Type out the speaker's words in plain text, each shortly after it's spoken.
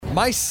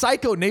My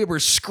psycho neighbor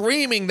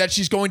screaming that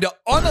she's going to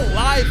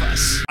unalive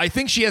us. I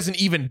think she has an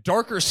even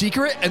darker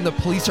secret, and the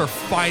police are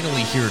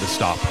finally here to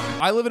stop her.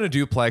 I live in a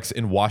duplex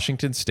in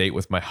Washington State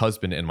with my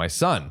husband and my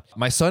son.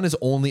 My son is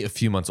only a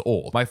few months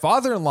old. My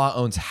father-in-law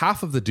owns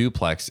half of the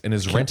duplex and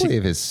is renting. I can't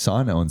believe his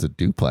son owns a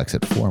duplex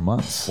at 4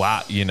 months.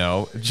 Wow,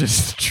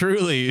 just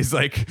truly, he's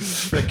like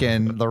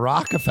freaking the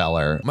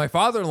Rockefeller. My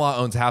father-in-law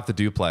owns half the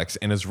duplex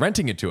and is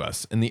renting it to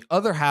us, and the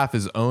other half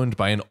is owned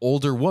by an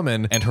older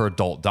woman and her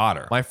adult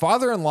daughter. My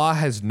father-in-law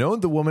has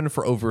known the woman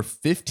for over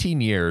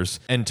 15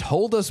 years and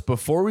told us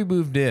before we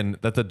moved in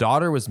that the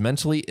daughter was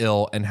mentally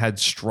ill and had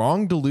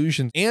strong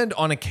delusions and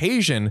on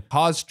occasion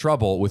caused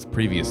trouble with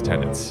previous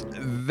tenants.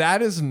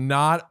 That is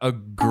not a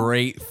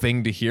great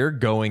thing to hear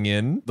going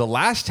in. The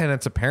last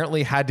tenants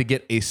apparently had to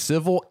get a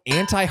civil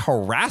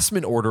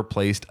anti-harassment order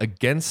placed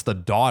against the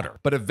daughter,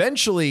 but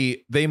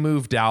eventually they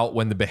moved out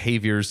when the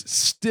behaviors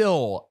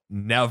still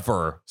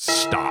never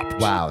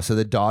stopped. Wow. So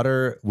the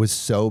daughter was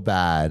so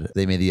bad,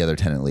 they made the other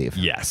tenant leave.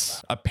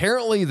 Yes.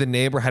 Apparently, the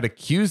neighbor had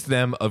accused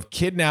them of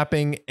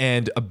kidnapping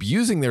and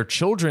abusing their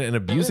children and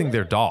abusing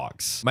their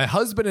dogs. My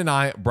husband and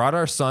I brought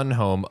our son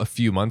home a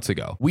few months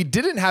ago. We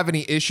didn't have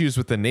any issues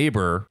with the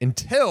neighbor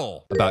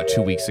until about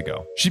 2 weeks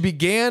ago. She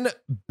began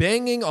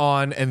banging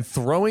on and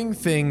throwing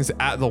things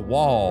at the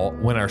wall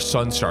when our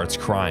son starts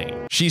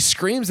crying. She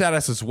screams at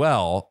us as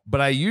well, but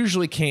I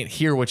usually can't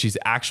hear what she's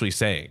actually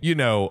saying.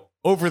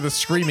 Over the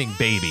screaming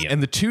baby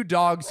and the two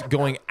dogs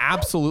going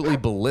absolutely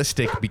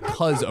ballistic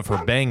because of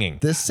her banging.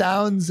 This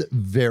sounds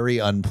very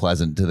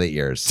unpleasant to the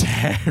ears.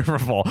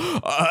 Terrible.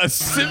 A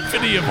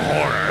symphony of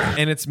horror.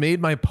 And it's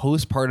made my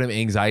postpartum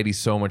anxiety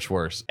so much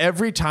worse.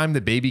 Every time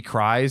the baby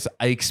cries,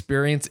 I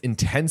experience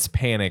intense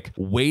panic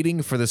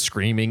waiting for the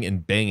screaming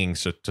and banging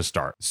to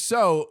start.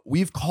 So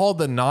we've called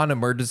the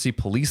non-emergency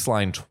police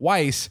line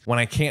twice when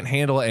I can't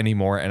handle it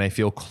anymore and I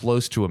feel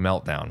close to a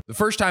meltdown. The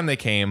first time they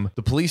came,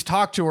 the police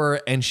talked to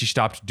her and she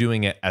stopped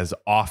doing it as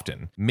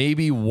often,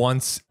 maybe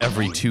once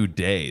every 2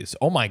 days.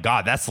 Oh my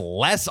God, that's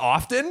less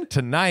often?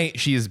 Tonight,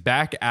 she is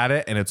back at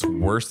it and it's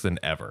worse than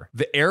ever.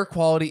 The air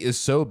quality is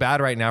so bad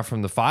right now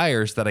from the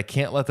fires that I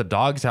can't let the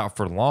dogs out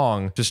for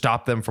long to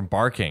stop them from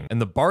barking.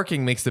 And the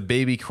barking makes the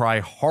baby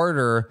cry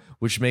harder,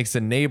 which makes the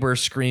neighbor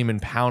scream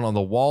and pound on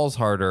the walls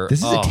harder.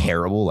 This is a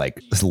terrible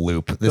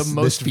loop.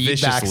 This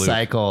feedback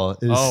cycle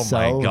is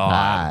so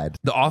bad.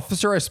 The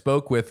officer I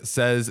spoke with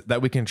says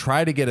that we can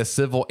try to get a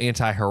civil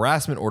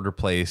anti-harassment order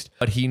placed,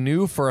 but he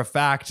knew for a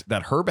fact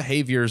that her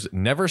behaviors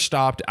never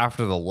stopped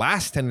after the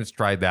last tenants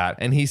tried that,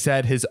 and he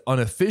said his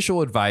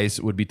unofficial advice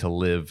would be to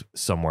live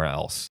somewhere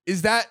else.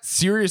 Is that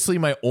seriously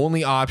my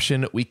only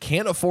option? We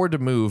can't afford to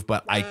move,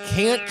 but I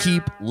can't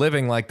keep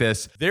living like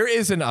this. There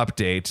is an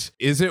update.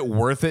 Is it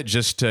worth it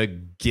just to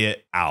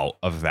get out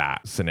of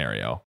that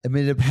scenario? I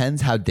mean, it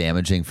depends how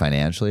damaging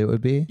financially it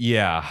would be.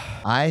 Yeah.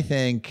 I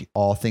think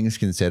all things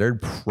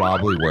considered,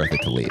 probably worth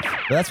it to leave.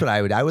 But that's what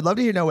I would love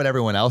to know what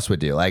everyone else would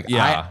do.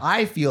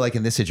 I feel like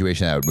in this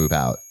situation, I would move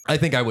out. I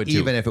think I would too.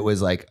 Even if it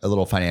was like a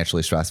little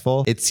financially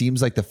stressful, it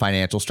seems like the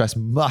financial stress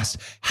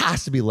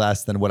has to be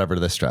less than whatever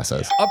the stress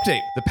is. Update.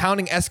 The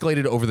pounding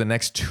escalated over the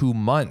next 2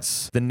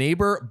 months. The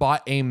neighbor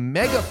bought a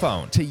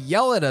megaphone to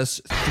yell at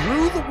us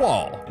through the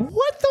wall.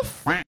 What the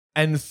f?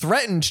 And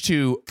threatened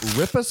to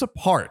rip us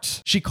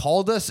apart. She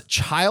called us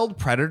child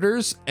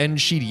predators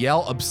and she'd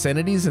yell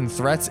obscenities and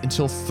threats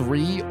until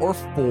 3 or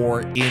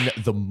 4 in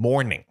the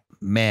morning.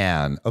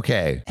 Man,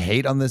 okay,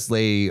 hate on this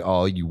lady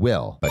all you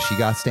will, but she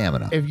got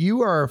stamina. If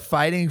you are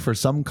fighting for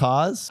some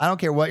cause, I don't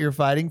care what you're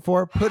fighting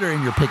for, put her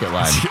in your picket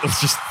line. Let's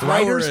just throw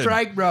Writer her in.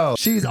 strike, bro.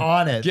 She's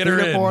on it. Get her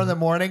 3 to 4 in. in the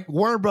morning.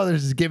 Warner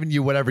Brothers is giving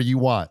you whatever you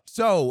want.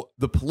 So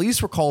the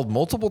police were called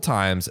multiple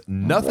times.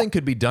 Nothing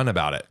could be done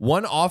about it.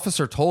 One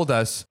officer told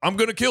us, "I'm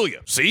going to kill you.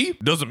 See?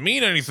 Doesn't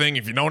mean anything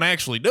if you don't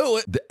actually do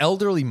it." The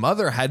elderly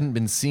mother hadn't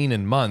been seen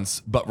in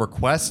months, but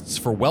requests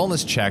for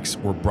wellness checks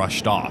were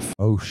brushed off.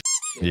 Oh,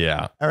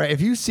 yeah. All right,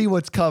 if you see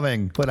what's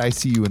coming, put I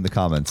see you in the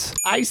comments.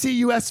 I see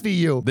you,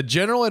 SVU. The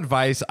general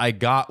advice I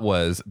got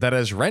was that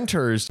as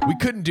renters, we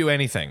couldn't do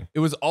anything. It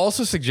was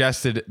also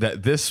suggested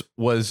that this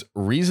was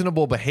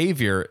reasonable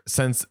behavior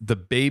since the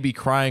baby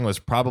crying was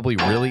probably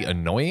really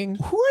annoying.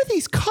 Who are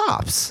these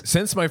cops?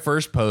 Since my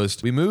first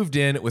post, we moved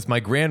in with my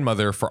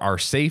grandmother for our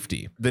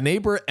safety. The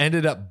neighbor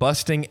ended up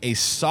busting a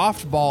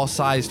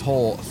softball-sized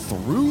hole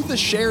through the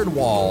shared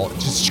wall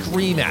to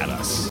scream at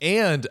us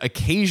and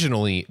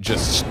occasionally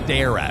just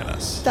stare at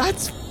us.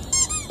 That's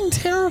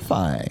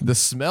terrifying. The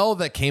smell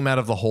that came out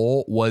of the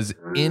hole was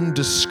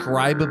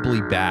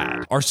indescribably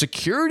bad. Our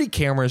security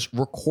cameras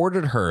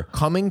recorded her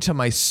coming to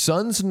my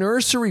son's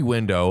nursery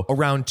window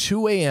around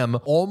 2 a.m.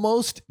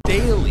 almost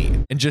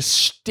daily and just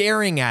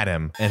staring at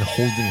him and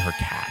holding her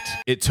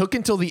cat. It took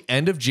until the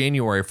end of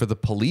January for the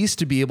police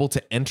to be able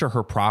to enter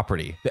her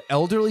property. The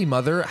elderly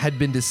mother had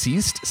been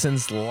deceased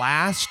since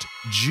last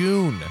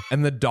June,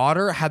 and the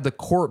daughter had the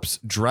corpse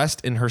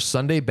dressed in her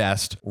Sunday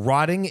best,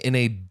 rotting in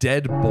a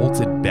dead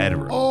bolted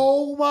bedroom.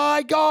 Oh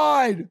my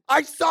God.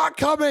 I saw it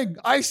coming.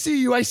 I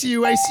see you,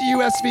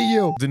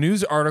 SVU. The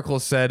news article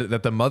said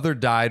that the mother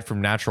died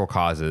from natural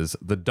causes.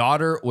 The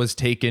daughter was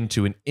taken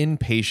to an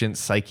inpatient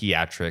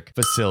psychiatric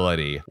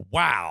facility.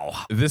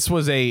 Wow. This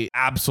was a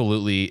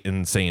absolutely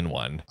insane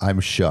one. I'm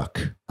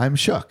shook.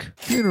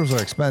 Funerals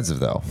are expensive,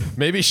 though.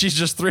 Maybe she's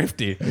just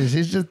thrifty.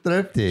 She's just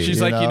thrifty.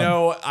 She's like,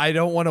 I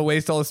don't want to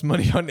waste all this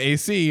money on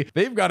AC.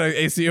 They've got an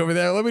AC over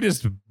there. Let me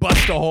just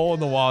bust a hole in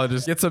the wall and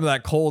just get some of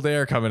that cold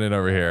air coming in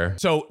over here.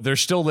 So they're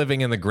still living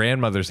in the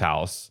grandmother's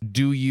house.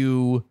 Do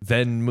you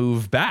then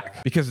move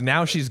back? Because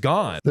now she's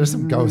gone. There's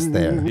some ghosts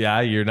there. Yeah,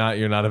 you're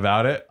not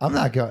about it? I'm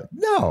not going.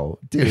 No,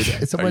 dude.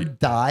 Someone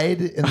died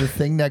in the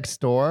thing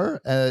next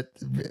door, and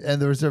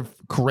there was a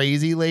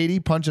crazy lady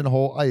punching a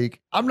hole.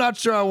 Like, I'm not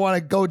sure I want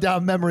to go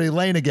down memory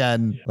lane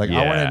again. Like,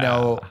 I want to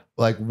know,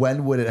 like,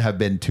 when would it have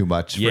been too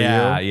much for you?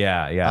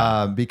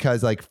 Yeah.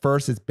 Because like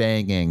first it's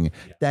banging,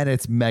 then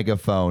it's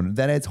megaphone,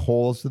 then it's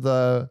holes to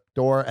the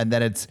door, and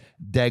then it's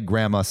dead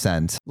grandma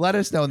scent. Let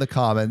us know in the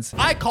comments.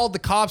 I called the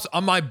cops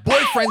on my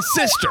boyfriend's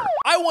sister.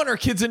 I want her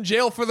kids in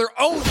jail for their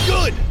own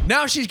good.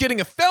 Now she's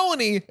getting a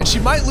felony and she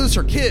might lose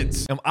her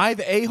kids. Am I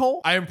the a-hole?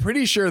 I am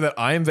pretty sure that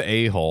I am the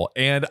a-hole,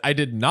 and I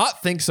did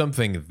not think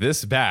something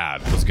this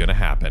bad was gonna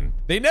happen.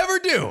 They never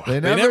do. They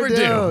never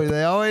do.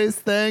 They always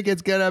think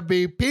it's gonna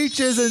be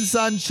peaches and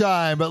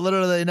sunshine, but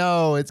literally they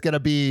know it's gonna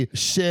be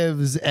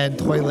shivs and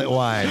toilet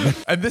wine.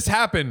 And this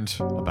happened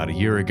about a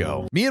year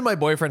ago. Me and my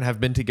boyfriend have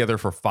been together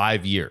for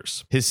 5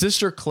 years. His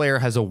sister Claire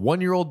has a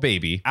 1-year-old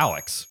baby,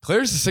 Alex.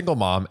 Claire's a single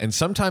mom and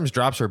sometimes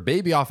drops her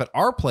baby off at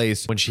our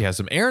place when she has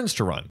some errands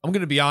to run. I'm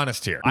gonna be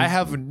honest here. I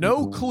have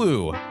no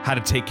clue how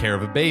to take care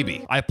of a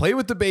baby. I play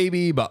with the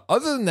baby, but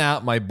other than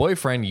that, my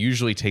boyfriend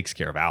usually takes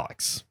care of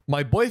Alex.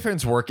 My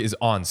boyfriend's work is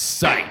on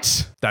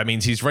site. That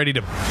means he's ready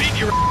to beat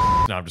your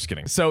No, I'm just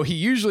kidding. So he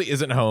usually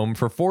isn't home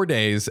for 4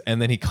 days,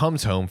 and then he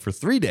comes home for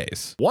 3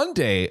 days. One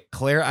day,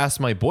 Claire asked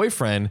my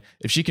boyfriend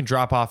if she can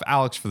drop off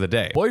Alex for the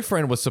day.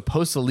 Boyfriend was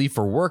supposed to leave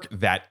for work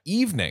that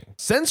evening.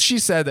 Since she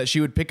said that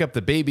she would pick up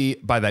the baby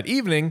by that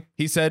evening,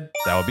 he said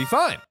that would be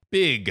fine.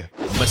 Big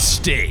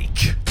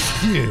mistake.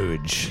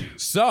 Huge.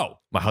 So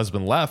my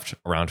husband left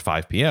around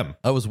 5 p.m.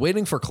 I was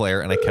waiting for Claire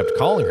and I kept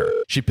calling her.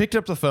 She picked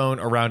up the phone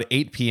around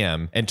 8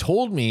 p.m. and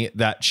told me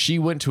that she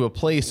went to a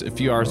place a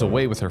few hours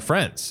away with her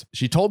friends.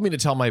 She told me to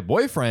tell my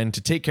boyfriend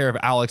to take care of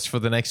Alex for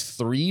the next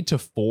 3 to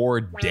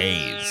 4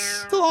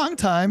 days. It's a long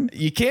time.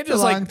 You can't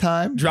just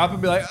drop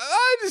and be like,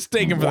 I just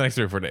take him for the next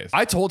 3 or 4 days.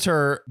 I told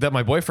her that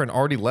my boyfriend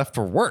already left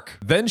for work.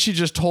 Then she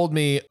just told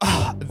me,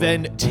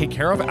 then take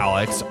care of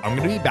Alex. I'm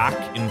going to be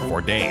back in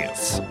 4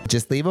 days.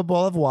 Just leave a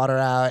bowl of water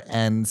out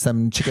and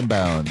some chicken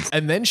bones.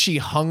 And then she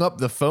hung up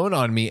the phone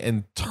on me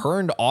and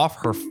turned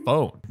off her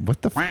phone.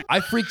 What the I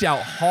freaked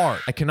out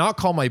hard. I cannot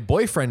call my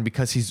boyfriend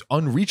because he's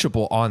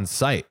unreachable on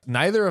site.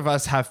 Neither of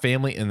us have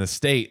family in the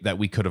state that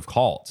we could have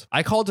called.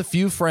 I called a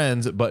few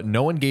friends, but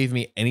no one gave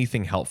me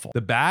anything helpful.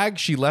 The bag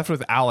she left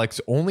with Alex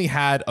only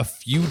had a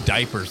few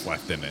diapers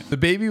left in it. The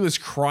baby was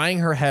crying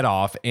her head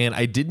off, and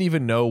I didn't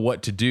even know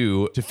what to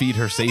do to feed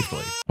her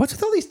safely. What's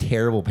with all these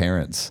terrible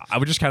parents? I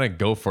would just kind of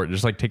go for it.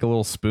 Just like take a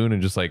little spoon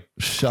and just like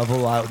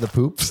shovel out the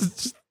poops.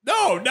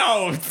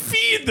 No,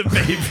 feed the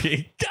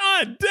baby.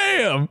 God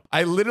damn.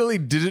 I literally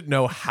didn't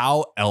know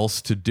how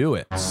else to do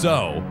it.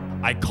 So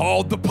I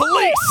called the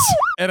police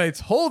and I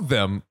told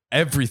them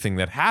everything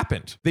that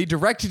happened. They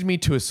directed me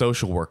to a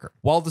social worker.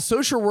 While the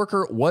social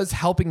worker was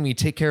helping me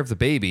take care of the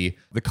baby,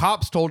 the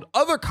cops told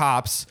other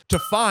cops to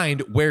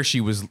find where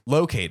she was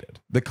located.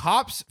 The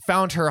cops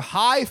found her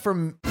high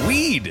from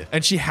weed,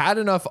 and she had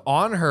enough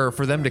on her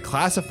for them to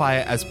classify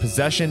it as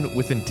possession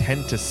with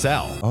intent to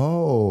sell.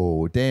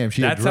 Oh, damn.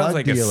 She's a drug dealer. That sounds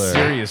like a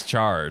serious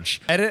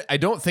charge. And I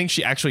don't think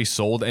she actually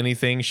sold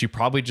anything. She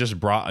probably just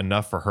brought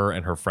enough for her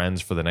and her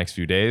friends for the next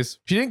few days.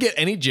 She didn't get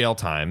any jail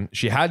time.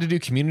 She had to do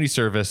community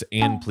service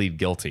and plead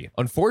guilty.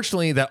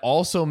 Unfortunately, that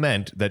also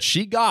meant that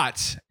she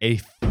got a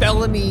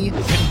felony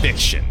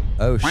conviction.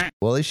 Oh,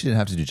 well, at least she didn't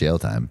have to do jail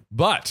time.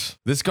 But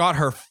this got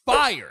her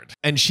fired,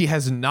 and she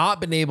has not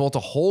been able to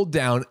hold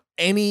down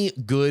any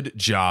good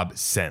job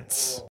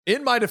since.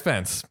 In my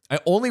defense, I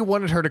only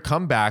wanted her to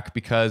come back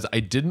because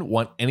I didn't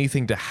want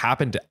anything to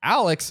happen to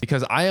Alex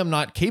because I am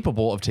not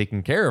capable of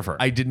taking care of her.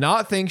 I did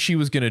not think she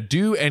was going to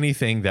do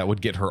anything that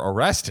would get her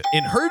arrested.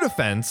 In her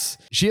defense,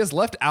 she has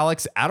left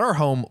Alex at our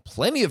home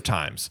plenty of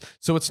times,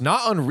 so it's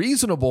not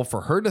unreasonable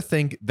for her to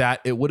think that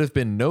it would have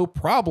been no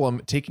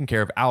problem taking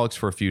care of Alex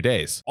for a few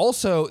days.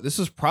 Also, this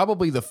is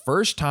probably the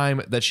first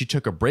time that she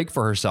took a break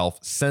for herself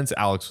since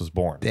Alex was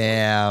born.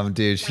 Damn,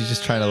 dude, she's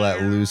just trying to let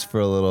loose for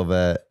a little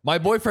bit. My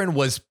boyfriend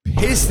was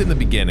pissed in the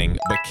beginning,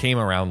 but came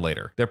around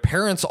later. Their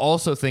parents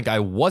also think I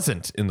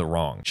wasn't in the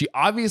wrong. She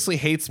obviously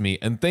hates me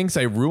and thinks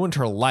I ruined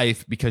her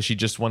life because she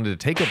just wanted to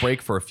take a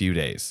break for a few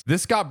days.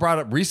 This got brought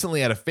up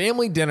recently at a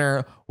family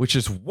dinner, which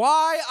is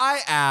why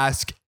I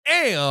ask,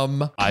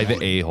 am I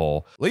the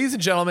a-hole? Ladies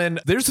and gentlemen,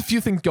 there's a few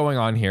things going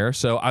on here,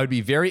 so I would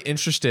be very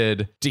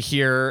interested to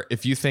hear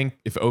if you think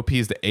if OP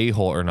is the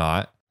a-hole or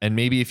not. And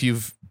maybe if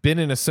you've been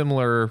in a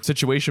similar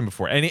situation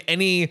before?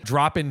 Any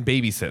drop-in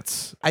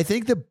babysits? I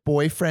think the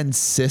boyfriend's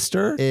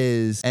sister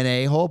is an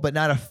a-hole, but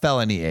not a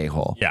felony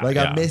a-hole. Yeah, like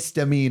a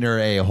misdemeanor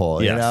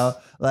a-hole, you know?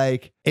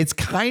 Like, it's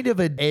kind of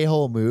an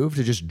a-hole move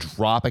to just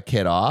drop a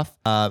kid off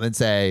and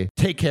say,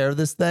 take care of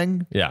this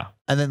thing. Yeah.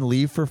 And then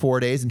leave for 4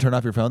 days and turn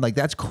off your phone. Like,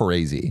 that's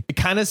crazy. It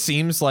kind of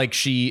seems like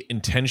she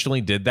intentionally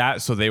did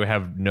that so they would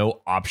have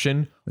no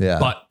option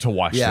but to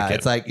watch the kid.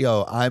 It's like,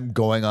 yo, I'm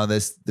going on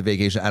the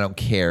vacation. I don't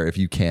care if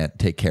you can't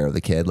take care of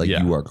the kid. Like,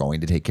 you are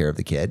going to take care of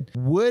the kid.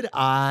 Would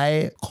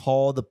I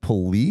call the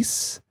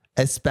police,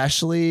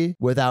 especially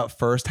without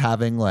first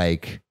having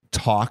like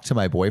talked to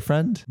my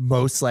boyfriend?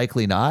 Most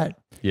likely not.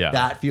 Yeah.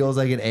 That feels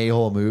like an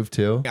a-hole move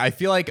too. I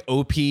feel like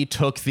OP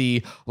took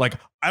the, like,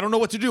 I don't know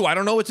what to do. I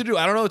don't know what to do.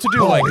 I don't know what to do.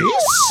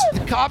 Police?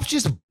 The cops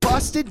just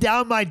busted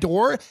down my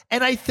door,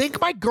 and I think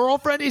my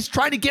girlfriend is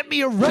trying to get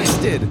me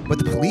arrested. But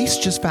the police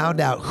just found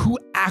out who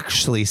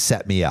actually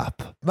set me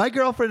up. My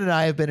girlfriend and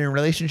I have been in a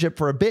relationship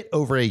for a bit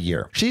over a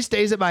year. She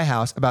stays at my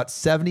house about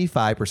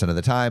 75% of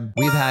the time.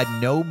 We've had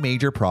no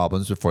major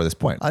problems before this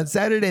point. On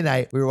Saturday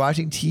night, we were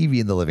watching TV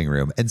in the living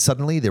room, and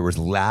suddenly there was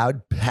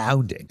loud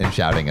pounding and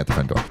shouting at the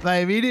front door. My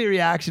immediate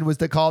reaction was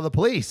to call the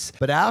police,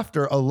 but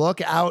after a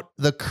look out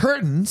the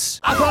curtains,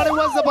 I thought it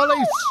was the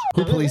police.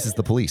 Who polices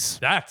the police?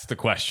 That's the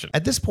question.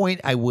 At this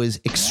point, I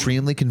was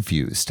extremely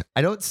confused.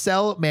 I don't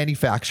sell,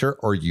 manufacture,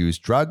 or use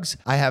drugs.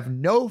 I have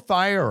no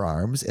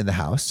firearms in the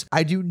house.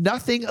 I do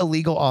nothing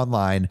illegal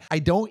online. I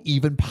don't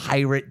even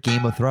pirate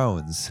Game of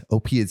Thrones.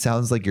 OP, it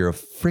sounds like you're a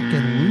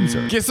freaking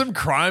loser. Get some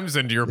crimes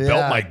into your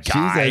belt, my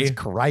guy. Jesus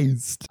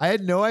Christ. I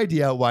had no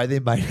idea why they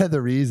might have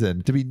the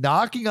reason to be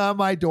knocking on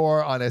my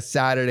door on a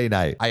Saturday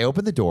night. I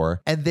opened the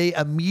door and they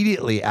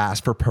immediately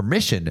asked for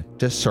permission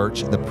to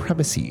search the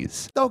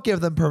premises. Don't give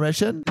them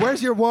permission.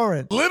 Where's your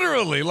warrant?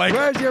 Literally, like,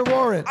 where's your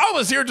warrant? I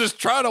was here just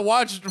trying to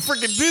watch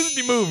freaking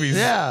Disney movies.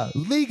 Yeah,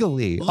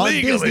 legally on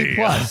Disney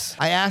Plus.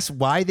 I asked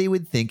why they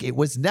would think it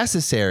was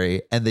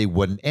necessary and they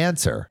wouldn't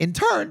answer. In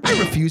turn, I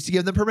refused to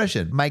give them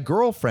permission. My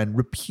girlfriend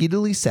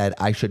repeatedly said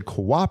I should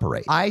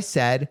cooperate. I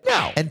said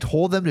no and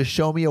told them to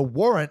show me a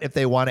warrant if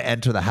they want to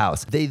enter the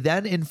house. They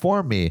then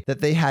informed me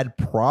that they had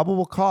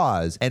probable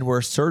cause and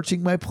were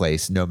searching my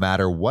place no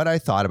matter what I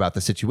thought about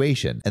the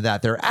situation, and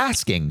that their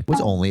asking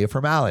was only a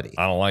formality.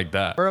 I don't like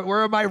that. Where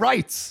are my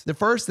rights? The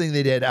first thing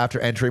they did after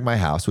entering my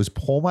house was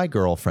pull my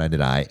girlfriend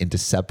and I into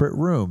separate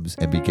rooms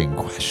and begin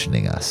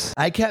questioning us.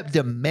 I kept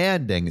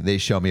demanding they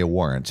show me a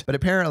warrant, but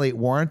apparently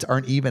warrants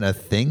aren't even a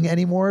thing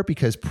anymore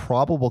because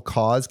probable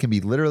cause can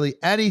be literally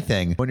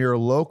anything when your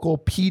local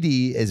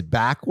PD is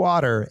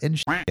backwater and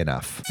shit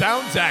enough.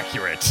 Sounds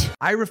accurate.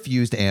 I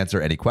refused to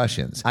answer any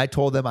questions. I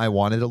told them I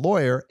wanted a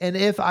lawyer and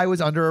if I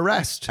was under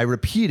arrest. I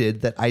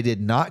repeated that I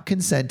did not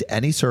consent to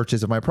any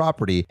searches of my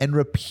property and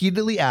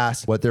repeatedly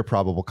asked what their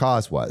probable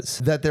cause was.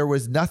 That there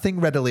was nothing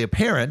readily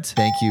apparent.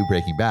 Thank you,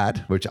 Breaking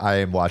Bad, which I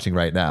am watching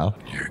right now.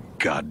 You're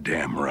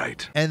goddamn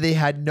right. And they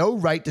had no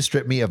right to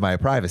strip me of my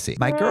privacy.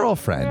 My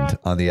girlfriend,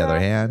 on the other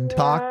hand,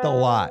 talked a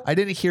lot. I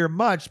didn't hear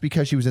much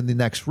because she was in the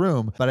next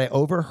room, but I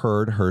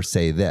overheard her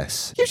say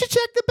this. You should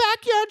check the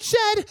backyard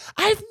shed.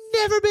 I've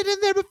never been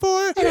in there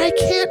before, and I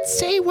can't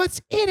say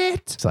what's in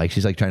it. It's like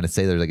she's like trying to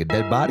say there's like a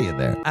dead body in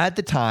there. At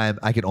the time,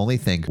 I could only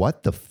think,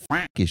 what the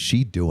f is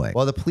she doing?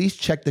 Well, the police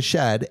checked the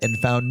shed and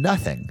found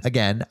nothing.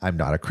 Again, I'm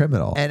not a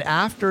criminal. And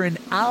after an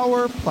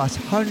hour plus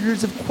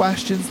hundreds of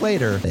questions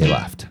later, they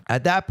left.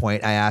 At that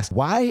point, I asked,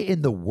 why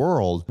in the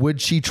world would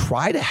she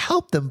try to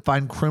help them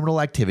find criminal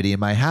activity in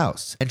my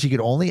house? And she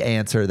could only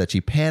answer that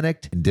she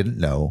panicked and didn't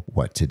know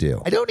what to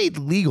do. I don't need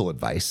legal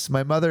advice.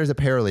 My mother is a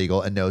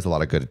paralegal and knows a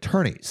lot of good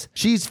attorneys.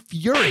 She's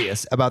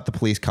furious about the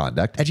police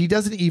conduct, and she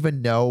doesn't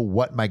even know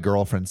what my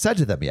girlfriend said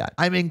to them yet.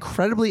 I'm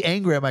incredibly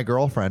angry at my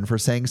girlfriend for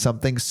saying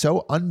something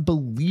so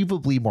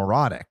unbelievably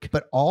moronic,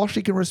 but all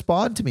she can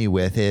respond to me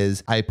with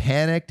is, I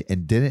panicked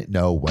and didn't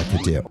know what to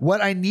do.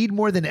 What I need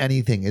more than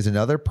anything is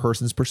another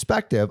person's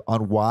perspective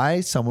on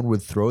why someone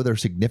would throw their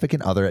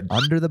significant other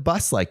under the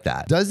bus like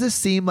that. Does this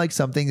seem like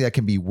something that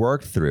can be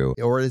worked through,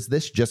 or is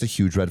this just a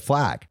huge red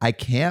flag? I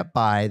can't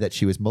buy that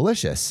she was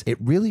malicious. It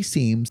really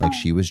seems like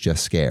she was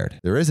just scared.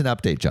 There is an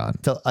update, John.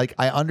 So like,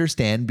 I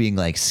understand being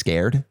like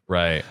scared.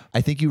 Right.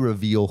 I think you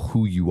reveal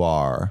who you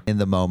are in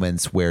the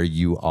moments where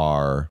you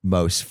are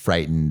most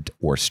frightened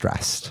or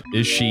stressed.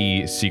 Is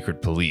she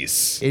secret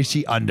police? Is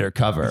she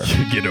undercover?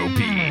 Get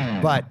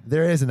OP. But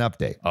there is an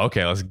update.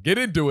 Okay, let's get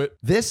into it.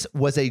 This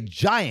was a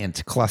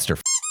giant cluster.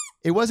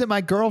 It wasn't my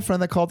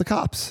girlfriend that called the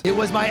cops. It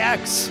was my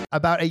ex.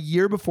 About a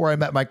year before I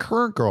met my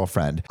current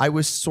girlfriend, I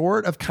was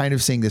sort of kind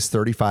of seeing this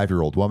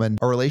 35-year-old woman.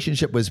 Our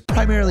relationship was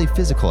primarily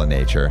physical in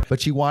nature, but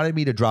she wanted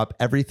me to drop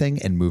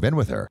everything and move in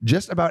with her.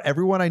 Just about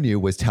everyone I knew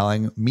was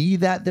telling me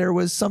that there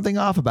was something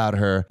off about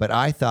her, but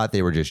I thought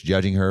they were just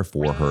judging her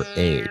for her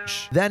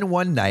age. Then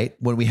one night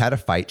when we had a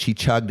fight, she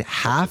chugged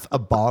half a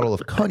bottle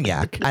of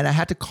cognac and I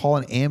had to call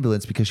an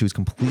ambulance because she was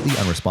completely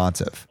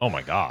unresponsive. Oh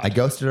my God. I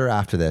ghosted her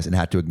after this and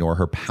had to ignore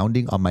her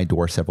pounding on my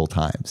door several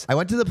times. I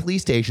went to the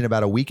police station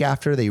about a week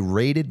after they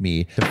raided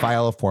me to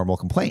file a formal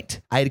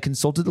complaint. I had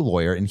consulted the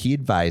lawyer and he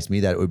advised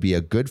me that it would be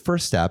a good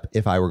first step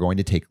if I were going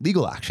to take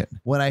legal action.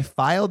 When I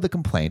filed the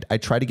complaint, I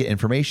tried to get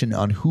information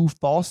on who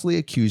falsely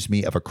accused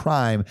me of a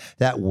crime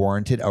that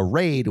warranted a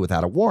raid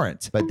without a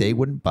warrant, but they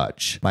wouldn't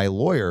budge. My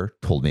lawyer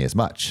told me as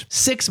much.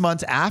 6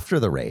 months after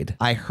the raid,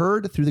 I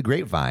heard through the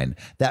grapevine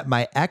that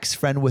my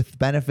ex-friend with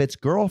benefits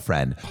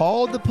girlfriend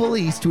called the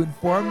police to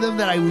inform them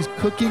that I was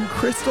cooking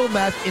crystal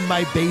meth in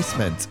my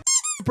basement.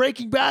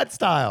 Breaking Bad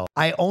style.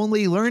 I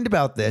only learned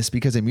about this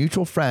because a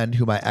mutual friend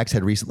who my ex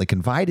had recently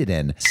confided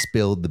in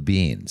spilled the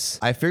beans.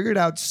 I figured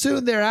out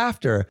soon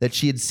thereafter that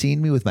she had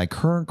seen me with my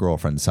current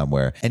girlfriend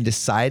somewhere and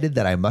decided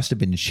that I must have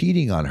been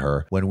cheating on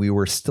her when we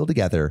were still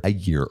together a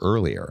year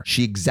earlier.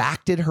 She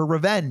exacted her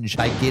revenge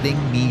by getting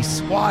me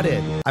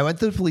swatted. I went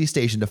to the police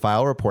station to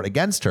file a report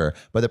against her,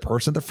 but the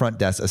person at the front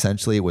desk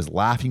essentially was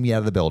laughing me out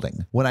of the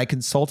building. When I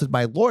consulted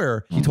my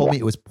lawyer, he told me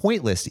it was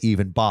pointless to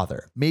even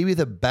bother. Maybe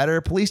the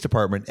better police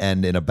department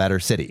and in a better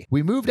city.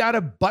 We moved out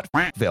of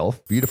Buttville,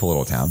 beautiful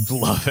little town.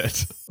 Love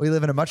it. We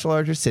live in a much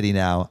larger city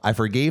now. I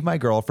forgave my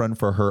girlfriend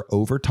for her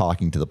over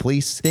talking to the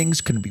police. Things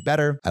couldn't be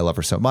better. I love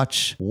her so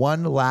much.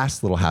 One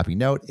last little happy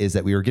note is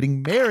that we are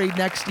getting married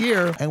next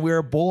year and we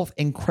are both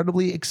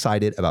incredibly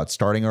excited about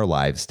starting our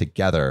lives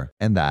together.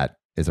 And that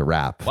is a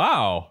wrap.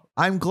 Wow.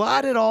 I'm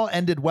glad it all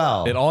ended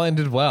well. It all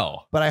ended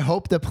well. But I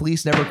hope the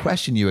police never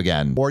question you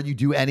again or you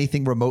do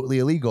anything remotely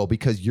illegal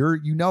because your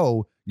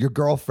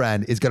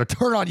girlfriend is going to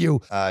turn on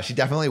you. She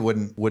definitely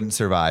wouldn't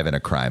survive in a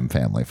crime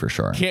family for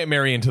sure. Can't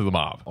marry into the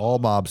mob. All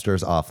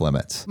mobsters off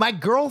limits. My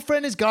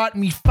girlfriend has gotten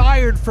me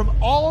fired from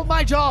all of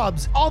my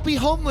jobs. I'll be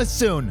homeless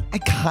soon. I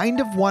kind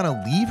of want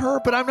to leave her,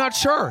 but I'm not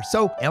sure.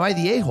 So am I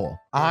the a-hole?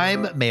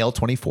 I'm male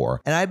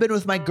 24 and I've been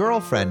with my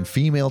girlfriend,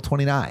 female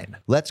 29.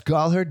 Let's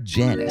call her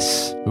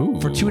Janice.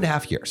 Ooh. For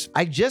 2.5 years.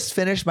 I just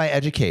finished my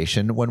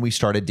education when we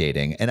started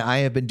dating and I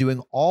have been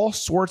doing all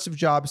sorts of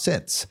jobs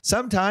since,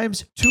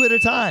 sometimes 2 at a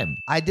time.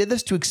 I did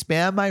this to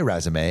expand my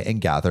resume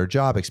and gather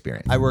job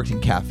experience. I worked in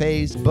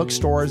cafes,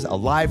 bookstores, a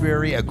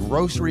library, a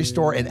grocery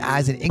store, and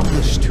as an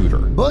English tutor.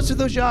 Most of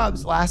those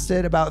jobs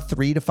lasted about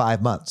 3 to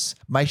 5 months.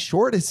 My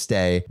shortest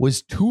stay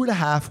was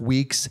 2.5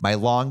 weeks, my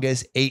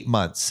longest 8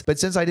 months. But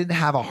since I didn't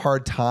have a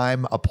hard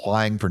time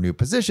applying for new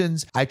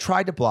positions, I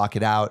tried to block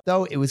it out,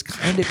 though it was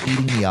kind of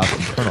eating me up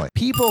internally.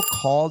 People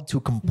called to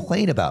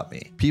complain about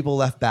me. People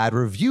left bad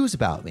reviews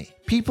about me.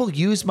 People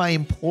used my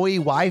employee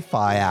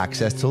Wi-Fi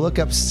access to look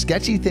up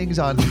sketchy things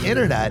on the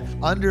internet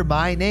under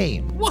my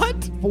name.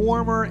 What?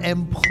 Former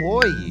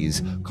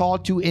employees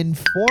called to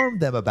inform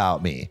them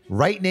about me,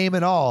 right name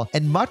and all,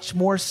 and much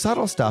more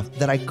subtle stuff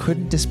that I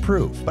couldn't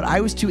disprove. But I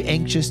was too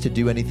anxious to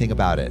do anything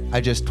about it. I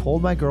just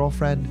told my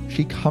girlfriend,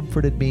 she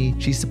comforted me,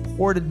 she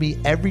supported me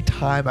every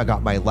time I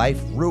got my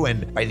life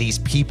ruined by these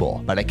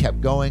people. But I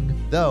kept going,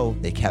 though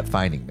they kept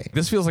finding me.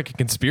 This feels like a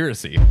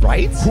conspiracy.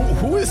 Right?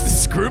 Who is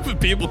this group of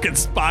people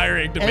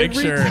conspiring to make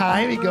sure? Every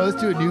time he goes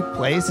to a new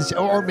place,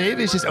 or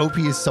maybe it's just OP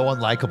is so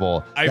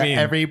unlikable. I mean,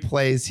 every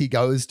place he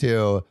goes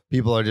to,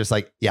 people are just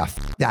like, yeah,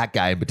 that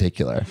guy in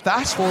particular.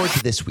 Fast forward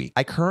to this week.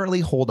 I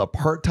currently hold a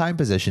part-time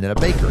position in a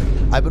bakery.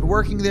 I've been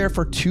working there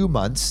for 2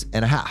 months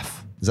and a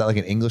half. Is that like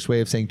an English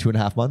way of saying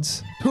 2.5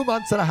 months? 2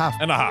 months and a half.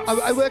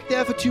 I worked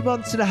there for 2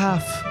 months and a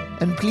half.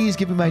 And please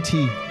give me my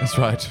tea. That's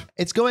right.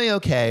 It's going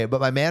okay, but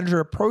my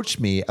manager approached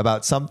me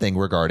about something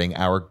regarding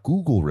our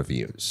Google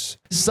reviews.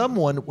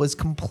 Someone was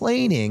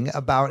complaining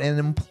about an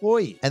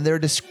employee, and their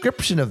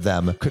description of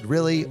them could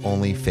really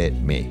only fit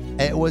me.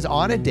 It was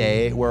on a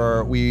day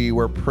where we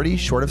were pretty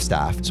short of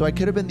staff, so I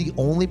could have been the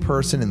only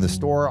person in the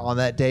store on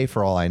that day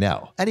for all I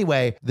know.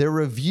 Anyway, their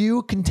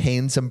review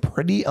contained some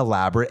pretty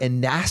elaborate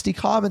and nasty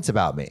comments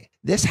about me.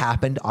 This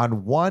happened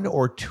on 1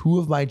 or 2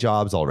 of my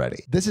jobs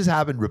already. This has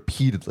happened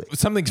repeatedly.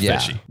 Something's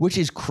fishy. Which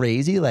is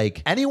crazy.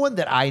 Like anyone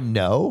that I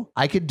know,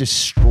 I could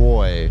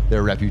destroy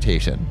their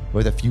reputation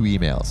with a few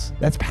emails.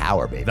 That's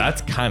power, baby.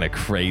 That's kind of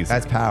crazy.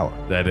 That's power.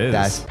 That is.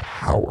 That's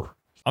power.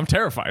 I'm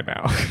terrified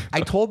now. I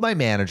told my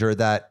manager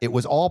that it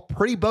was all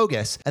pretty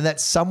bogus and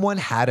that someone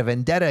had a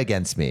vendetta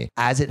against me,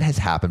 as it has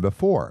happened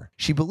before.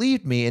 She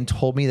believed me and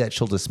told me that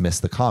she'll dismiss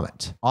the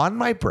comment. On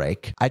my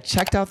break, I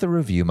checked out the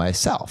review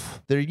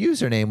myself. Their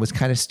username was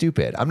kind of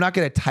stupid. I'm not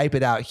going to type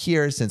it out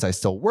here since I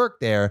still work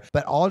there,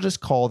 but I'll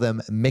just call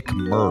them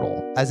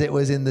McMyrtle, as it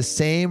was in the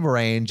same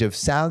range of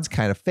sounds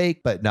kind of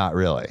fake, but not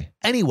really.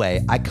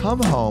 Anyway, I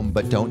come home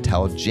but don't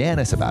tell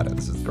Janice about it.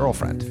 This is the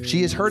girlfriend.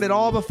 She has heard it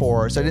all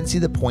before, so I didn't see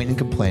the point in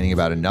complaining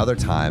about another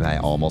time I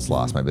almost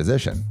lost my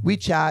position. We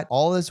chat,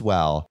 all is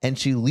well, and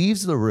she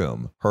leaves the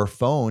room. Her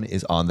phone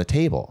is on the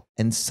table.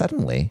 And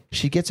suddenly,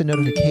 she gets a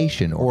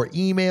notification or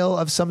email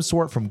of some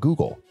sort from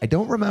Google. I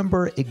don't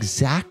remember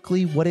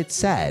exactly what it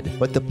said,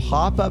 but the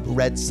pop-up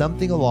read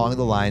something along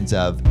the lines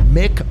of,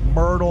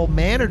 McMyrtle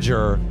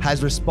manager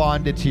has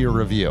responded to your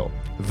review.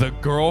 The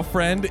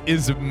girlfriend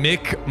is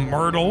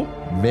McMyrtle?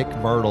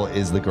 McMyrtle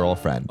is the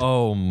girlfriend.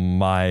 Oh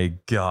my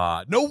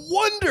God. No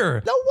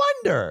wonder. No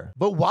wonder.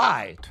 But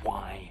why?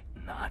 Why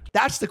not? God.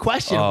 That's the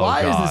question. Oh, Why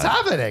is this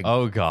God. happening?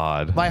 Oh,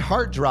 God. My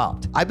heart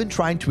dropped. I've been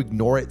trying to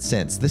ignore it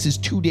since. This is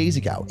 2 days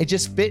ago. It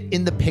just fit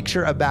in the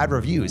picture of bad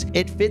reviews.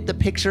 It fit the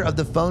picture of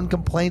the phone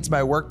complaints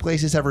my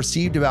workplaces have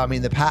received about me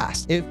in the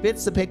past. It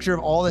fits the picture of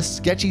all the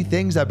sketchy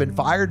things I've been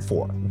fired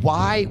for.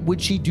 Why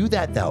would she do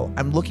that though?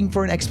 I'm looking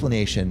for an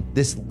explanation.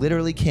 This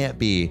literally can't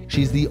be.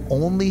 She's the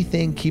only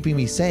thing keeping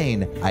me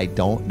sane. I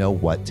don't know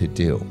what to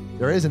do.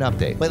 There is an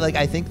update, but like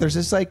I think there's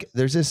this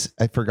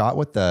I forgot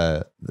what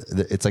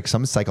it's like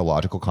some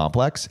psychological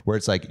complex where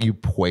it's like you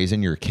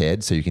poison your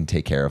kids so you can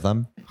take care of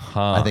them.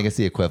 I think it's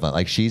the equivalent.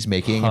 Like she's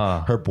making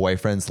her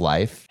boyfriend's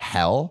life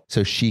hell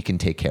so she can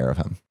take care of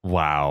him.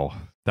 Wow.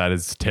 That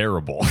is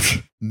terrible.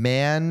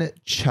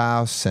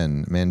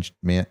 Munchausen?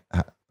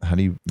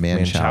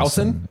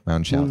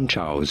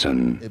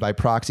 Munchausen. By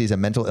proxy is a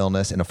mental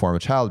illness and a form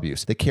of child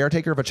abuse. The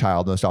caretaker of a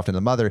child, most often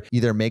the mother,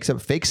 either makes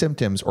up fake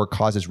symptoms or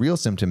causes real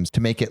symptoms to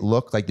make it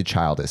look like the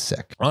child is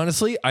sick.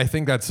 Honestly, I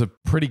think that's a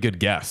pretty good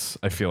guess,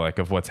 I feel like,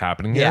 of what's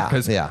happening here.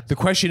 Because the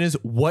question is,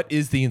 what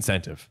is the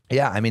incentive?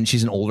 Yeah, I mean,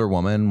 she's an older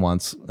woman.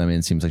 It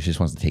seems like she just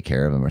wants to take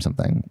care of him or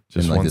something.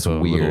 Just like wants this a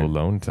weird little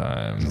alone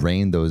time.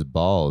 Drain those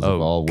balls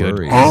of all good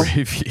worries.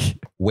 gravy.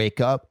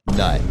 Wake up,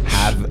 nut.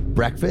 Have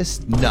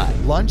breakfast, nut.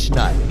 Lunch,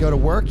 nut. Go to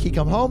work, he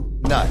come home,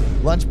 nut.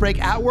 Lunch break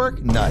at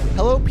work, nut.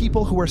 Hello,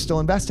 people who are still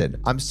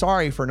invested. I'm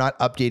sorry for not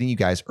updating you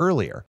guys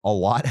earlier. A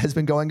lot has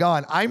been going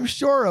on, I'm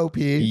sure, OP.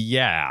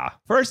 Yeah.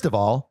 First of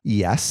all,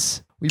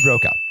 yes, we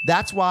broke up.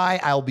 That's why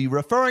I'll be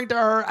referring to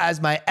her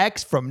as my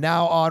ex from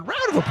now on.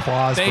 Round of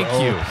applause Thank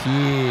for you.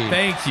 OP.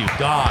 Thank you,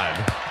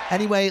 God.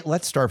 Anyway,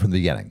 let's start from the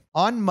beginning.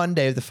 On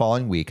Monday of the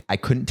following week, I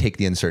couldn't take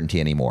the uncertainty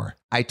anymore.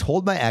 I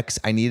told my ex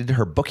I needed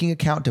her booking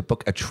account to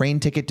book a train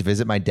ticket to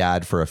visit my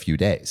dad for a few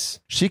days.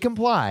 She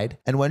complied,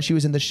 and when she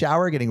was in the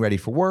shower getting ready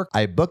for work,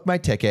 I booked my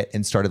ticket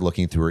and started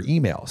looking through her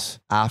emails.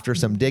 After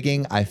some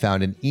digging, I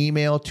found an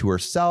email to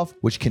herself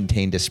which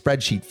contained a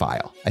spreadsheet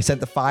file. I sent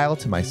the file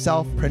to my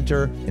self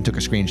printer and took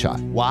a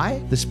screenshot.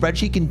 Why? The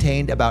spreadsheet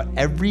contained about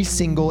every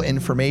single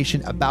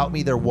information about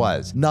me there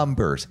was.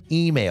 Numbers,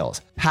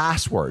 emails,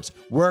 passwords,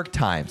 work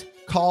times,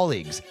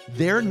 colleagues,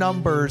 their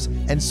numbers,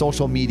 and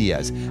social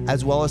medias,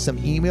 as well as some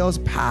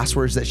emails,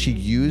 passwords that she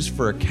used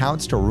for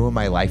accounts to ruin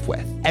my life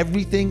with.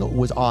 Everything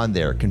was on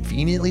there,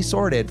 conveniently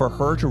sorted for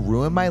her to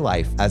ruin my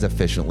life as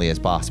efficiently as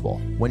possible.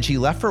 When she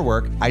left for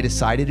work, I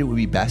decided it would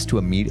be best to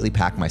immediately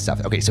pack my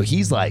stuff. Okay, so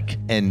he's like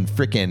in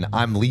freaking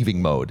I'm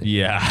leaving mode.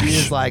 Yeah.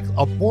 He's like,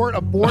 abort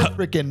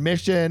freaking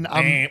mission.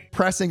 I'm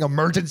pressing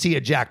emergency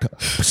eject.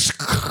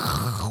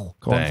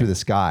 Going through the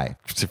sky.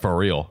 For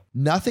real.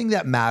 Nothing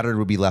that mattered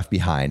would be left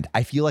behind.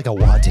 I feel like a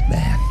wanted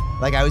man.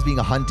 Like I was being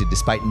hunted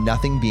despite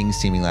nothing being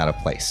seemingly out of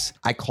place.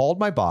 I called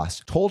my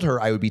boss, told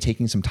her I would be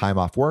taking some time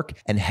off work,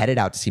 and headed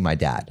out to see my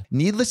dad.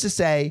 Needless to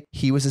say,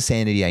 he was the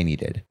sanity I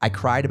needed. I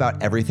cried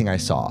about everything I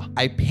saw.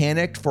 I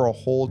panicked for a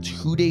whole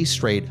 2 days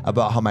straight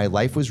about how my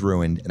life was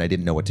ruined and I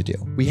didn't know what to do.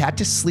 We had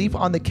to sleep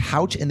on the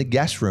couch in the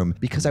guest room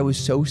because I was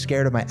so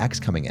scared of my ex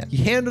coming in. He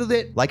handled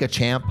it like a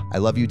champ. I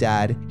love you,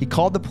 Dad. He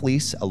called the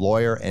police, a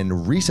lawyer,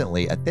 and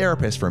recently a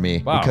therapist for me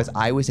because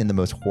I was in the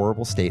most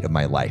horrible state of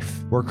my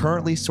life. We're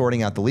currently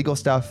sorting out the legal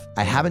stuff.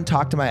 I haven't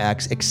talked to my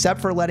ex except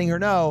for letting her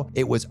know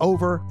it was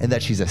over and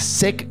that she's a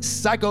sick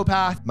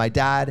psychopath. My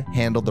dad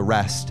handled the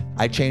rest.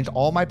 I changed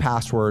all my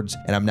passwords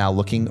and I'm now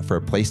looking for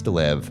a place to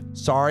live.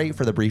 Sorry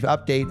for the brief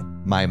update.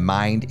 My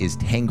mind is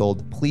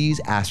tangled. Please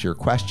ask your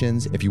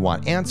questions if you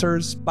want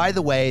answers. By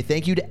the way,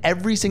 thank you to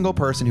every single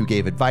person who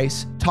gave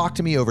advice, talked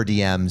to me over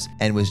DMs,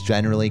 and was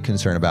generally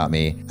concerned about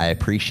me. I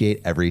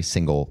appreciate every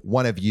single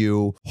one of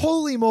you.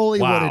 Holy moly,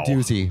 what a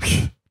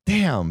doozy.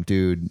 Damn,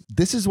 dude.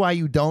 This is why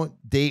you don't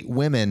date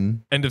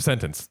women. End of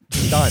sentence.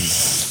 Done.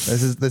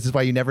 This is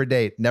why you never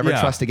date. Never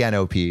trust again,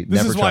 OP.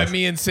 This is why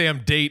me and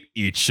Sam date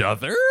each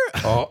other.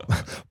 Oh,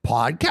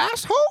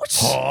 podcast host?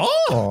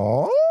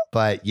 Oh.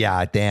 But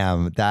yeah,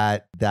 damn,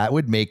 that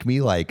would make me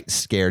like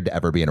scared to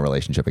ever be in a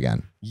relationship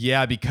again.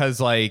 Yeah,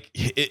 because like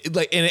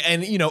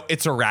and you know,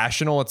 it's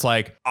irrational. It's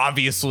like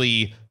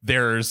obviously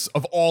there's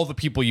of all the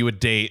people you would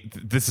date,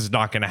 this is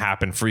not going to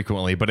happen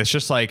frequently, but it's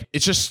just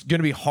going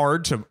to be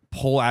hard to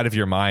pull out of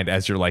your mind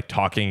as you're like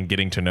talking and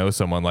getting to know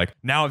someone. Like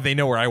now they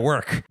know where I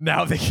work.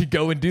 Now they could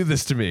go and do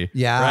this to me.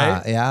 Yeah.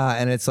 Right? Yeah.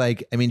 And it's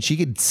like, I mean, she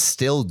could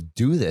still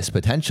do this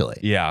potentially.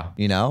 Yeah.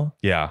 You know?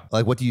 Yeah.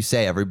 Like, what do you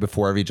say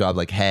before every job?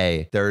 Like,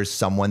 hey, there's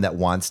someone that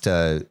wants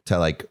to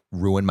like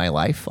ruin my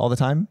life all the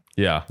time.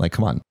 Yeah. Like,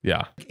 come on.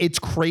 Yeah. It's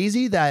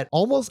crazy that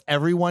almost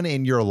everyone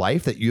in your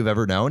life that you've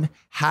ever known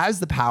has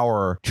the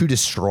power to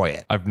destroy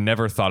it. I've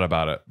never thought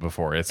about it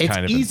before. It's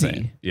kind of easy.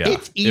 insane. Yeah.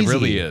 It's easy. It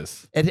really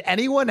is. If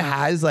anyone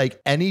has like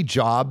any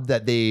job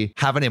that they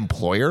have an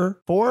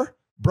employer for,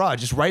 bruh,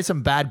 just write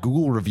some bad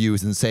Google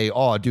reviews and say,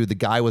 oh, dude, the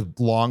guy with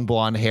long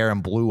blonde hair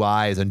and blue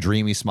eyes and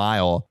dreamy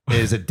smile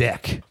is a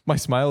dick. My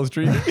smile is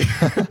dreamy.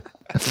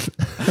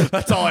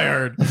 That's all I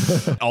heard.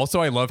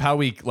 Also, I love how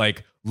we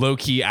like low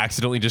key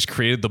accidentally just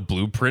created the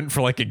blueprint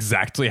for like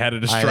exactly how to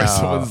destroy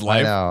someone's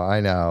life. I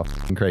know.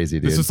 Fucking crazy,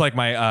 dude. This was like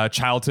my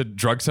childhood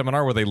drug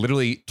seminar where they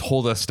literally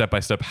told us step by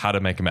step how to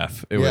make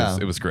meth. It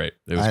was great.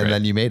 It was great. And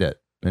then you made it.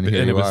 And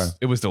here you are.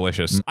 It was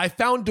delicious. I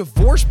found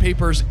divorce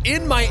papers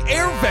in my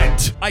air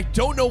vent. I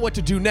don't know what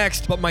to do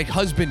next, but my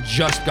husband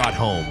just got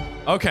home.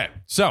 Okay,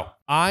 so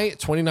I,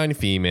 29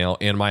 female,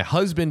 and my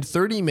husband,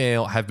 30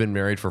 male, have been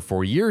married for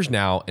 4 years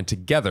now and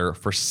together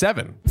for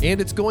 7.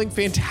 And it's going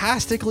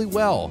fantastically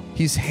well.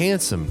 He's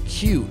handsome,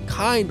 cute,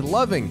 kind,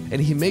 loving,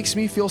 and he makes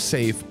me feel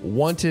safe,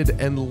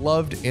 wanted, and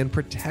loved and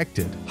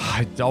protected.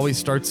 It always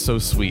starts so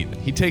sweet.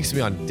 He takes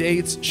me on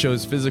dates,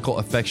 shows physical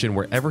affection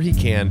wherever he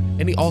can,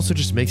 and he also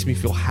just makes me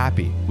feel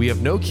happy. We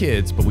have no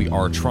kids, but we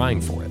are trying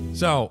for it.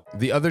 So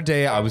the other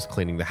day I was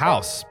cleaning the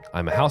house.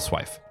 I'm a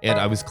housewife, and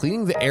I was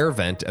cleaning the air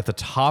vent at the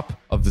top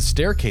of the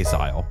staircase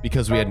aisle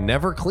because we had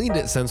never cleaned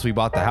it since we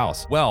bought the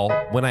house. Well,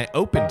 when I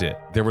opened it,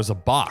 there was a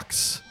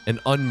box, an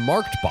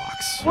unmarked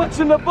box. What's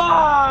in the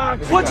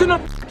box? What's in the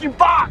fucking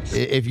box?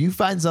 If you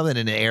find something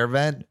in an air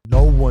vent,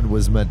 no one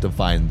was meant to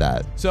find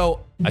that.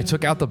 So I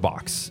took out the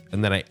box,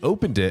 and then I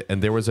opened it,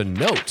 and there was a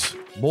note.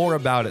 More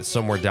about it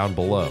somewhere down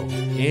below.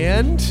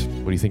 And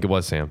what do you think it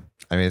was, Sam?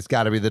 I mean, it's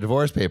got to be the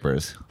divorce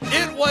papers.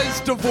 It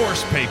was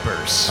divorce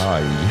papers.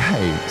 Oh,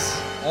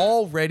 yikes.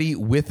 Already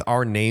with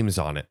our names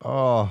on it.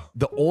 Oh.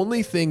 The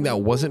only thing that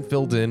wasn't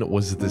filled in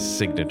was the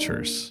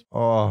signatures.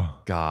 Oh.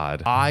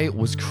 God. I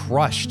was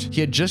crushed.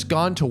 He had just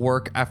gone to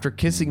work after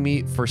kissing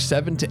me for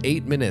 7 to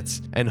 8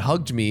 minutes and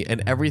hugged me,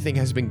 and everything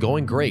has been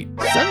going great.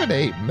 7 to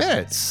 8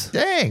 minutes.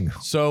 Dang.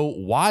 So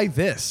why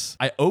this?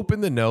 I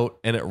open the note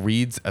and it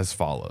reads as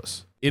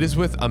follows. It is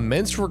with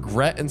immense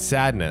regret and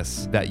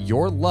sadness that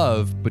your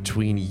love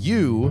between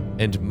you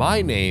and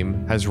my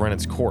name has run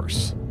its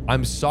course.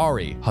 I'm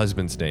sorry,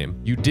 husband's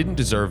name. You didn't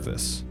deserve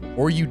this.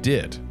 Or you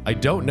did. I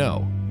don't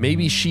know.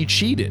 Maybe she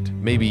cheated.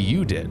 Maybe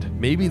you did.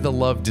 Maybe the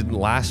love didn't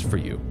last for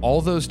you.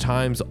 All those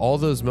times, all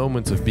those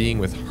moments of being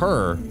with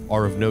her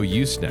are of no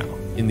use now.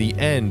 In the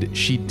end,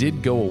 she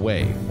did go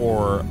away,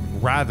 or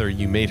rather,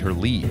 you made her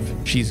leave.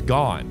 She's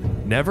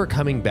gone, never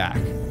coming back.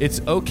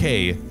 It's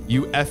okay,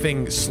 you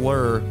effing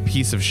slur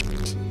piece of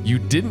shit. You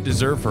didn't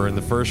deserve her in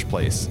the first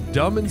place.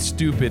 Dumb and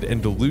stupid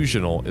and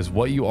delusional is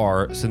what you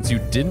are since you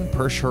didn't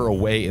push her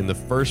away in the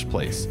first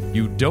place.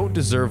 You don't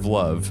deserve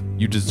love.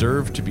 You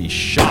deserve to be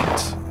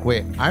shot.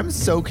 Wait, I'm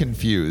so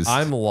confused.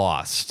 I'm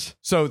lost.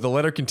 So the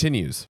letter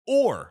continues.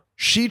 Or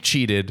she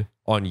cheated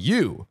on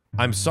you.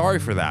 I'm sorry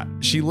for that.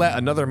 She let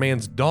another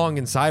man's dong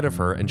inside of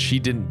her and she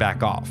didn't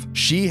back off.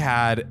 She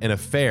had an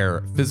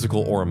affair,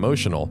 physical or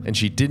emotional, and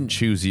she didn't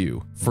choose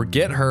you.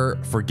 Forget her,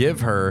 forgive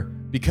her,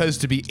 because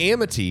to be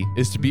amity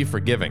is to be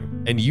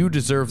forgiving, and you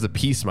deserve the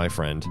peace, my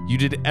friend. You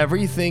did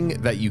everything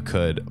that you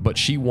could, but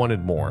she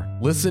wanted more.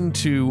 Listen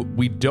to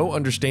We Don't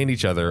Understand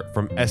Each Other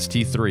from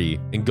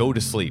ST3 and go to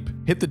sleep.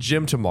 Hit the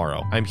gym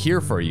tomorrow. I'm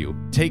here for you.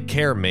 Take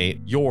care, mate.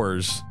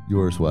 Yours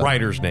what?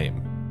 Writer's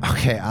name.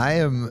 Okay,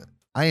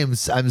 I'm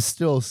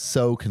still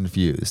so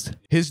confused.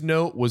 His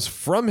note was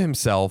from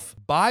himself,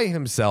 by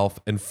himself,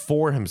 and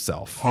for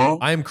himself. Huh?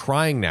 I am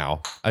crying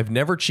now. I've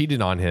never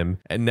cheated on him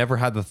and never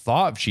had the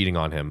thought of cheating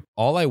on him.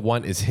 All I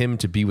want is him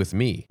to be with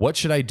me. What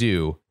should I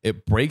do?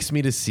 It breaks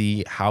me to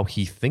see how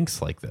he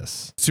thinks like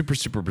this. Super,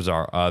 super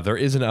bizarre. There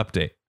is an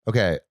update.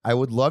 Okay, I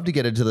would love to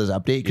get into this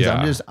update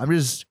because I'm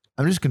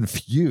just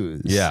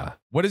confused. Yeah.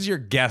 What is your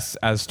guess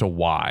as to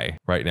why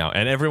right now?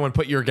 And everyone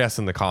put your guess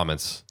in the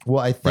comments.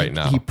 Well, I think right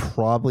now. he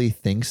probably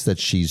thinks that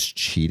she's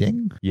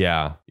cheating.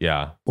 Yeah.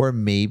 Or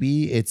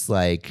maybe it's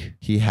like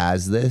he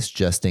has this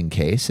just in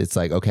case. It's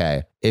like,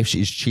 okay, if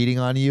she's cheating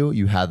on you,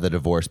 you have the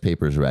divorce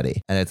papers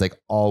ready. And it's like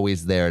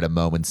always there at a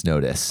moment's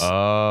notice.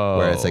 Oh.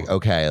 Where it's like,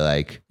 okay,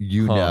 like,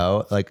 you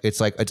know, like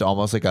it's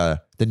almost like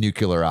the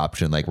nuclear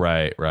option. Like,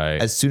 right.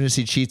 as soon as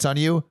he cheats on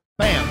you,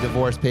 bam,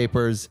 divorce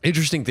papers.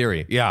 Interesting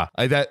theory. Yeah,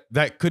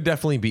 that could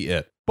definitely be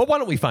it. But why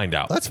don't we find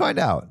out? Let's find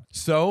out.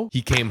 So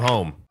he came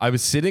home. I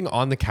was sitting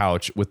on the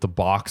couch with the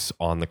box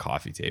on the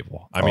coffee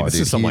table. I mean, this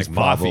is some like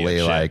mafia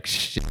shit. Like,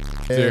 shit.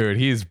 Dude,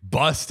 he's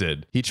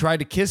busted. He tried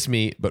to kiss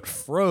me, but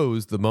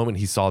froze the moment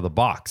he saw the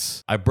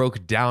box. I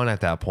broke down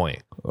at that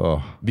point.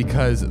 Oh.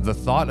 Because the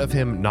thought of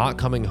him not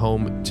coming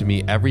home to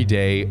me every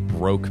day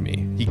broke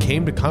me. He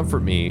came to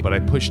comfort me, but I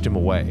pushed him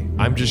away.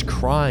 I'm just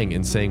crying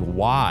and saying,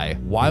 why?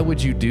 Why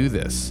would you do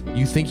this?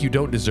 You think you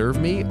don't deserve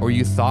me? Or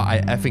you thought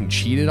I effing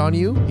cheated on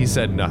you? He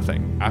said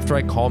nothing. After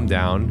I calmed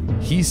down,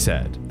 he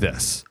said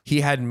this.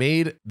 He had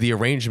made the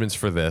arrangements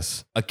for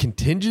this, a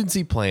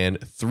contingency plan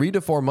 3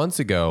 to 4 months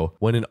ago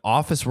when an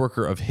office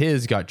worker of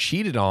his got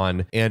cheated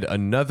on and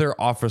another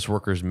office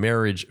worker's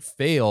marriage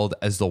failed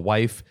as the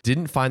wife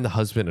didn't find the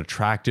husband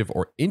attractive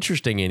or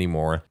interesting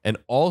anymore. And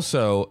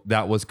also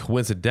that was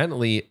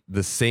coincidentally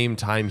the same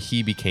time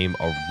he became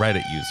a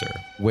Reddit user.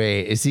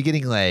 Wait, is he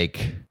getting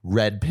like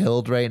red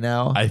pilled right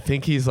now? I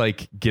think he's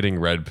like getting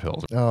red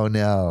pilled. Oh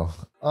no.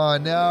 Oh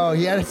no,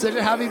 he had such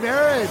a happy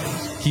marriage.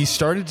 He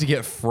started to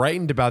get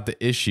frightened about the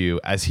issue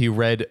as he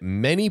read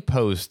many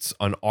posts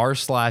on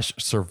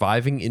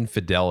r/surviving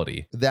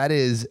infidelity. That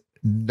is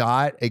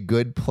not a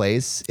good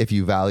place if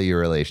you value your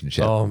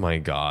relationship. Oh my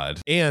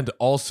God. And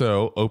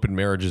also open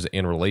marriages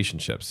and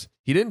relationships.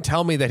 He didn't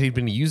tell me that he'd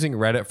been using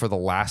Reddit for the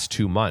last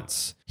 2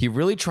 months. He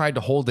really tried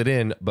to hold it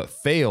in, but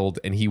failed,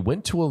 and he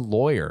went to a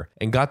lawyer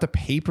and got the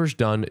papers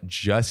done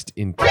just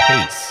in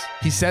case.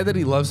 He said that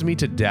he loves me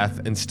to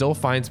death and still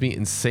finds me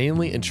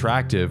insanely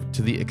attractive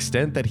to the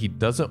extent that he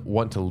doesn't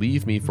want to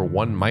leave me for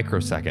 1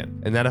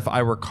 microsecond, and that if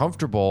I were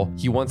comfortable,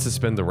 he wants to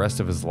spend the rest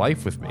of his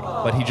life with me.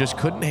 But he just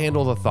couldn't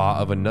handle the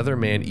thought of another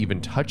man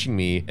even touching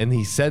me, and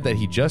he said that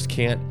he just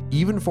can't,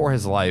 even for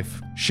his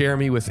life, share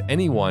me with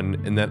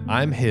anyone, and that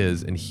I'm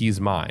his and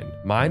he's mine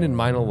and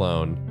mine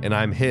alone, and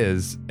I'm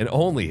his and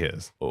only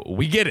his.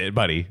 We get it,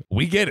 buddy.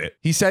 We get it.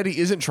 He said he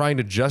isn't trying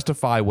to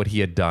justify what he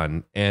had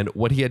done, and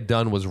what he had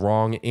done was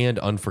wrong and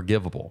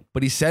unforgivable.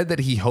 But he said that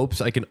he hopes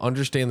I can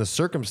understand the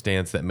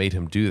circumstance that made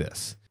him do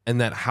this, and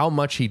that how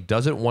much he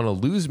doesn't want to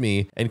lose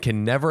me and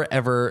can never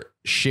ever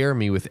share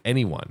me with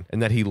anyone,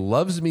 and that he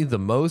loves me the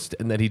most,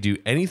 and that he'd do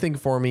anything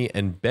for me,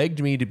 and begged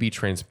me to be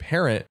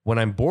transparent when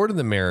I'm bored in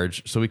the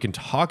marriage so we can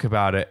talk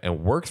about it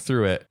and work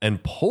through it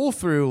and pull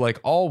through like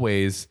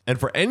always. And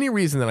for any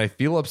reason that I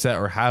feel upset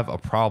or have a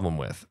problem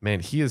with,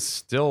 man, he is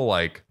still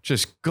like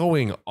just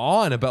going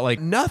on about like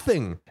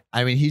nothing.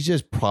 I mean, he's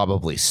just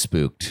probably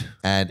spooked,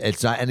 and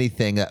it's not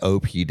anything that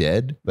OP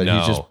did, but No.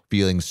 he's just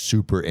feeling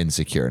super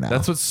insecure now.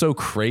 That's what's so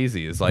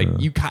crazy is like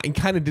you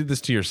kind of did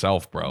this to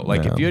yourself, bro.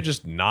 Like if you had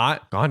just not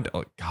gone to,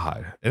 oh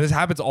God, and this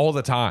happens all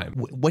the time.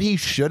 What he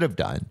should have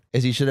done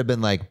is he should have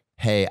been like,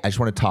 hey, I just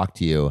want to talk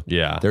to you.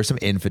 Yeah. There's some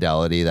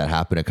infidelity that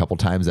happened a couple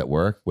times at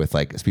work with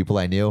like people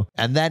I knew,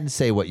 and then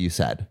say what you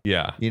said.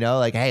 Yeah. You know,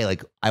 like, hey,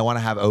 like I want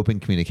to have open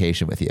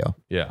communication with you,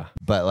 Yeah.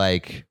 but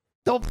like,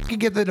 don't fucking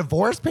get the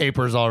divorce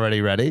papers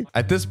already ready.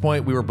 At this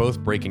point, we were both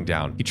breaking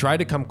down. He tried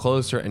to come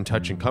closer and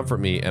touch and comfort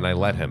me, and I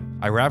let him.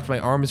 I wrapped my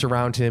arms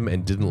around him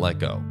and didn't let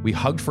go. We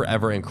hugged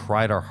forever and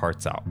cried our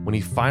hearts out. When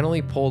he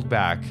finally pulled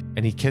back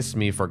and he kissed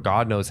me for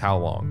God knows how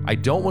long. I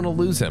don't want to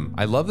lose him.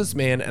 I love this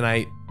man and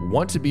I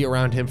want to be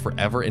around him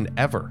forever and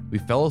ever. We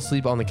fell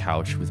asleep on the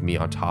couch with me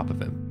on top of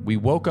him. We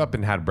woke up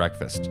and had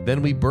breakfast.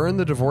 Then we burned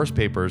the divorce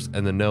papers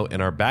and the note in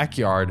our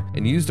backyard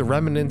and used the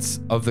remnants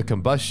of the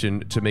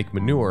combustion to make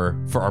manure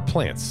for our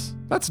plants.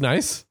 That's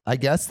nice. I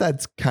guess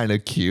that's kind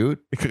of cute.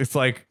 It's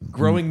like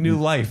growing new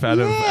life out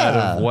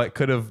of what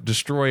could have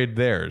destroyed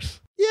theirs.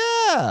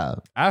 Yeah.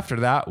 After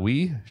that,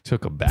 we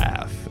took a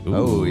bath. Ooh,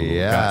 Oh,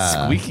 yeah.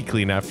 Got squeaky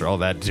clean after all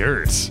that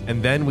dirt.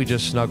 And then we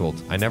just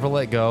snuggled. I never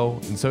let go,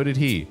 and so did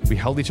he. We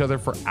held each other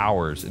for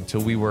hours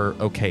until we were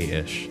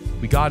okay-ish.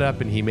 We got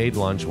up and he made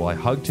lunch while I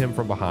hugged him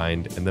from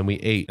behind, and then we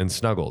ate and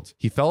snuggled.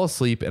 He fell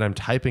asleep, and I'm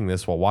typing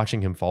this while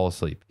watching him fall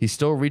asleep. He's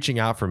still reaching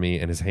out for me,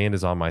 and his hand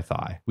is on my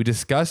thigh. We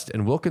discussed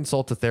and will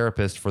consult a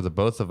therapist for the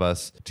both of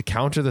us to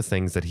counter the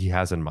things that he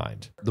has in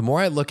mind. The more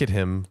I look at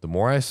him, the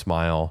more I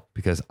smile,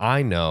 because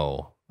I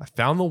know I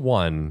found the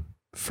one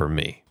for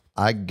me.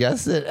 I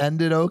guess it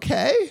ended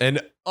okay. An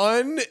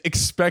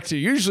unexpected,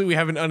 usually we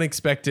have an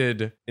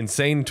unexpected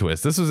insane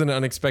twist. This was an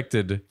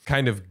unexpected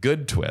kind of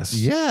good twist.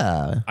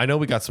 Yeah. I know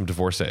we got some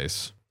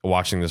divorcees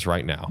watching this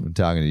right now. I'm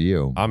talking to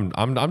you. I'm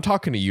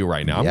talking to you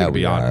right now. I'm Yeah, going to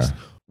be we are. honest.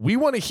 We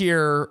want to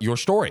hear your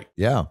story.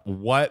 Yeah.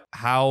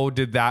 How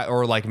did that,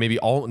 or like maybe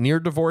all near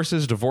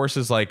divorces,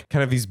 like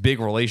kind of these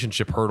big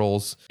relationship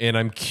hurdles. And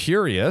I'm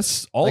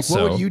curious also.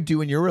 Like, what would you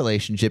do in your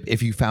relationship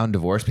if you found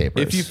divorce papers?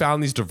 If you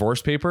found these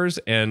divorce papers,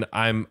 and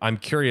I'm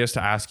curious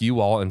to ask you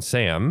all and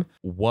Sam,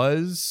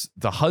 was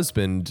the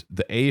husband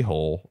the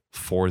a-hole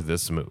for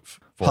this move?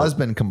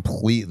 Husband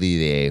completely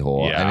the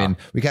a-hole. Yeah. I mean,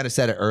 we kind of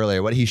said it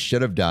earlier. What he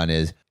should have done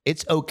is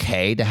it's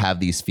okay to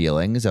have these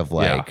feelings of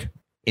like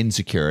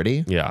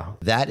insecurity. Yeah.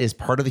 That is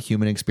part of the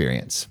human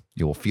experience.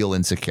 You will feel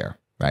insecure,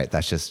 right?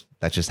 That's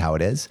just how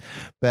it is.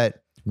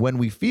 But when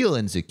we feel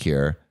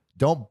insecure,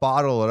 don't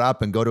bottle it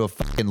up and go to a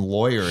fucking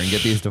lawyer and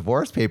get these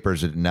divorce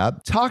papers written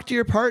up. Talk to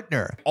your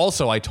partner.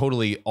 Also, I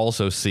totally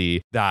also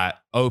see that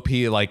OP,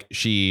 like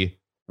she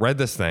read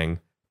this thing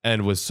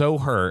and was so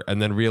hurt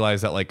and then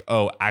realized that like,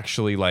 oh,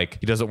 actually like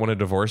he doesn't want to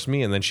divorce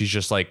me. And then she's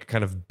just like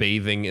kind of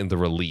bathing in the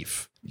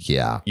relief.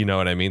 Yeah. You know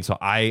what I mean? So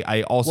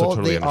I also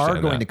totally understand they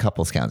are going that. to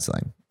couples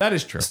counseling. That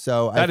is true.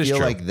 So That I is feel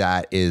true. like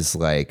that is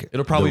like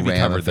It'll probably the be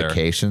covered there.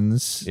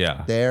 ramifications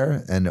Yeah.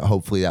 there. And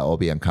hopefully that will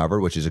be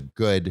uncovered, which is a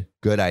good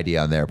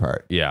idea on their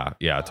part. Yeah,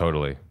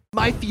 totally.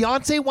 My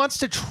fiance wants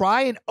to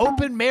try an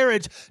open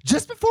marriage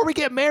just before we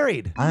get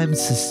married. I'm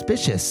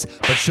suspicious,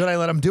 but should I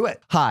let him do it?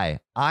 Hi,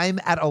 I'm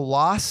at a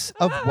loss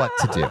of what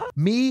to do.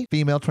 Me,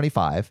 female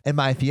 25, and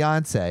my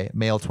fiance,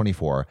 male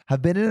 24,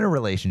 have been in a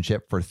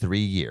relationship for 3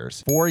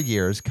 years, 4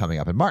 years coming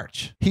up in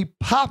March. He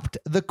popped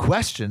the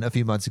question a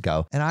few months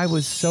ago, and I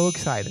was so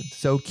excited,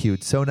 so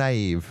cute, so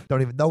naive.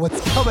 Don't even know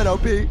what's coming,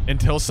 OP.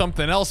 Until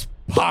something else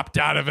popped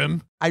out of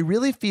him. I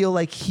really feel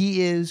like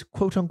he is,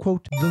 quote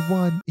unquote, the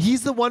one.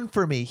 He's the one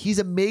for me. He's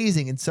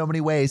amazing in so many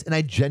ways, and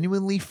I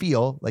genuinely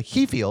feel like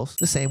he feels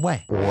the same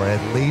way. Or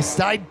at least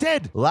I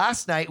did.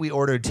 Last night, we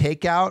ordered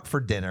takeout for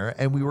dinner,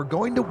 and we were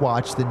going to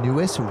watch the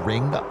newest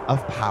Ring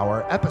of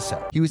Power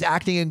episode. He was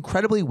acting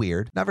incredibly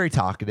weird, not very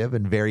talkative,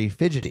 and very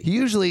fidgety. He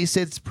usually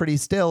sits pretty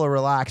still or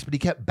relaxed, but he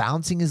kept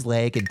bouncing his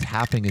leg and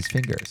tapping his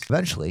fingers.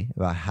 Eventually,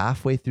 about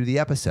halfway through the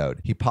episode,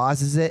 he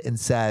pauses it and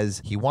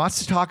says he wants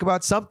to talk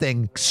about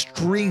something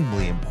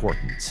extremely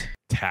important.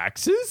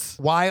 Taxes?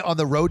 Why on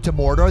the road to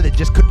Mordor they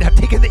just couldn't have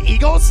taken the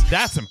Eagles?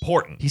 That's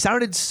important. He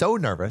sounded so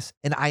nervous,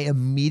 and I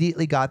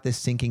immediately got this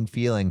sinking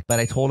feeling, but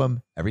I told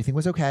him everything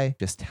was okay.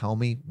 Just tell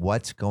me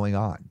what's going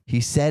on.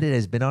 He said it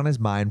has been on his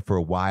mind for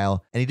a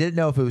while, and he didn't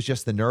know if it was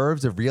just the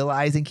nerves of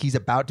realizing he's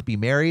about to be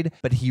married,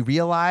 but he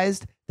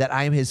realized that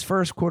I am his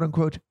first quote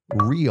unquote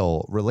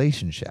real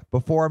relationship.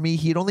 Before me,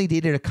 he had only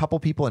dated a couple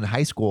people in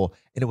high school,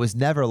 and it was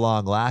never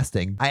long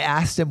lasting. I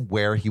asked him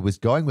where he was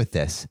going with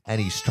this, and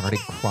he started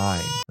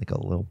crying like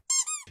a little.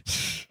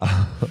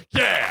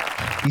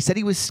 Yeah. He said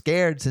he was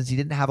scared since he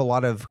didn't have a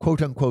lot of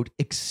quote unquote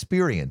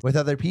experience with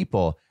other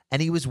people,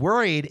 and he was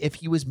worried if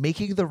he was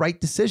making the right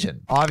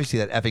decision. Obviously,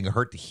 that effing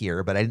hurt to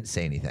hear, but I didn't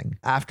say anything.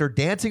 After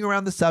dancing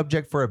around the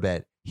subject for a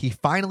bit, he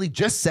finally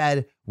just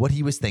said what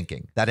he was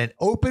thinking, that an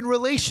open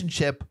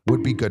relationship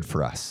would be good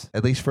for us,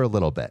 at least for a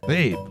little bit.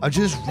 Babe, I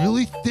just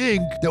really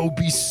think that would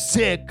be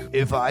sick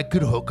if I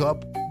could hook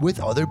up with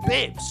other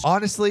babes.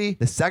 Honestly,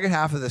 the second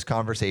half of this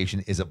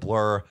conversation is a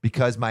blur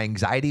because my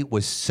anxiety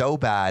was so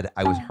bad,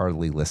 I was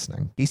hardly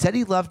listening. He said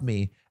he loved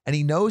me, and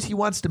he knows he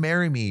wants to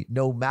marry me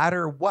no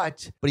matter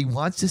what, but he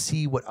wants to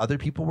see what other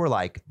people were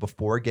like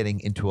before getting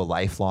into a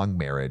lifelong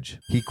marriage.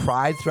 He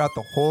cried throughout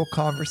the whole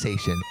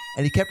conversation,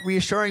 and he kept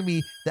reassuring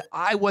me that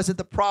I wasn't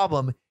the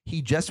problem.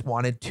 He just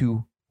wanted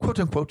to, quote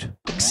unquote,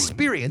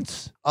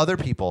 experience other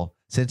people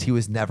since he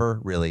was never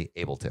really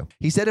able to.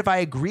 He said if I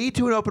agreed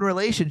to an open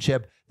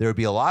relationship, there would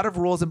be a lot of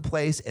rules in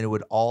place and it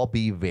would all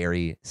be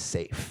very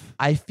safe.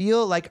 I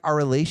feel like our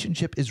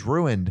relationship is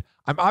ruined.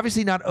 I'm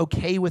obviously not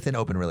okay with an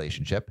open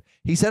relationship.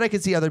 He said I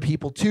could see other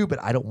people too,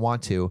 but I don't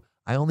want to.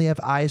 I only have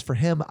eyes for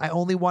him. I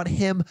only want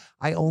him.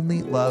 I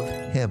only love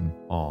him.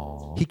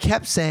 Aww. He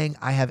kept saying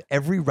I have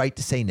every right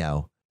to say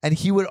no, and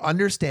he would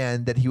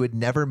understand that he would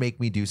never make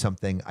me do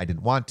something I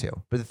didn't want to.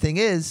 But the thing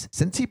is,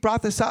 since he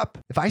brought this up,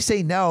 if I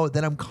say no,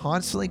 then I'm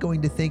constantly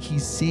going to think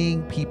he's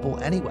seeing people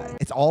anyway.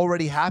 It's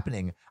already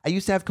happening. I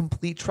used to have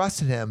complete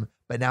trust in him,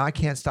 but now I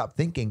can't stop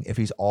thinking if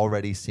he's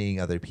already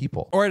seeing other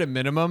people. Or at a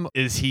minimum,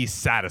 is he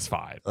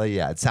satisfied?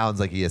 Yeah, it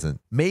sounds like he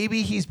isn't.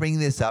 Maybe he's bringing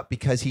this up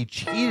because he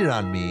cheated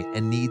on me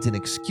and needs an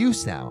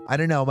excuse now. I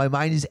don't know. My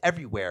mind is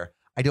everywhere.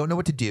 I don't know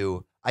what to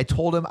do. I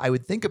told him I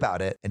would think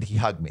about it, and he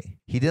hugged me.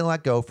 He didn't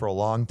let go for a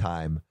long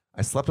time.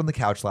 I slept on the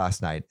couch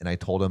last night, and I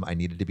told him I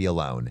needed to be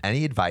alone.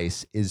 Any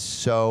advice is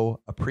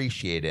so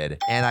appreciated,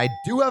 and I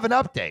do have an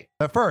update.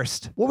 But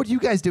first, what would you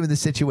guys do in this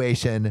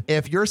situation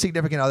if your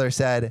significant other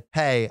said,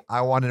 hey,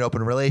 I want an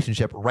open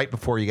relationship right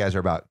before you guys are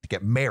about to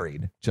get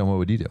married? John, what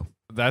would you do?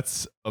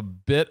 That's a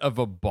bit of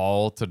a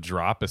ball to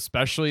drop,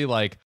 especially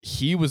like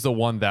he was the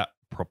one that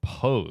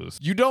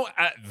proposed. You don't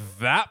at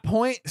that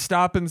point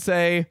stop and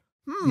say,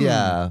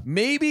 Yeah.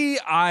 maybe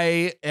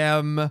I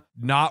am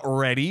not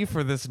ready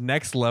for this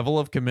next level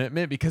of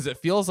commitment, because it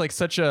feels like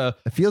It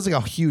feels like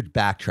a huge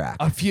backtrack.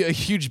 a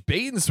huge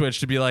bait and switch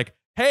to be like,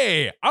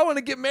 hey, I want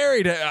to get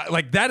married.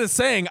 Like that is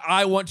saying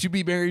I want to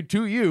be married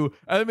to you.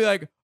 And then be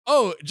like,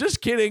 oh,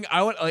 just kidding.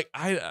 I want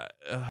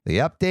The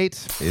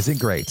update isn't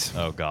great.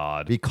 Oh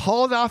God. He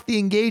called off the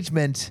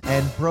engagement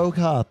and broke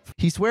up.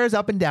 He swears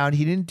up and down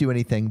he didn't do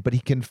anything, but he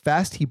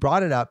confessed he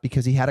brought it up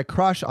because he had a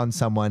crush on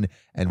someone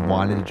and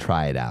wanted to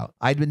try it out.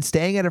 I'd been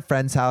staying at a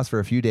friend's house for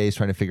a few days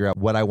trying to figure out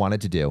what I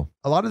wanted to do.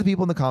 A lot of the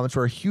people in the comments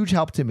were a huge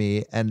help to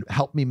me and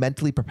helped me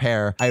mentally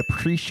prepare. I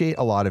appreciate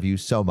a lot of you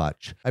so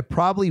much. I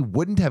probably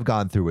wouldn't have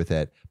gone through with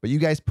it, but you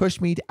guys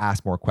pushed me to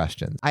ask more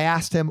questions. I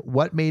asked him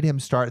what made him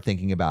start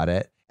thinking about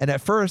it. And at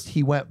first,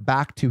 he went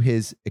back to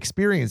his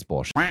experience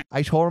bullshit.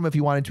 I told him if he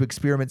wanted to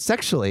experiment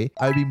sexually,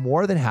 I would be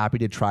more than happy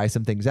to try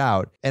some things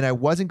out, and I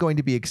wasn't going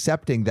to be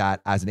accepting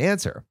that as an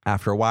answer.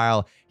 After a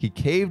while, he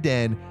caved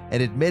in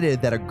and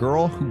admitted that a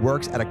girl who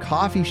works at a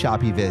coffee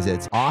shop he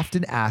visits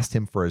often asked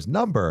him for his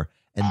number,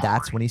 and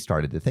that's when he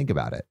started to think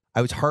about it.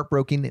 I was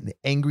heartbroken and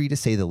angry to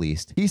say the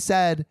least. He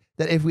said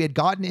that if we had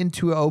gotten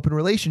into an open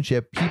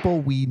relationship, people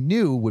we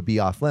knew would be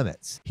off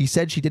limits. He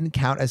said she didn't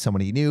count as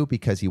someone he knew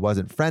because he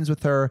wasn't friends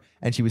with her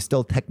and she was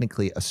still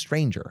technically a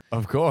stranger.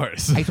 Of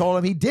course. I told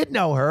him he did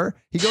know her.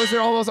 He goes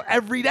there almost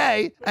every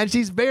day and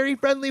she's very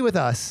friendly with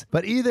us.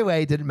 But either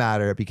way, it didn't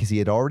matter because he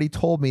had already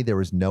told me there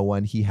was no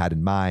one he had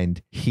in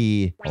mind.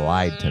 He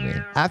lied to me.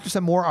 After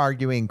some more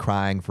arguing and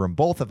crying from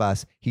both of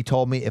us, he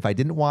told me if I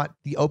didn't want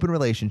the open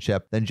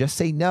relationship, then just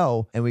say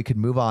no and we could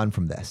move on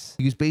from this.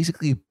 He was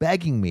basically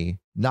begging me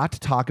not to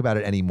talk about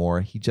it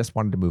anymore. He just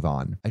wanted to move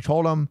on. I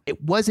told him it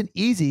wasn't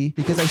easy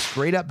because I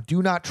straight up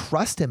do not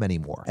trust him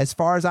anymore. As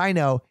far as I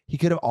know, he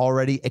could have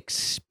already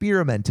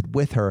experimented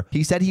with her.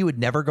 He said he would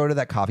never go to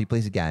that coffee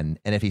place again,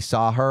 and if he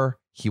saw her,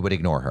 he would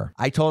ignore her.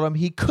 I told him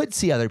he could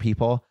see other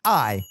people.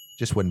 I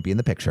just wouldn't be in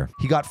the picture.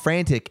 He got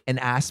frantic and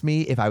asked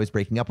me if I was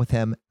breaking up with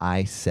him.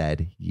 I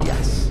said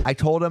yes. I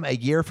told him a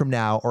year from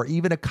now, or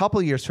even a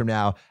couple years from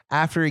now,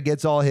 after he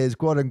gets all his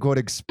quote unquote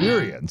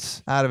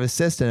experience out of his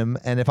system,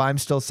 and if I'm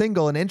still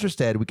single and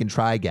interested, we can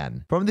try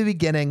again. From the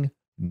beginning,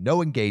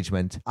 no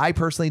engagement. I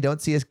personally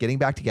don't see us getting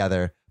back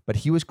together, but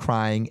he was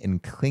crying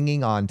and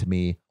clinging on to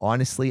me.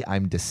 Honestly,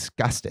 I'm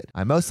disgusted.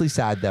 I'm mostly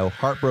sad though,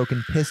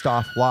 heartbroken, pissed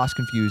off, lost,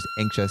 confused,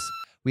 anxious.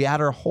 We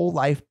had our whole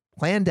life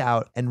planned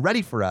out and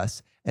ready for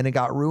us, and it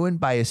got ruined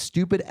by a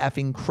stupid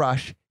effing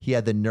crush he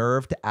had the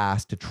nerve to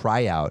ask to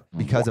try out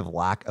because of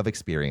lack of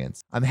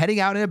experience. I'm heading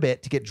out in a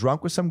bit to get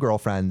drunk with some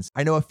girlfriends.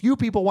 I know a few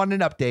people want an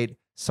update.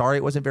 Sorry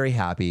it wasn't very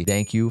happy.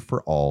 Thank you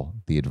for all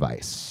the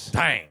advice.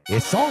 Dang.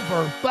 It's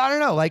over. But I don't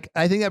know. Like,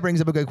 I think that brings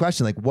up a good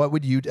question. Like, what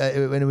would you,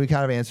 and we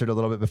kind of answered a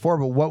little bit before,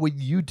 but what would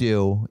you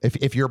do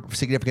if your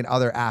significant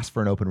other asked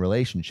for an open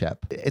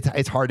relationship?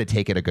 It's hard to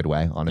take it a good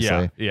way,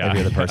 honestly. Yeah. If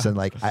you're the person,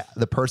 like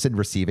the person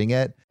receiving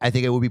it, I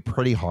think it would be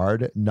pretty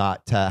hard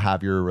not to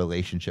have your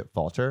relationship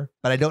falter.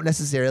 But I don't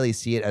necessarily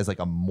see it as like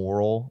a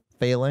moral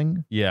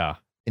failing. Yeah.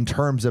 In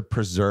terms of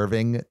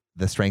preserving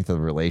the strength of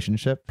the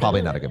relationship,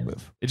 probably not a good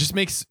move. It just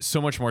makes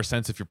so much more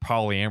sense if you're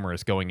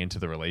polyamorous going into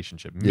the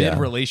relationship. Yeah.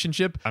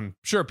 Mid-relationship, I'm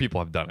sure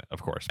people have done it,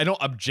 of course. I don't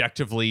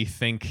objectively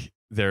think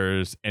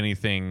there's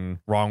anything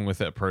wrong with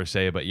it per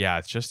se, but yeah,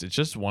 it's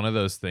just one of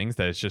those things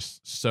that it's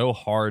just so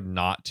hard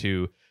not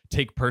to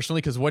take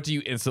personally, because what do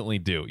you instantly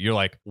do? You're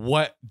like,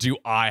 what do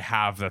I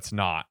have that's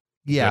not?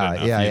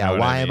 Yeah.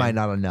 Why am I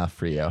not enough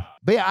for you?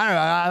 But yeah, I don't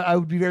know. I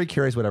would be very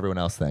curious what everyone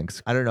else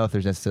thinks. I don't know if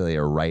there's necessarily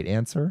a right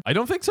answer. I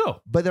don't think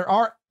so. But there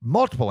are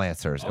multiple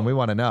answers, and we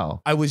want to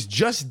know. I was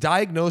just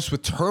diagnosed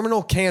with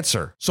terminal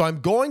cancer, so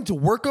I'm going to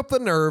work up the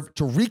nerve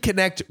to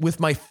reconnect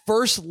with my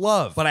first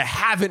love, but I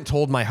haven't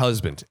told my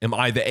husband. Am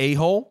I the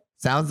a-hole?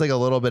 Sounds like a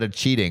little bit of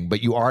cheating,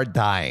 but you are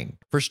dying.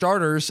 For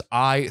starters,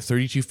 I,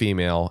 32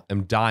 female,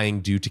 am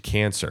dying due to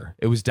cancer.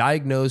 It was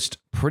diagnosed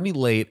pretty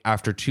late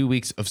after 2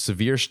 weeks of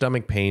severe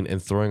stomach pain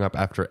and throwing up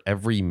after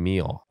every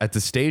meal. At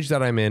the stage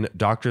that I'm in,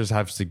 doctors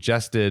have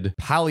suggested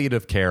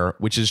palliative care,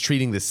 which is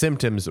treating the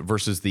symptoms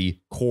versus the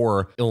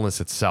core illness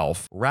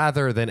itself,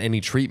 rather than any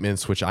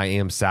treatments, which I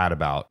am sad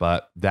about,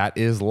 but that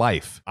is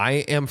life. I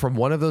am from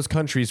one of those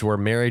countries where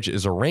marriage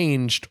is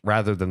arranged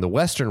rather than the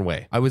Western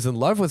way. I was in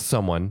love with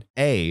someone,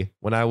 A,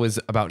 when I was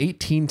about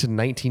 18 to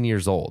 19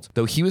 years old.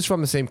 Though he was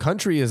from the same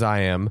country as I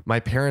am, my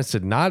parents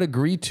did not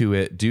agree to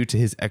it due to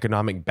his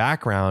economic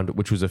background,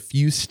 which was a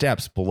few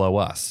steps below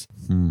us.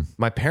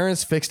 My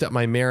parents fixed up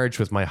my marriage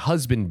with my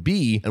husband,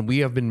 B, and we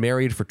have been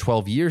married for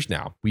 12 years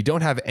now. We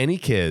don't have any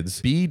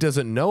kids. B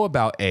doesn't know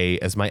about A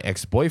as my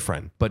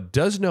ex-boyfriend, but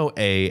does know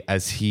A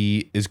as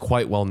he is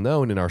quite well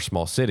known in our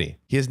small city.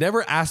 He has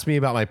never asked me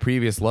about my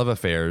previous love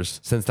affairs,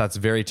 since that's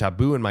very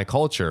taboo in my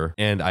culture,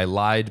 and I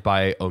lied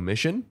by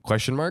omission?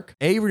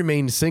 A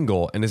remained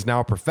single and is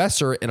now a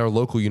professor in our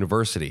local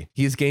university.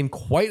 He has gained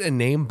quite a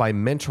name by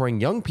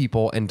mentoring young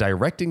people and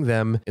directing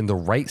them in the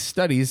right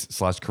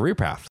studies/career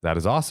path. That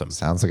is awesome.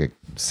 Sounds like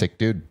a sick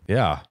dude.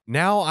 Yeah.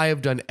 Now I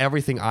have done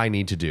everything I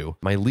need to do.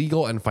 My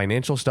legal and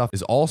financial stuff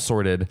is all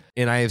sorted,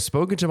 and I have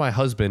spoken to my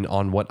husband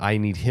on what I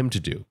need him to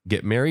do.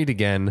 Get married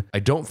again. I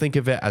don't think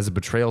of it as a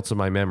betrayal to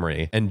my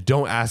memory, and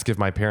don't ask if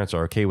my parents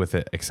are okay with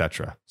it,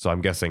 etc. So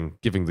I'm guessing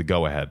giving the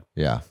go ahead.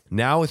 Yeah.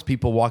 Now with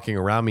people walking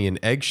around me in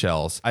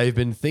eggshells, I've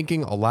been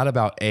thinking a lot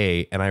about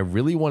A, and I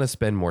really want to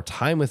spend more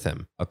time with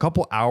him. A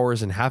couple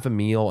hours and have a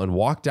meal and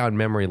walk down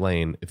memory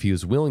lane if he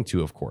was willing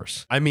to, of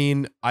course. I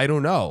mean, I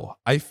don't know.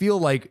 I feel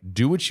like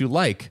do what you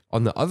like.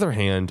 On the other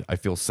hand, I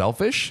feel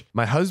selfish.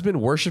 My husband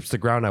worships the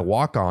ground I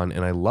walk on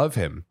and I love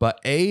him.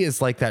 But A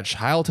is like that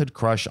childhood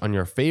crush on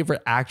your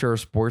favorite actor or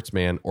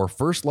sportsman or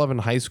first love in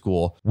high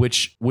school,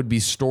 which would be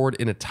stored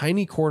in a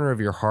tiny corner of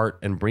your heart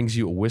and brings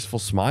you a wistful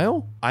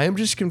smile. I am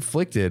just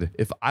conflicted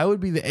if I would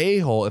be the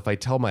a-hole if I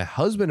tell my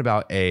husband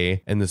about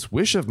A and this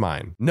wish of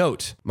mine.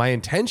 Note, my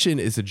intention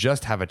is to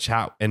just have a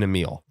chat and a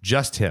meal.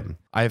 Just him.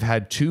 I've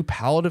had 2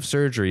 palliative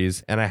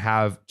surgeries and I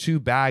have 2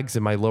 bags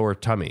in my lower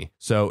tummy.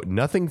 So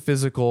nothing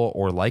physical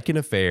or like an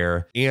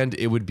affair, and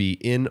it would be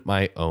in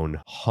my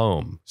own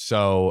home.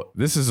 So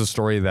this is a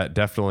story that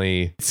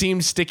definitely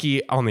seemed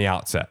sticky on the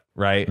outset,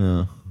 right?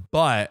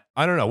 But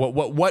I don't know.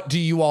 What do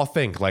you all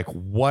think? Like,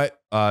 what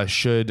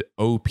should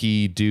OP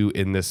do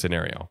in this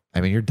scenario? I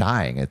mean, you're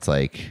dying. It's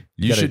like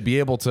You should be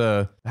able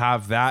to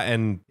have that,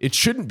 and it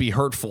shouldn't be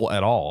hurtful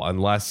at all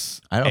unless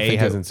I don't A think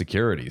has it-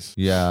 insecurities.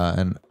 Yeah,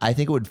 and I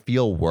think it would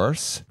feel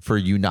worse for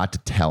you not to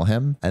tell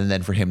him and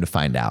then for him to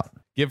find out.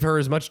 Give her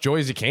as much joy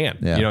as you can.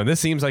 Yeah. You know, and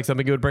this seems like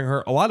something that would bring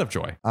her a lot of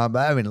joy. But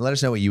I mean, let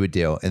us know what you would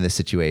do in this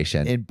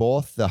situation in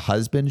both the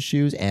husband's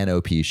shoes and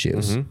OP's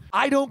shoes.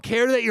 I don't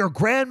care that your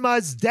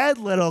grandma's dead,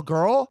 little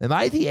girl. Am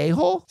I the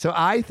a-hole? So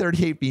I,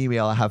 38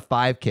 female, have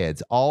 5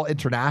 kids, all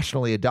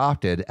internationally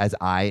adopted as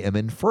I am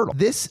infertile.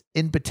 This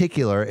in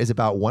particular is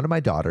about one of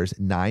my daughters,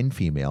 9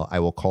 female, I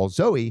will call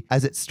Zoe,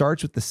 as it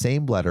starts with the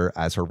same letter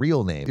as her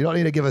real name. You don't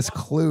need to give us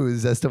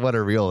clues as to what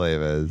her real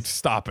name is.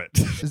 Stop it.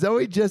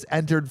 Zoe just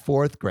entered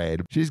 4th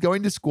grade. She's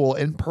going to school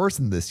in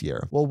person this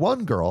year. Well,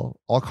 one girl,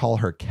 I'll call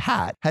her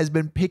Kat, has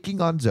been picking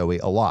on Zoe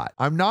a lot.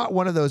 I'm not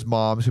one of those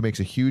moms who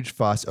makes a huge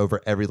fuss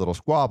over every little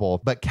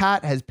squabble, but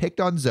Kat has picked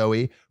on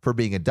Zoe for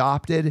being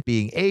adopted,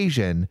 being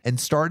Asian, and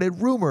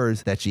started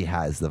rumors that she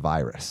has the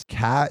virus.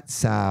 Kat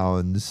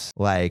sounds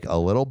like a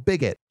little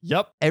bigot.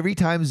 Yep. Every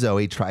time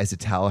Zoe tries to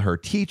tell her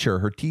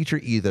teacher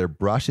either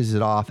brushes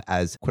it off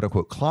as quote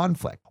unquote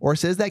conflict or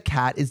says that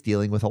Kat is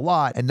dealing with a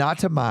lot and not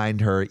to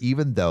mind her,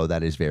 even though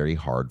that is very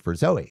hard for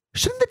Zoe.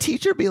 Shouldn't the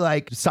teacher be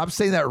like, stop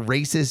saying that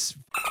racist?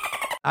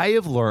 I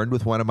have learned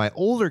with one of my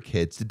older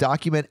kids to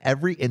document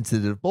every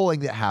incident of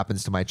bullying that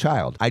happens to my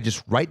child. I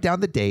just write down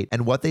the date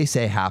and what they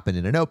say happened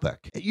in a notebook.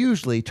 It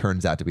usually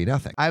turns out to be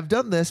nothing. I've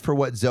done this for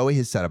what Zoe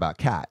has said about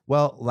Kat.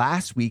 Well,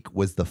 last week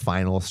was the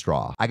final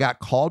straw. I got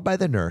called by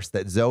the nurse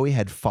that Zoe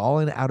had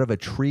fallen out of a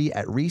tree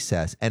at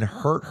recess and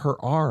hurt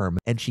her arm,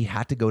 and she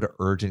had to go to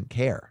urgent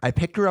care. I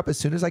picked her up as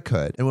soon as I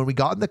could, and when we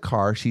got in the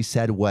car, she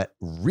said what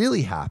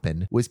really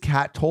happened was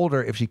Kat told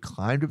her if she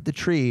climbed up the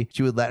tree,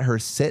 she would let her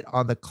sit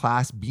on the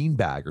class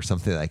beanbag or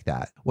something like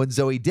that. When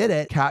Zoe did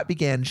it, Kat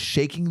began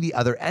shaking the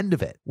other end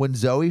of it. When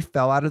Zoe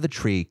fell out of the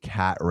tree,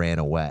 Kat ran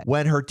away.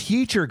 When her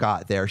teacher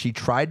got there, she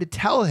tried to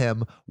tell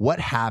him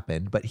what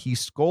happened, but he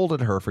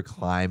scolded her for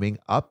climbing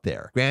up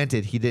there.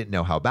 Granted, he didn't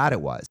know how bad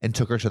it was and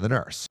took her to the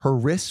nurse. Her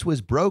wrist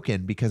was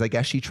broken because I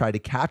guess she tried to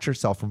catch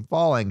herself from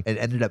falling and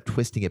ended up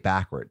twisting it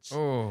backwards.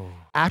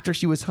 After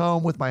she was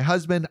home with my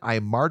husband, I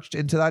marched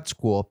into that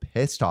school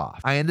pissed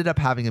off. I ended up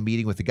having a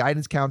meeting with the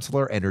guidance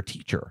counselor and her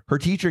teacher. Her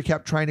teacher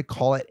kept trying to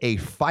call it a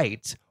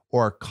fight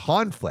or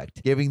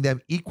conflict, giving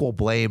them equal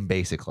blame,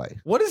 basically.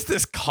 What is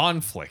this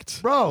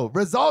conflict? Bro,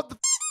 resolve the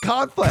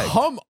conflict.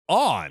 Come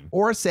on.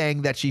 Or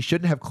saying that she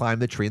shouldn't have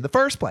climbed the tree in the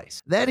first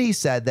place. Then he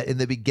said that in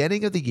the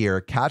beginning of the year,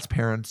 Kat's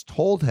parents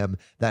told him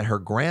that her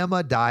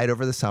grandma died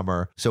over the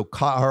summer, so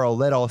cut her a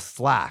little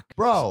slack.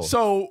 Bro.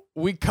 So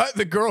we cut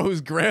the girl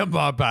whose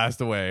grandma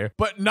passed away,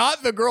 but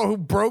not the girl who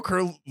broke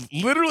her.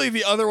 Literally,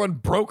 the other one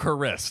broke her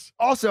wrist.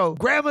 Also,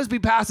 grandmas be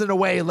passing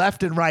away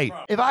left and right.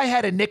 If I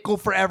had a nickel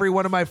for every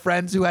one of my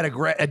friends who had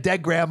a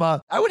dead grandma,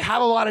 I would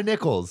have a lot of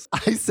nickels.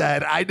 I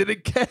said I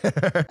didn't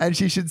care and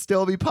she should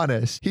still be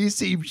punished. He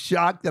seemed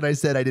shocked that I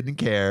said I didn't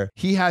care.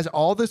 He has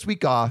all this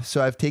week off,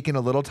 so I've taken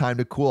a little time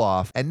to cool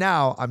off. And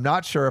now I'm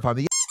not sure if I'm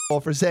the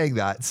for saying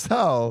that.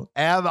 So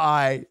am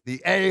I the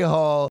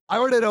a-hole? I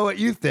want to know what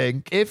you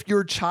think. If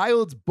your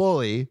child's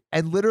bully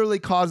and literally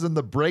caused them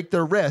to break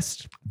their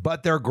wrist,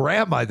 but their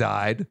grandma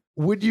died,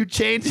 would you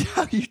change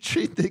how you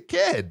treat the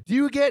kid? Do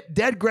you get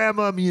dead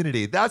grandma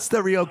immunity? That's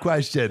the real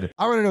question.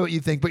 I want to know what you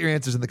think. Put your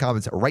answers in the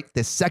comments right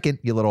this second,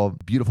 you little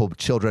beautiful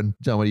children.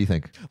 John, what do you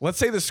think? Let's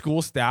say the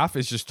school staff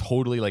is just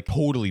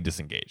totally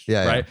disengaged.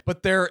 Yeah, right? yeah.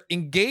 But they're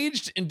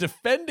engaged in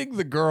defending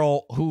the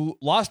girl who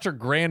lost her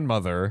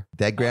grandmother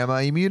Dead grandma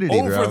immunity,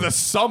 over bro. the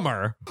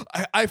summer.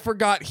 I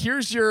forgot.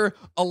 Here's your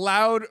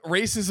allowed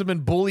racism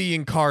and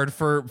bullying card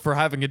for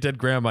having a dead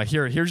grandma.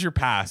 Here's your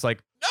pass.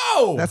 Like,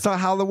 no, That's not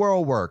how the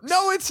world works.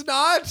 no, it's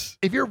not.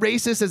 If you're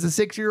racist as a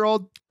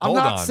 6-year-old, I'm Hold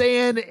not on.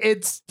 saying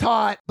it's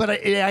taught, but I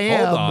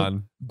am. Hold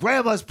on.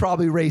 Grandma's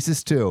probably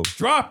racist too.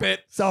 Drop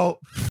it. So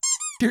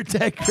your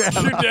dead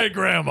grandma. Your dead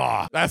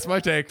grandma. That's my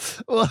take.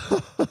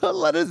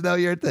 Let us know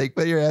your take.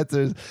 Put your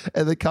answers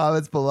in the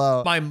comments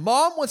below. My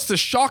mom wants to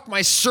shock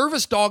my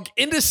service dog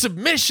into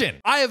submission.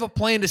 I have a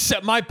plan to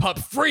set my pup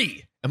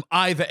free. Am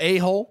I the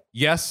a-hole?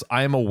 Yes,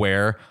 I am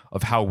aware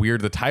of how weird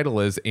the title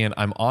is, and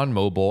I'm on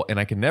mobile, and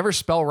I can never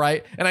spell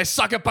right, and I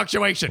suck at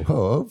punctuation.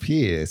 Oh,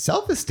 P.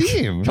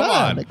 Self-esteem. Come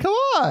on. Come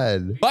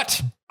on.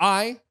 But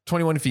I,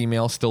 21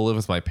 female, still live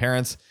with my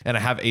parents, and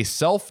I have a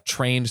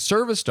self-trained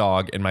service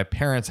dog, and my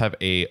parents have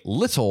a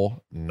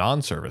little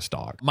non-service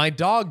dog. My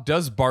dog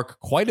does bark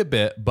quite a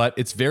bit, but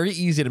it's very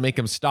easy to make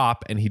him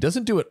stop, and he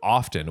doesn't do it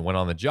often when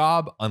on the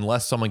job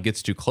unless someone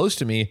gets too close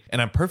to me,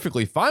 and I'm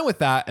perfectly fine with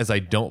that as I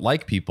don't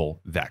like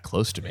people that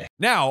close to me.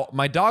 Now, Now,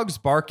 my dog's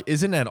bark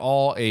isn't at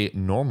all a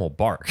normal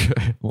bark.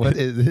 What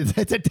is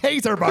it's a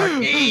taser bark.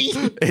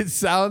 It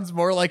sounds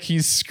more like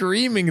he's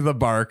screaming the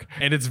bark,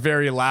 and it's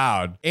very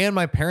loud. And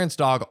my parents'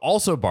 dog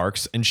also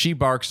barks, and she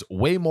barks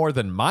way more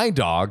than my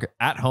dog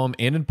at home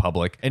and in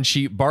public, and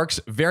she barks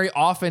very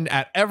often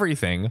at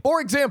everything.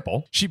 For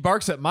example, she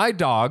barks at my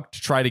dog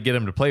to try to get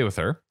him to play with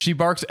her. She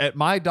barks at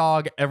my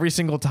dog every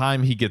single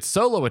time he gets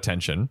solo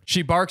attention.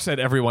 She barks at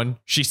everyone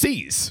she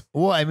sees.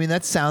 Well, I mean,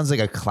 that sounds like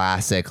a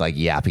classic, like,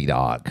 yappy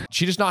dog.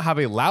 She does not have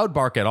a loud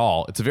bark at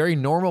all. It's a very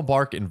normal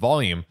bark in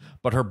volume,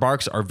 but her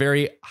barks are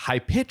very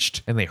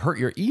high-pitched and they hurt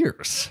your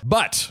ears.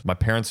 But my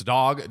parents'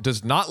 dog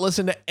does not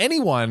listen to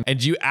anyone,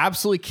 and you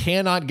absolutely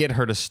cannot get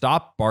her to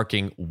stop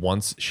barking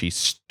once she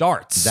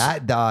starts.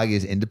 That dog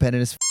is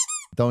independent as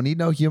don't need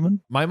no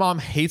human. My mom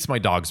hates my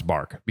dog's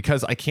bark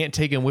because I can't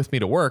take him with me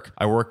to work.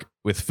 I work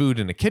with food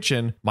in the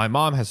kitchen. My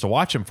mom has to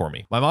watch him for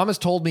me. My mom has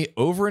told me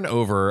over and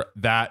over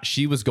that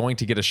she was going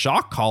to get a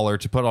shock collar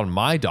to put on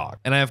my dog.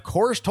 And I, of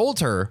course,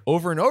 told her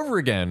over and over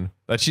again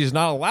that she's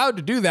not allowed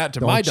to do that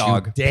to my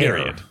dog,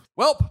 period.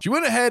 Well, she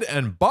went ahead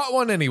and bought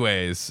one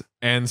anyways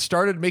and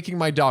started making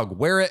my dog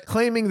wear it,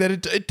 claiming that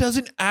it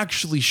doesn't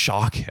actually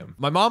shock him.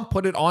 My mom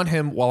put it on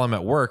him while I'm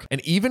at work and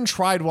even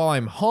tried while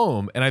I'm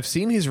home, and I've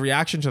seen his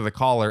reaction to the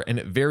collar and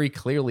it very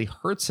clearly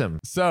hurts him.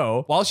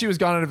 So while she was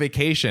gone on a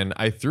vacation,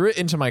 I threw it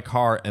into my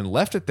car and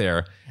left it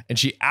there, and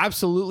she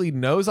absolutely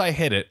knows I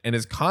hit it and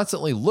is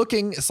constantly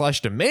looking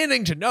 /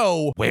 demanding to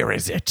know, where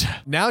is it?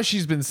 Now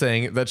she's been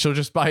saying that she'll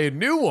just buy a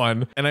new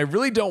one, and I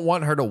really don't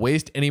want her to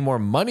waste any more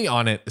money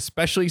on it,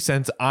 especially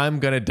since I'm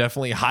gonna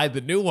definitely hide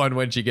the new one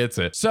when she gets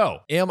it.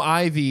 So, am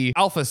I the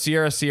Alpha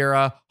Sierra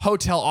Sierra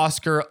Hotel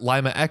Oscar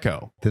Lima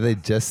Echo? Did they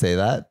just say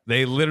that?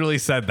 They literally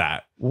said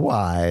that.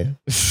 Why?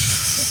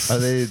 Are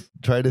they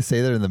trying to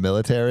say they're in the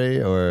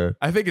military or?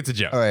 I think it's a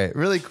joke. All right,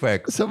 really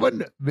quick.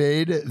 Someone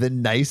made the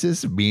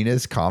nicest,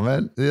 meanest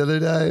comment the other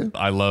day.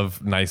 I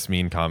love nice,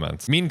 mean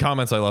comments. Mean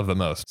comments I love the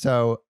most.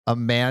 So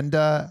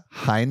Amanda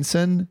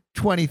Heinsohn,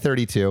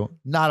 2032,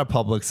 not a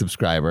public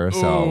subscriber,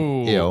 so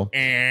Ooh. ew.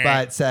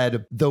 But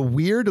said, the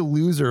weird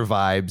loser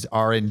vibes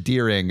are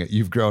endearing.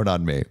 You've grown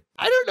on me.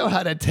 I don't know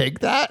how to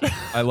take that.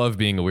 I love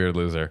being a weird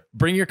loser.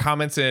 Bring your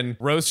comments in,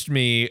 roast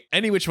me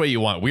any which way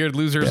you want. Weird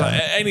losers,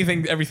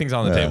 anything, everything's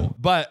on the table.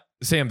 But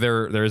Sam,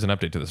 there is an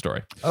update to the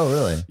story. Oh,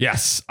 really?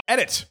 Yes.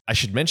 Edit. I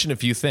should mention a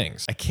few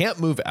things. I can't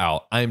move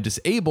out. I am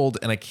disabled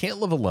and I can't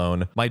live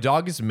alone. My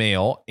dog is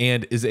male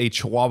and is a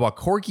Chihuahua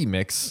Corgi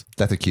mix.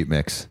 That's a cute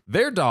mix.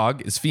 Their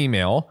dog is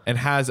female and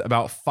has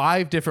about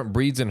 5 different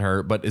breeds in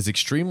her, but is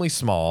extremely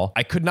small.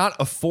 I could not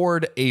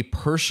afford a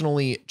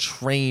personally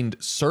trained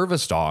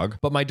service dog,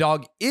 but my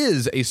dog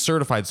is a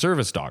certified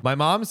service dog. My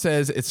mom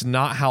says it's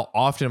not how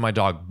often my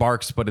dog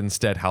barks, but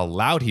instead how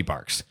loud he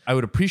barks. I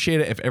would appreciate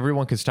it if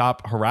everyone could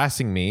stop harassing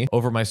me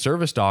over my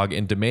service dog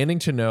and demanding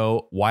to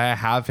know why I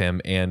have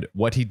him and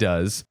what he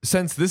does.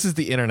 Since this is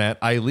the internet,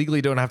 I legally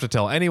don't have to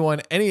tell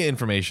anyone any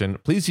information.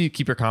 Please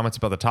keep your comments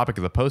about the topic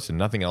of the post and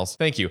nothing else.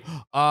 Thank you.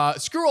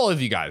 Screw all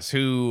of you guys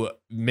who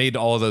made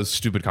all of those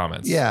stupid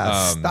comments.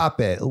 Yeah,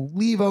 stop it.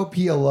 Leave OP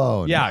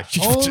alone. Yeah.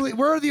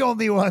 We're the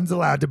only ones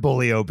allowed to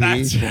bully OP.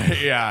 That's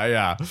right.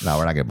 Yeah. No,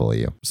 we're not going to bully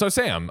you. So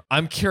Sam,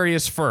 I'm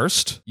curious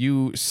first,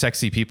 you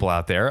sexy people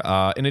out there,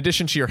 in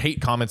addition to your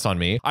hate comments on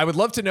me, I would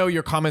love to know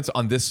your comments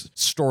on this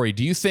story.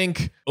 Do you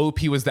think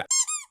OP was the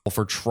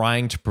for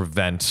trying to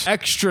prevent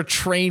extra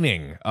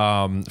training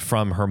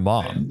from her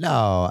mom?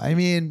 No, I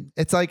mean,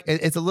 it's like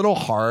it's a little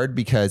hard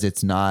because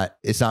it's not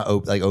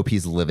like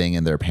OP's living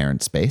in their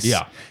parents' space.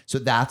 Yeah. So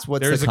that's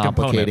what's There's the a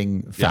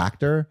complicating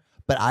factor.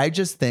 But I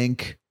just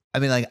think, I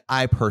mean, like,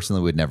 I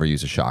personally would never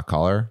use a shock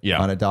collar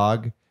on a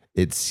dog.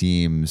 It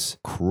seems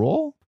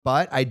cruel.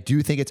 But I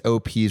do think it's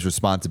OP's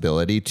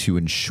responsibility to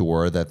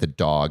ensure that the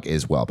dog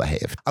is well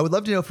behaved. I would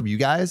love to know from you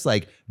guys,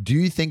 like, do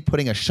you think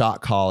putting a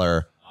shock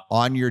collar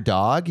on your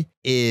dog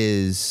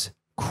is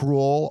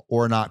cruel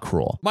or not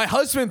cruel? My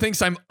husband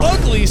thinks I'm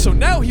ugly, so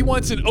now he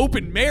wants an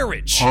open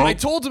marriage. I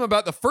told him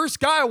about the first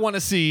guy I want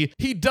to see.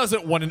 He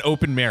doesn't want an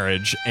open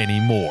marriage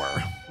anymore.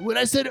 When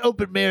I said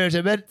open marriage,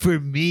 I meant for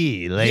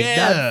me, like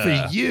not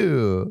for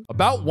you.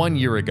 About 1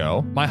 year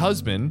ago, my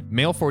husband,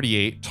 male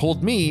 48,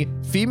 told me,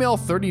 female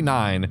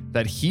 39,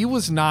 that he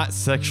was not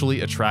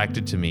sexually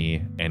attracted to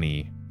me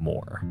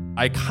anymore.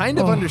 I kind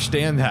of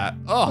understand that.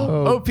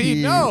 OP,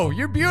 no,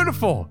 you're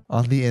beautiful.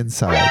 On the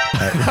inside.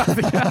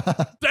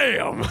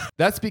 Damn.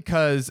 That's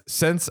because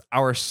since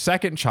our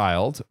second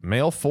child,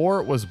 male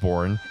 4, was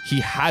born, he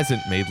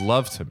hasn't made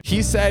love to me.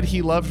 He said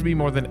he loved me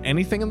more than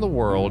anything in the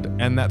world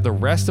and that the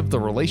rest of the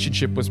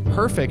relationship was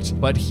perfect,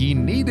 but he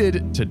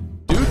needed to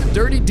do the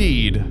dirty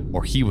deed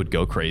or he would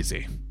go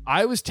crazy.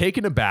 I was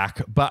taken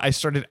aback, but I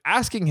started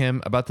asking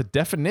him about the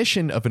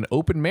definition of an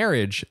open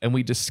marriage, and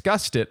we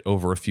discussed it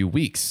over a few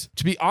weeks.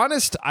 To be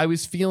honest, I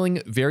was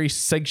feeling very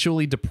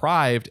sexually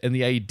deprived, and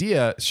the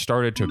idea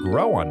started to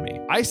grow on me.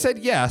 I said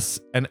yes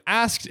and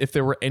asked if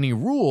there were any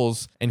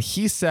rules, and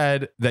he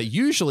said that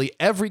usually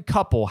every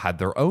couple had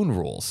their own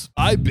rules.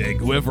 I beg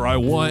whoever I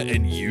want,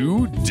 and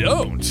you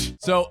don't.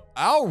 So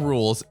our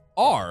rules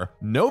are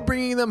no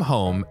bringing them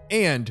home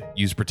and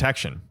use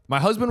protection. My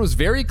husband was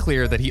very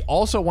clear that he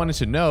also wanted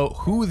to know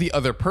who the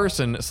other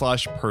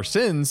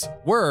person/persons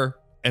were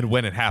and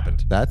when it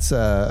happened. That's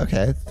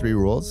okay. 3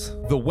 rules.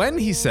 The when,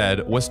 he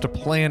said, was to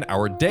plan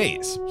our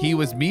days. He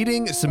was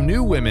meeting some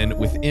new women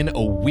within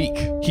a week.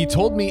 He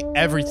told me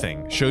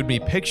everything, showed me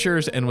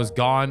pictures, and was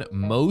gone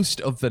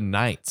most of the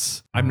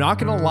nights. I'm not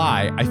gonna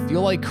lie, I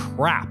feel like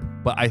crap,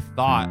 but I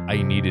thought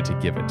I needed to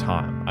give it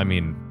time. I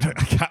mean,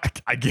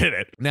 I get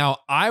it. Now,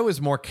 I was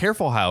more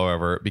careful,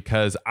 however,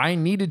 because I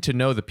needed to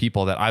know the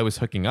people that I was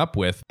hooking up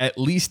with, at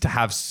least to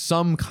have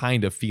some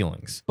kind of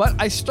feelings. But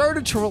I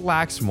started to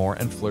relax more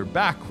and flirt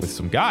back with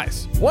some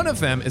guys. One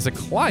of them is a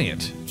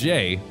client,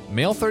 Jay,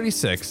 male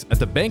 36, at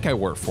the bank I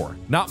work for.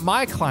 Not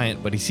my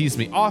client, but he sees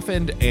me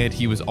often, and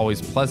he was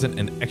always pleasant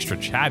and extra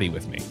chatty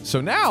with me. So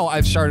now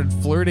I've started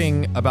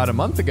flirting about a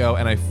month ago,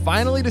 and I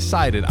finally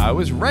decided I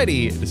was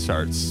ready to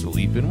start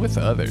sleeping with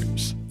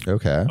others.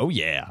 Okay. Oh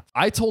yeah.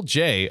 I told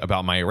Jay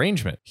about my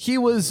arrangement. He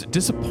was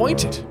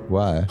disappointed.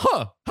 Why?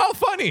 Huh, how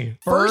funny.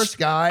 First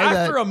guy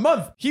after that- a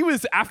month. He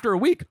was after a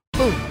week.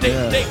 Boom,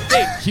 date.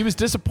 He was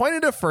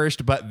disappointed at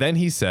first, but then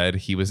he said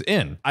he was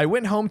in. I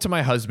went home to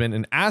my husband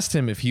and asked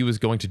him if he was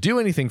going to do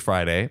anything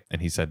Friday,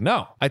 and he said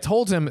no. I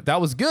told him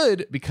that was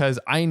good because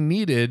I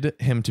needed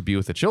him to be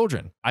with the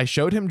children. I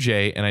showed him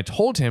Jay, and I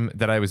told him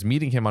that I was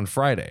meeting him on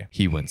Friday.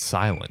 He went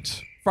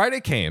silent.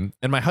 Friday came,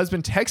 and my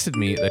husband texted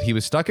me that he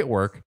was stuck at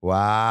work.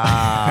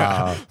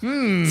 Wow.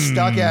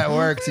 Stuck at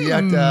work, so you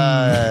have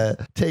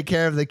to take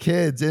care of the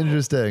kids.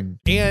 Interesting.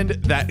 And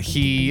that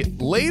he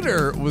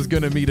later was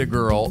going to meet a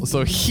girl,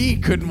 so he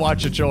couldn't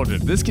watch the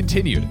children. This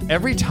continued.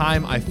 Every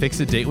time I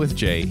fix a date with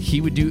Jay, he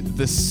would do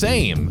the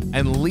same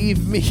and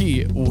leave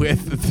me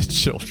with the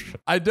children.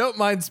 I don't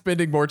mind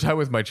spending more time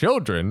with my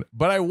children,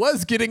 but I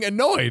was getting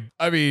annoyed.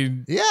 I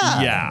mean,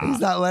 yeah. He's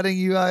not letting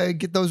you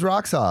get those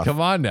rocks off.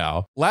 Come on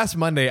now. Last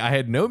Monday, I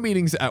had no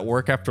meetings at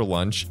work after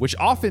lunch, which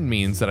often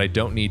means that I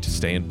don't need to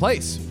stay in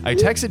place. I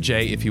texted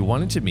Jay if he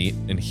wanted to meet,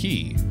 and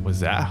he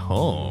was at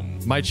home.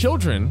 My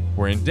children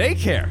were in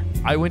daycare.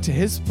 I went to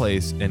his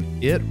place,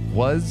 and it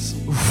was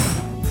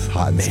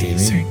Hot and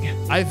steamy.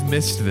 I've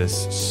missed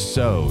this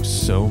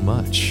so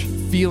much.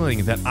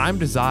 Feeling that I'm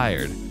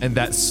desired and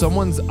that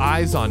someone's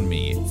eyes on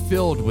me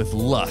filled with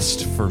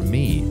lust for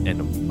me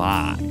and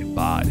my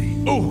body.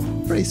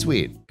 Ooh, Pretty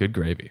sweet. good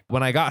gravy.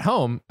 When I got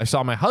home, I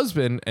saw my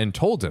husband and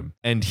told him,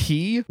 and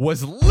he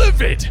was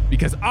livid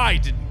because I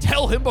didn't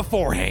tell him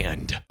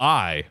beforehand.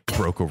 I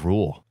broke a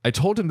rule. I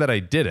told him that I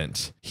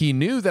didn't. He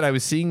knew that I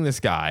was seeing this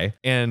guy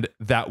and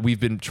that we've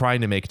been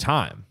trying to make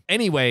time.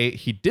 Anyway,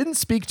 he didn't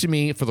speak to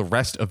me for the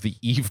rest of the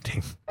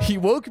evening. He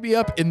woke me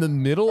up in the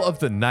middle of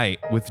the night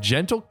with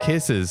gentle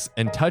kisses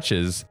and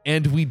touches,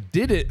 and we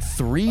did it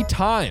 3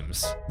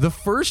 times. The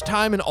first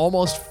time in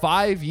almost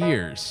 5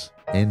 years.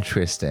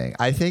 Interesting.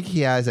 I think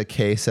he has a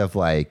case of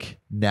like,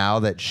 now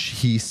that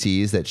he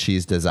sees that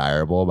she's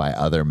desirable by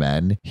other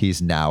men,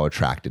 he's now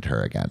attracted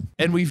her again.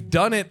 And we've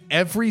done it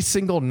every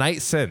single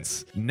night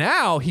since.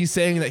 Now he's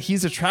saying that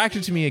he's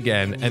attracted to me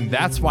again, and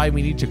that's why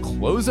we need to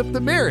close up the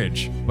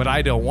marriage. But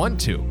I don't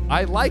want to.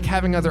 I like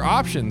having other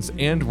options,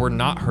 and we're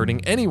not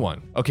hurting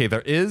anyone. Okay,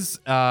 there is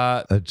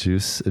A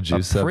juice a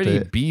pretty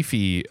update.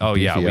 beefy. Oh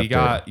Beefy yeah,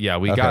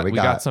 we update.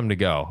 got some to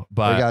go.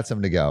 But We got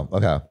some to go.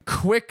 Okay.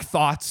 quick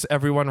thoughts,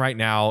 everyone, right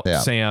now.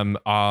 Yeah. Sam,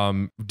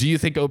 do you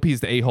think OP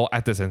is the a-hole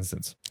at this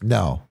instance?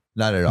 No,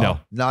 not at all. No.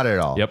 Not at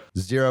all. Yep.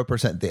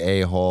 0% the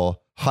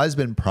a-hole.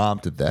 Husband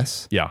prompted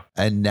this. Yeah.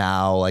 And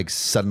now like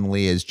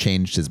suddenly has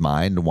changed his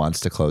mind and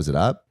wants to close it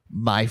up.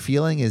 My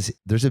feeling is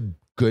there's a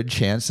good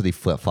chance that he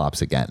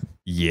flip-flops again.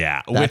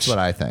 Yeah, That's what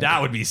I think.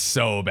 That would be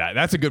so bad.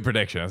 That's a good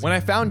prediction. When I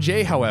found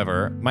Jay,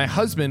 however, my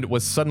husband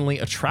was suddenly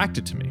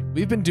attracted to me.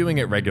 We've been doing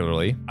it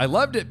regularly. I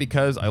loved it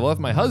because I love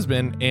my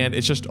husband, and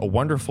it's just a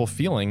wonderful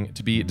feeling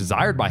to be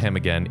desired by him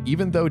again,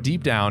 even though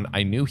deep down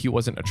I knew he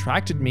wasn't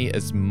attracted to me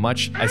as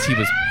much as he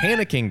was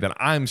panicking that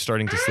I'm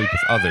starting to sleep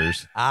with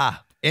others.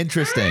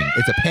 Interesting.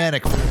 It's a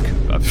panic.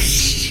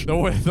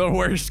 The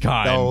worst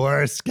kind. The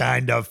worst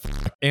kind of.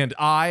 And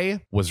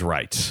I was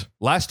right.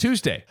 Last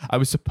Tuesday, I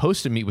was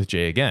supposed to meet with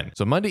Jay again.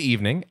 So Monday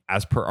evening,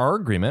 as per our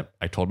agreement,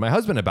 I told my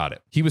husband about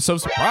it. He was so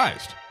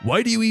surprised.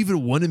 Why do you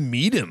even want to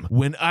meet him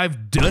when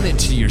I've done it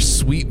to your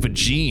sweet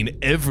vagine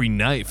every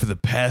night for the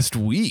past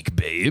week,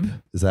 babe?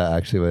 Is that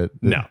actually what?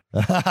 No.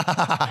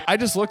 I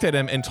just looked at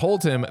him and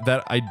told him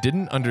that I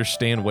didn't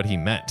understand what he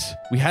meant.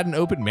 We had an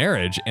open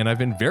marriage, and I've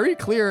been very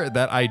clear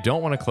that I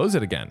don't want to close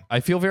it again.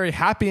 I feel very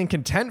happy and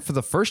content for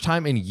the first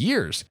time in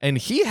years, and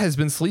he has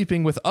been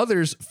sleeping with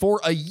others for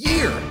a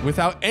year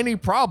without any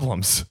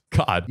problems.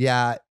 God.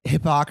 Yeah,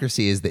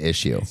 hypocrisy is the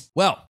issue.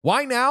 Well,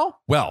 why now?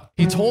 Well,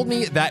 he told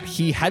me that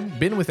he hadn't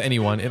been with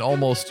anyone in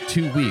almost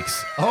 2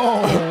 weeks.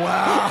 Oh,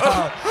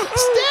 wow.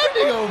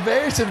 Standing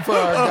ovation for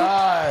our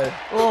guy.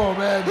 Oh,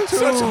 man. in 2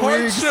 Such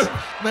weeks. hardship.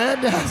 Man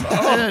hasn't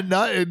had a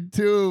nut in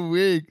 2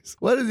 weeks.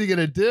 What is he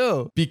gonna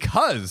do?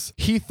 Because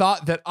he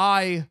thought that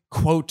I,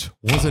 quote,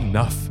 was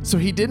enough. So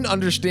he didn't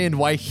understand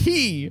why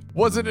he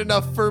wasn't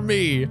enough for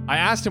me. I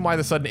asked him why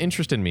the sudden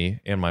interest in me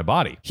and my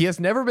body. He has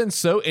never been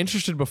so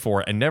interested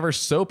before and never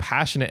so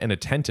passionate and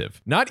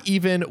attentive. Not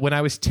even when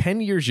I was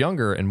 10 years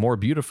younger and more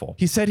beautiful.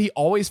 He said he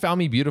always found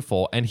me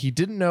beautiful and he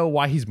didn't know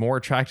why he's more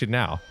attracted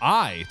now.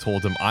 I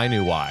told him I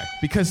knew why.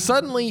 Because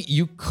suddenly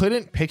you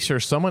couldn't picture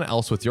someone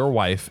else with your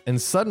wife,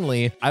 and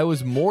suddenly I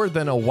was more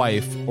than a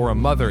wife or a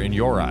mother in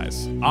your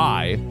eyes.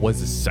 I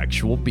was a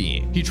sexual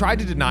being. He tried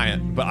to deny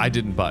it, but I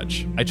didn't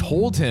budge. I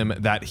told him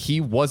that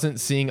he wasn't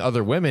seeing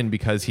other women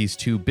because he's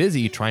too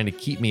busy trying to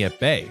keep me at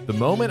bay. The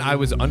moment I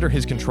was under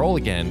his control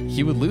again,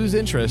 he would lose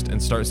interest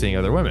and start seeing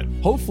other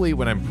women. Hopefully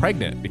when I'm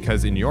pregnant,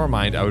 because in your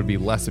mind I would be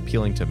less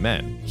appealing to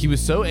men. He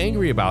was so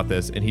angry about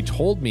this and he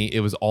told me it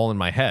was all in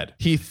my head.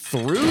 He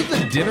threw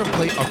the dinner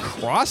plate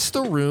across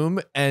the room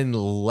and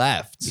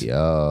left.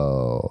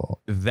 Yo.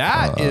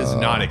 That is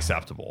not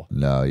acceptable.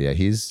 No, yeah,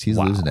 he's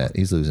Wow. losing it.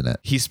 He's losing it.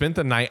 He spent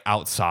the night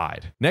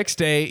outside. Next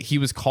day, he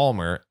was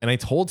calmer, and I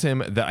told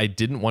him that I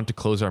didn't want to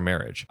close our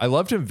marriage. I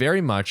loved him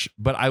very much,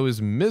 but I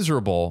was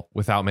miserable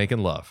without making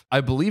love.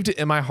 I believed it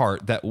in my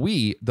heart that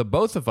we, the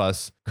both of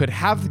us, could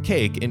have the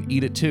cake and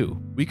eat it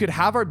too. We could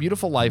have our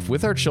beautiful life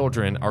with our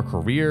children, our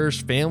careers,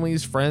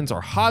 families, friends,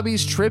 our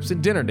hobbies, trips,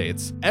 and dinner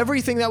dates,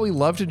 everything that we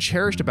loved and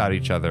cherished about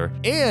each other,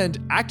 and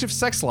active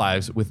sex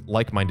lives with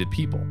like-minded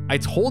people. I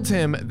told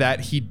him that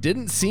he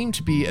didn't seem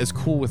to be as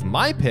cool with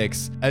my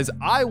pics as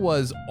I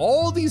was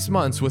all these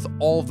months with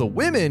all the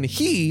women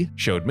he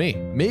showed me.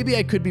 Maybe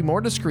I could be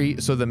more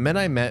discreet so the men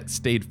I met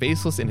stayed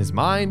faceless in his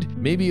mind.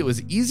 Maybe it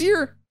was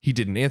easier. He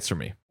didn't answer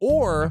me.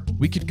 Or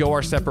we could go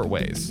our separate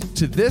ways.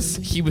 To this,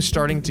 he was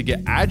starting to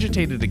get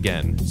agitated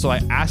again, so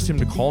I asked him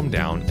to calm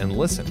down and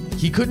listen.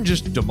 He couldn't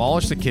just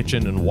demolish the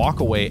kitchen and walk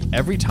away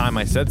every time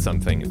I said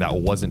something that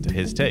wasn't to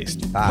his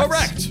taste. Facts.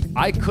 Correct.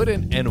 I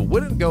couldn't and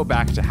wouldn't go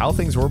back to how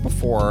things were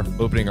before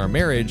opening our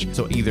marriage,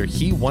 so either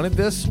he wanted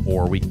this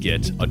or we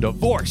get a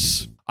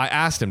divorce. I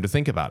asked him to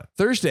think about it.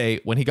 Thursday,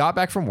 when he got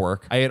back from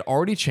work, I had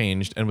already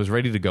changed and was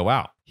ready to go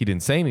out. He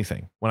didn't say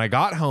anything. When I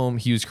got home,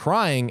 he was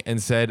crying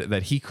and said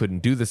that he couldn't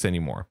do this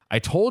anymore. I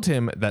told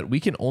him that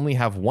we can only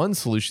have one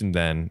solution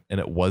then, and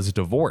it was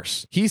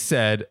divorce. He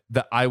said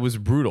that I was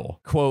brutal.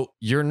 Quote,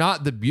 "You're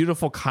not the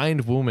beautiful,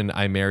 kind woman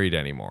I married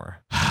anymore."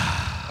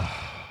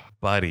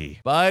 Buddy.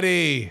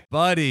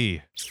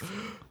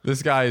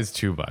 This guy is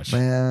too much.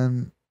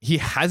 Man. He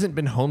hasn't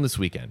been home this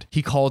weekend.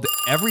 He called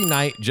every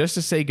night just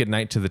to say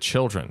goodnight to the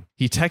children.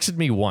 He texted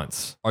me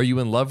once. "Are you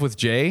in love with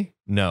Jay?"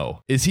 No.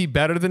 "Is he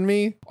better than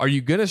me? Are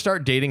you gonna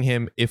start dating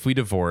him if we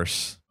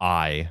divorce?"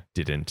 I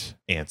didn't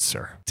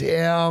answer.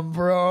 Damn,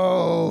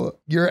 bro.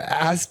 You're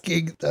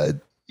asking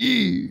the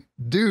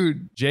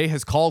dude. Jay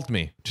has called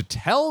me to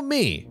tell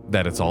me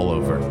that it's all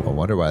over. I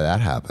wonder why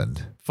that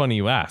happened. Funny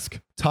you ask.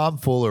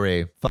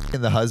 Tomfoolery.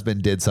 Fucking the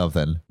husband did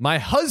something. My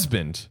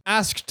husband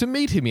asked to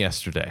meet him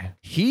yesterday.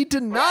 He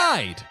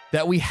denied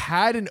that we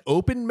had an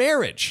open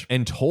marriage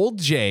and told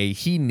Jay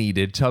he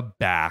needed to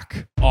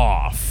back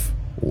off.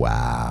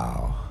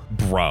 Wow.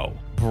 Bro.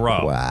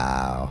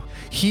 Wow.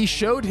 He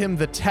showed him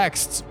the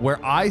texts where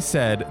I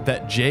said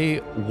that Jay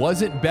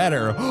wasn't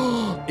better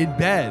in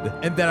bed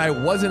and that I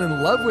wasn't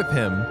in love with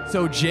him.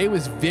 So Jay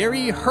was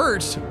very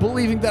hurt,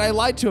 believing that I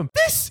lied to him.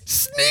 This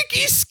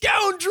sneaky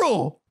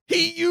scoundrel!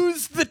 He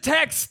used the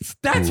texts.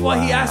 That's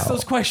why he asked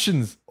those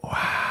questions.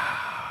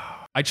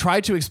 Wow. I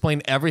tried to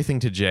explain everything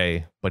to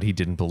Jay, but he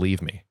didn't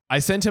believe me. I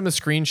sent him a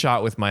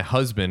screenshot with my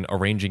husband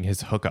arranging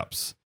his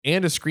hookups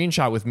and a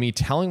screenshot with me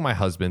telling my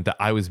husband that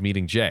I was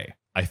meeting Jay.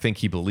 I think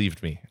he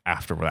believed me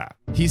after that.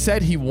 He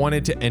said he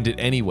wanted to end it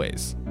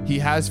anyways. He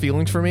has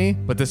feelings for me,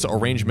 but this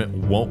arrangement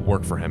won't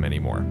work for him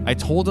anymore. I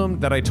told him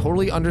that I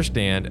totally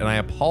understand and I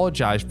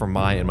apologize for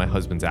my and my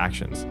husband's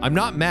actions. I'm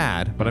not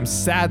mad, but I'm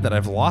sad that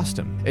I've lost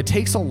him. It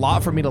takes a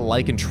lot for me to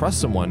like and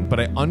trust someone, but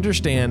I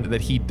understand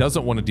that he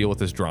doesn't want to deal with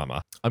this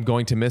drama. I'm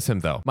going to miss him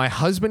though. My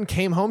husband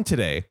came home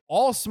today,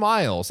 all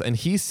smiles, and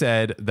he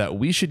said that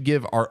we should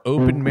give our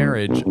open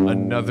marriage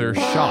another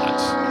shot.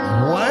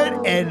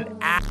 What an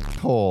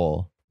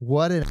asshole.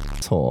 What an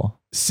asshole.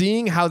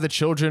 Seeing how the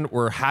children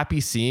were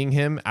happy seeing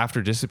him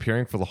after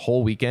disappearing for the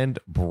whole weekend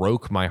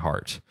broke my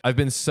heart. I've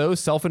been so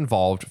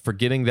self-involved,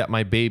 forgetting that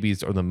my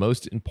babies are the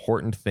most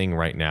important thing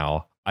right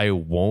now. I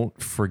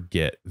won't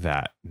forget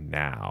that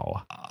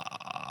now.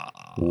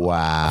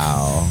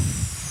 Wow.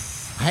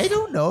 I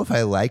don't know if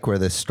I like where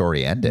this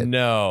story ended.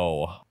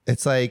 No.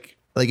 It's like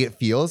it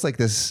feels like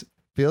this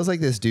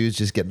dude's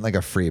just getting like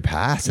a free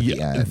pass at the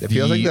end. It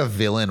feels like the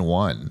villain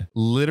won.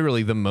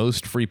 Literally the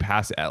most free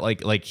pass.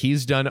 Like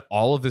he's done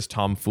all of this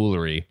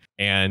tomfoolery,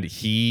 and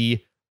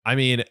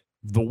the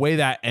way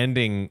that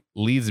ending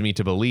leads me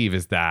to believe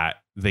is that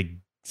they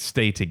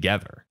stay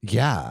together.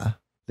 Yeah.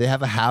 They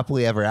have a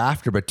happily ever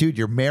after, but dude,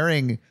 you're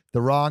marrying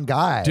the wrong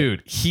guy.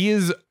 Dude,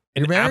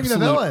 you're marrying the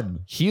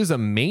villain. He is a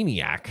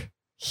maniac.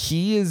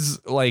 He is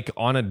like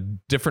on a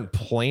different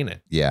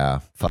planet. Yeah.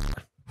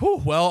 Fuck. Whew,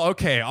 well,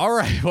 okay. All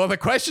right. Well, the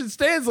question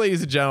stands,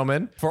 ladies and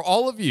gentlemen. For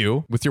all of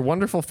you with your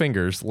wonderful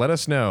fingers, let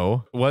us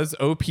know, was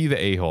OP the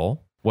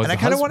a-hole? And I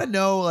kind of want to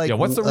know, like, yeah,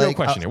 what's the real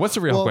question here? What's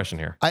the real question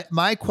here?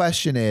 My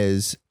question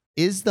is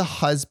the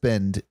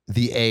husband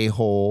the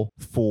a-hole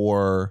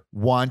for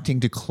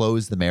wanting to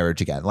close the marriage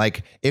again?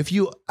 Like, I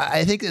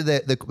think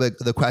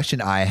the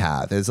question I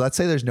have is, let's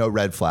say there's no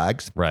red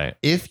flags. Right.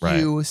 If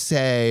you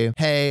say,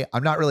 hey,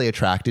 I'm not really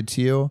attracted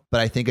to you,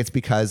 but I think it's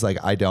because like,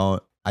 I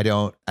don't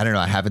know.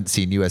 I haven't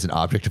seen you as an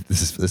object of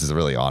this is a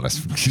really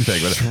honest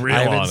thing. But Real I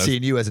haven't honest.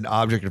 seen you as an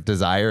object of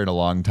desire in a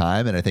long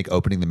time. And I think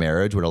opening the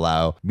marriage would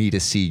allow me to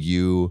see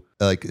you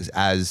like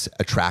as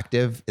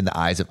attractive in the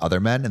eyes of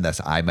other men, and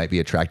thus I might be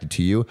attracted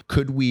to you.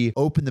 Could we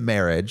open the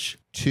marriage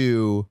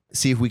to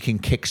see if we can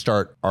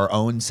kickstart our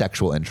own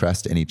sexual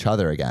interest in each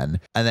other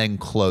again, and then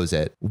close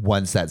it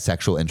once that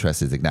sexual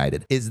interest is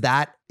ignited? Is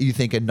that, you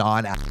think, a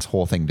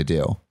non-asshole thing to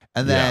do?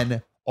 And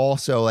then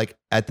also, like,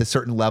 at the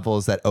certain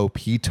levels that OP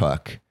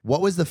took, what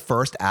was the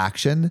first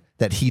action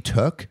that he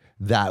took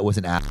that was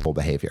an asshole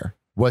behavior?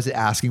 Was it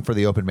asking for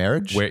the open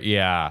marriage?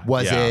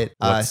 Was it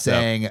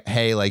saying,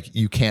 hey, like,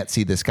 you can't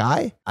see this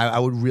guy? I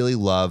would really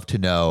love to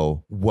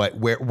know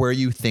where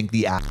you think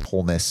the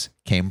assholeness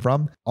came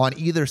from on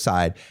either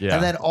side. Yeah.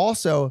 And then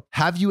also,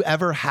 have you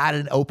ever had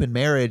an open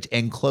marriage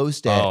and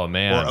closed it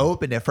or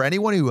opened it? For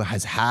anyone who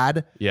has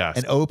had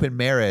an open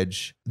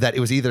marriage that it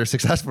was either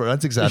successful or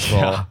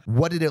unsuccessful,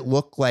 what did it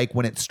look like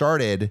when it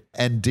started?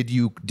 And did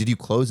you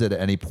close it at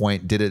any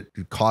point? Did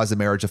it cause the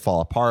marriage to fall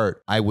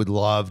apart? I would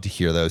love to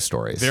hear those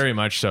stories. Very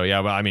much so.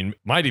 Yeah. But I mean,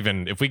 might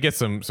even, if we get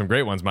some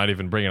great ones, might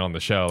even bring it on the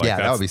show. Like,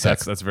 that would be sick.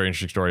 That's a very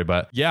interesting story.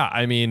 But yeah,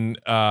 I mean,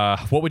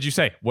 what would you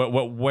say?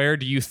 Where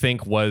do you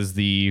think was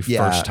the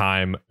first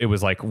time it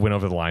was like went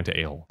over the line to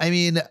a-hole? I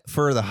mean,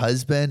 for the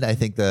husband, I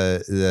think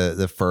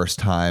the first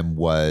time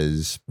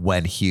was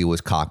when he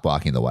was cock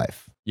blocking the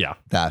wife. Yeah.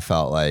 That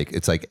felt like,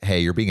 it's like, hey,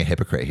 you're being a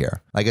hypocrite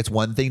here. Like, it's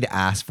one thing to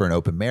ask for an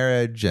open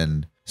marriage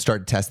and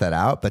start to test that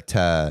out, but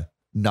to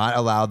not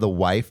allow the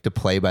wife to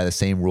play by the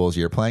same rules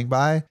you're playing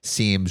by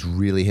seems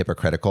really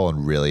hypocritical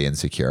and really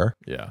insecure.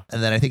 Yeah.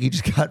 And then I think he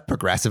just got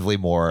progressively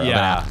more of an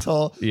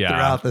asshole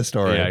throughout the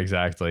story. Yeah,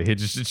 exactly.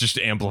 It's just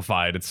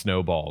amplified. It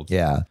snowballed.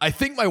 Yeah. I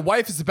think my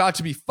wife is about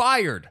to be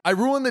fired. I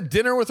ruined the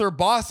dinner with her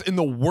boss in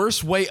the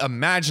worst way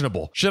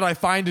imaginable. Should I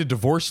find a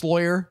divorce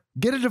lawyer?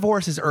 Get a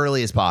divorce as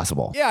early as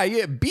possible.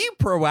 Yeah. Be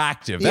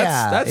proactive.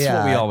 That's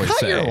what we always say.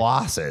 Cut your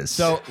losses.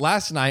 So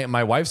last night,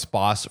 my wife's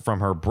boss from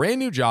her brand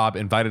new job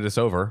invited us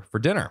over for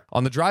dinner.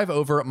 On the drive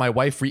over, my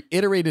wife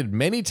reiterated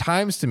many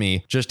times to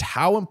me just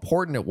how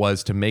important it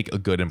was to make a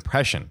good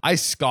impression. I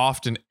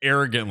scoffed and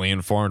arrogantly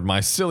informed my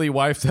silly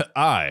wife that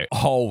I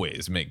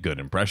always make good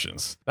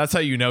impressions. That's how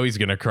you know he's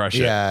going to crush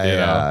it.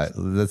 Yeah.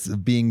 That's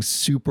being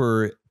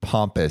super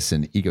pompous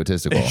and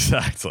egotistical.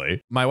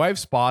 Exactly. My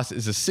wife's boss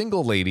is a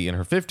single lady in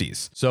her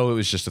 50s, so it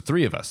was just the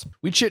three of us.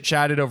 We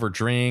chit-chatted over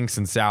drinks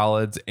and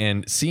salads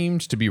and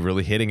seemed to be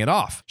really hitting it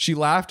off. She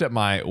laughed at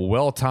my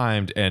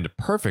well-timed and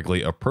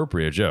perfectly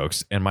appropriate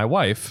jokes, and my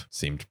wife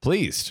seemed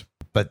pleased.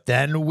 But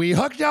then we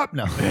hooked up.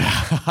 No.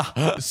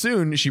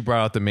 Soon, she brought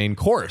out the main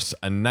course,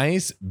 a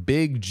nice,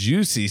 big,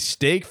 juicy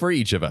steak for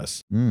each of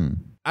us.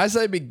 As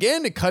I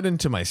began to cut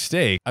into my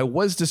steak, I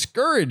was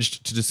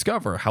discouraged to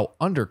discover how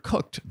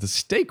undercooked the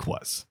steak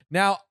was.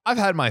 Now, I've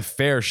had my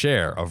fair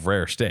share of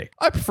rare steak.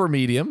 I prefer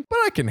medium, but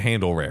I can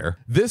handle rare.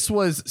 This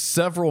was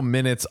several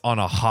minutes on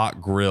a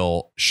hot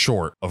grill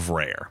short of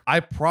rare.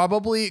 I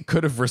probably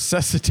could have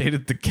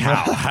resuscitated the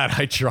cow had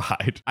I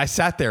tried. I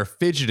sat there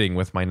fidgeting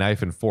with my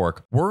knife and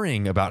fork,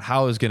 worrying about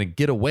how I was going to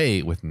get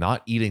away with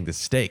not eating the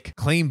steak.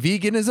 Claim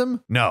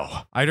veganism?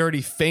 No. I'd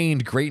already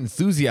feigned great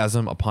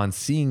enthusiasm upon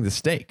seeing the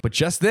steak. But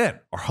just then,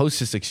 our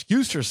hostess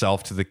excused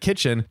herself to the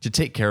kitchen to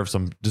take care of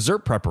some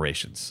dessert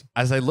preparations.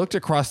 As I looked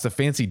across the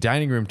fancy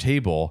dining room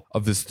table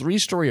of this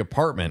 3-story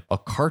apartment, a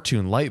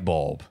cartoon light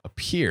bulb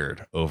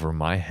appeared over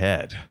my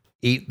head.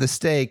 Eat the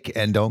steak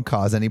and don't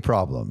cause any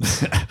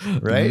problems,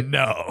 right?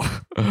 No,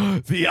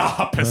 the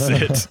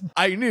opposite.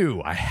 I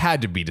knew I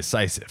had to be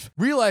decisive.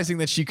 Realizing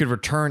that she could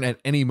return at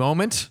any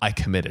moment, I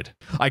committed.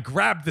 I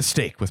grabbed the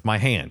steak with my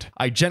hand.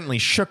 I gently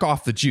shook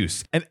off the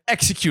juice and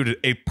executed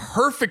a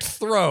perfect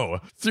throw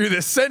through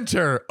the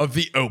center of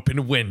the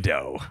open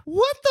window.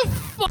 What the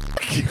fuck?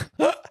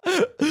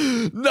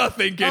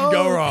 Nothing can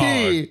go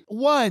wrong.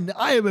 One,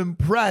 I am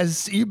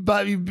impressed. You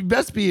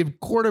best be a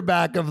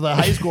quarterback of the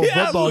high school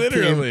football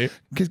literally. team.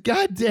 Because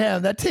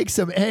goddamn, that takes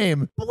some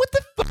aim. But what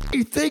the fuck are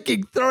you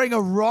thinking? Throwing a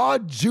raw,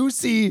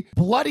 juicy,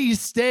 bloody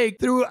steak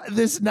through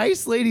this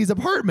nice lady's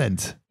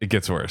apartment? It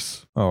gets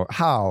worse. Oh,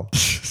 how?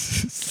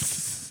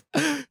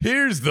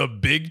 Here's the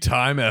big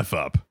time F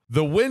up.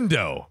 The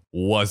window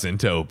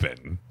wasn't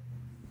open.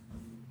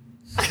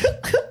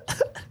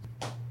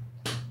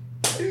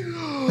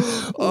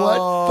 What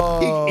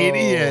fucking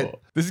idiot.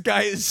 This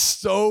guy is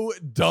so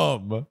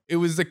dumb. It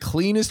was the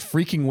cleanest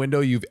freaking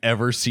window you've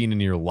ever seen in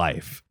your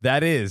life.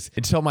 That is,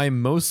 until my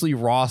mostly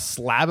raw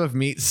slab of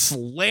meat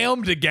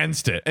slammed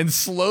against it and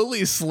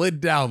slowly slid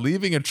down,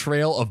 leaving a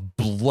trail of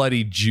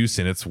bloody juice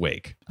in its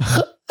wake.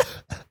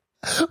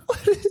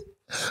 What is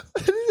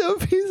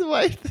OP's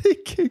wife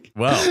thinking?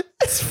 Well,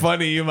 it's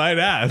funny you might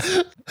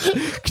ask.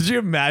 Could you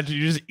imagine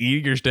you just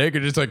eating your steak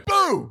and just like,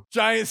 boom,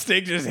 giant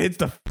steak just hits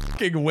the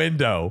fucking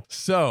window.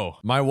 So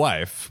my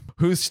wife,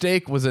 whose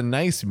steak was a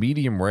nice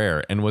medium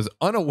rare and was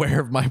unaware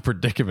of my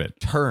predicament,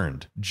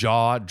 turned,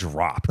 jaw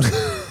dropped,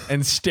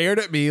 and stared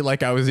at me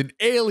like I was an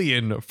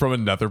alien from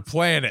another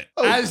planet.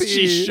 As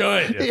she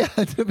should. Yeah,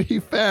 to be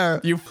fair.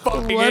 You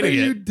fucking what idiot. What are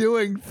you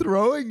doing?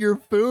 Throwing your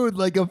food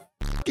like a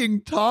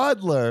fucking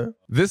toddler.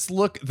 This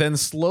look then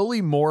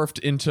slowly morphed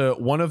into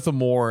one of the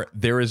more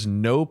 "there is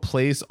no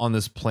place on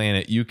this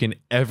planet you can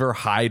ever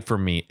hide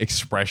from me"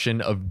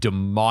 expression of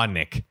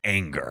demonic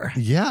anger.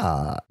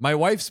 Yeah. My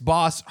wife's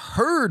boss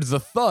heard the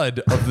thud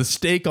of the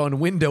steak on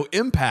window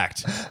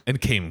impact and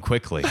came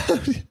quickly.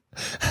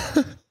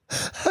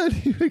 How do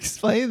you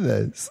explain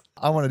this?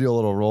 I want to do a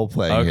little role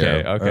playing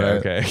here.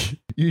 Okay.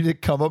 You need to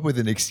come up with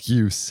an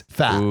excuse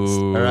fast.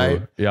 Ooh, all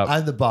right? yep.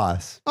 I'm the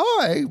boss. Oh,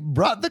 I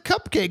brought the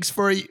cupcakes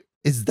for you.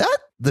 Is that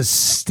the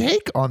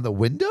steak on the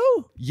window?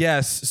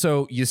 Yes.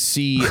 So you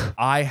see,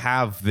 I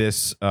have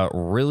this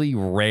really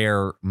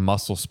rare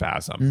muscle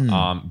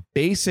spasm.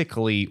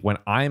 Basically, when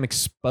I'm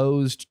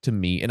exposed to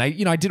meat, and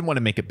I didn't want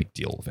to make a big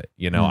deal of it.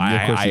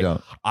 of course you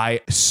don't.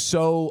 I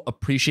so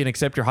appreciate and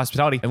accept your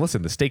hospitality. And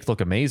listen, the steak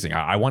looked amazing.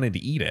 I wanted to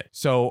eat it.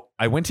 So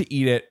I went to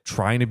eat it,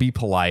 trying to be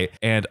polite,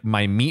 and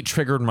my meat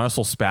triggered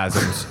muscle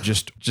spasms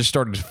just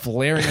started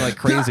flaring like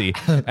crazy.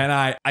 And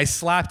I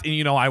slapped,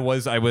 and I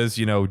was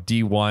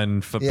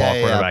D1 football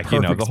quarterback.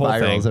 Perfect The whole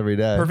spirals thing. every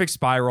day. Perfect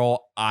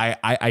spiral.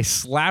 I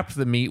slapped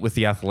the meat with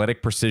the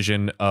athletic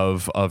precision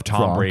of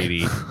Tom Gronk.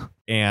 Brady.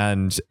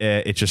 And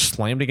it just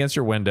slammed against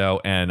your window.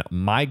 And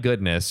my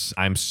goodness,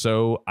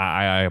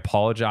 I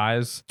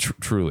apologize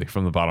truly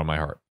from the bottom of my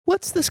heart.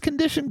 What's this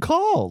condition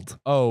called?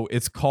 Oh,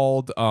 it's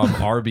called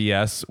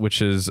RBS,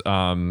 which is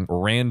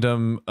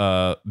random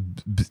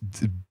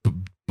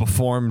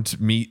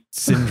Performed meat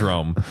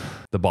syndrome.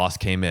 The boss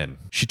came in.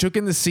 She took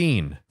in the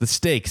scene, the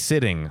steak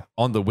sitting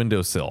on the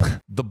windowsill,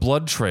 the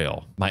blood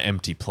trail, my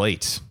empty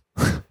plate,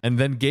 and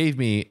then gave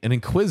me an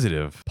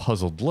inquisitive,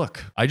 puzzled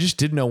look. I just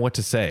didn't know what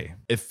to say.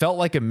 It felt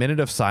like a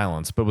minute of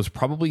silence, but it was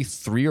probably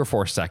 3 or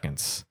 4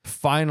 seconds.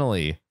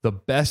 Finally, the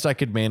best I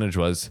could manage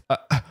was,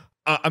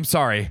 I'm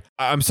sorry.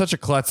 I'm such a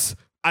klutz.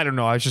 I don't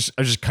know. I was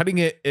just cutting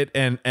it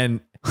and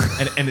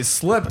it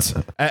slipped.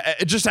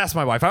 Just ask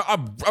my wife.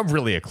 I'm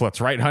really a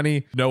klutz, right,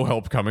 honey? No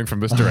help coming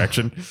from this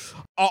direction.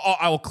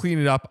 I will clean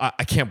it up.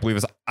 I can't believe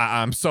this.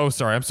 I'm so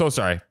sorry. I'm so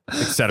sorry.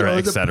 Etc.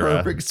 Etc.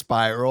 Perfect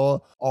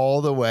spiral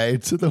all the way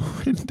to the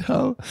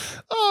window.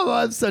 Oh,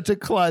 I'm such a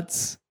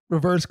klutz.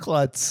 Reverse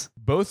klutz.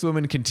 Both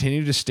women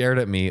continued to stare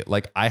at me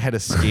like I had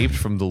escaped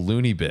from the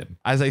loony bin.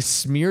 As I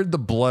smeared the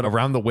blood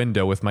around the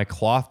window with my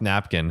cloth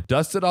napkin,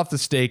 dusted off the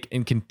steak,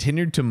 and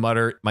continued to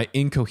mutter my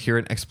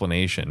incoherent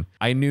explanation,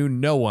 I knew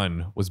no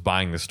one was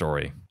buying the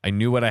story. I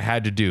knew what I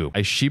had to do.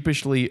 I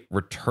sheepishly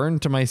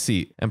returned to my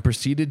seat and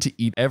proceeded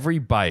to eat every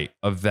bite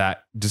of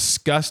that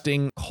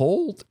disgusting,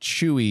 cold,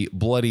 chewy,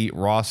 bloody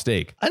raw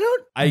steak.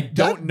 I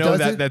don't know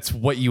that that's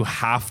what you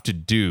have to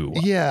do.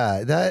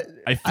 Yeah,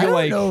 I I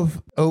don't know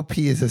if OP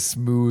is as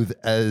smooth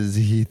as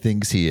he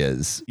thinks he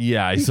is.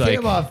 Yeah, He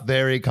came off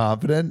very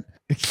confident.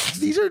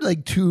 These are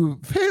like two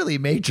fairly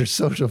major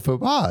social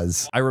faux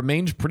pas. I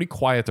remained pretty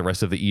quiet the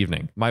rest of the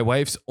evening. My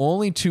wife's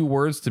only 2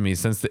 words to me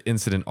since the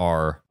incident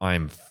are,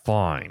 "I'm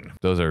fine."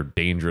 Those are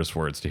dangerous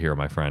words to hear,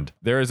 my friend.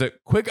 There is a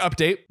quick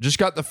update. Just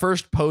got the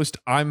first post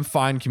 "I'm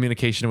fine"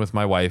 communication with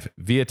my wife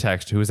via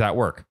text, who is at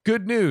work.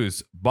 Good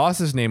news.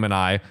 Boss's name and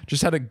I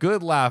just had a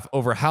good laugh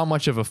over how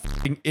much of a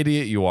fucking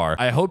idiot you are.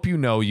 I hope you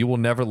know you will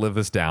never live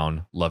this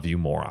down. Love you,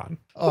 moron.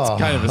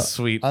 It's kind of a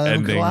sweet I'm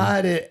ending.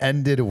 glad it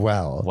ended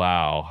well.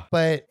 Wow.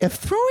 But if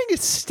throwing a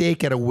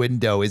steak at a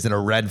window isn't a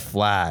red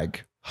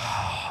flag,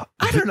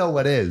 I don't know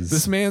what is.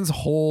 This man's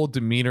whole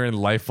demeanor and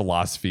life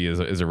philosophy is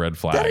a red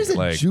flag. That is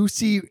a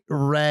juicy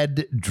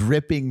red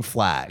dripping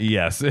flag.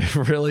 Yes, it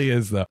really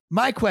is, though.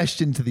 My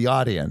question to the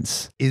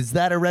audience, is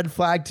that a red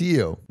flag to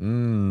you?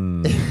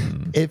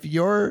 If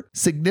your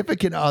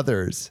significant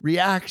other's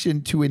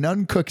reaction to an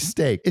uncooked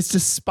steak is to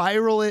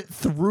spiral it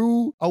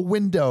through a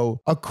window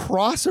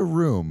across a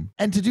room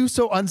and to do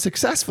so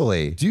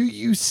unsuccessfly, do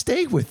you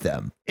stay with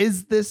them?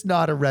 Is this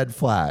not a red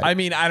flag? I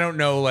mean, I don't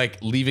know, like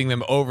leaving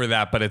them over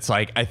that, but it's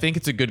like, I think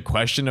it's a good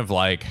question of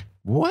like,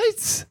 I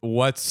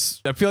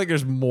feel like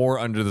there's more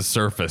under the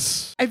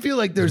surface. I feel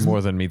like there's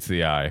more than meets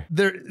the eye.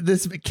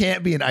 This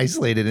can't be an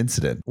isolated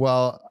incident.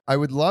 Well, I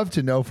would love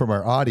to know from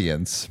our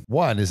audience,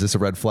 1, is this a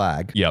red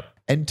flag? Yep.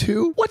 And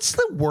 2, what's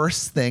the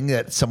worst thing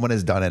that someone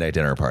has done at a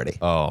dinner party?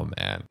 Oh,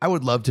 man. I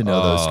would love to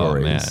know those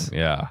stories. Man.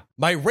 Yeah.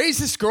 My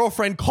racist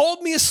girlfriend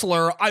called me a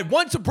slur. I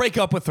want to break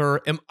up with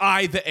her. Am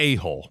I the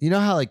a-hole? You know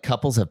how like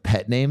couples have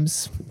pet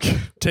names?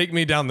 Take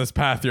me down this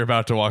path you're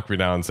about to walk me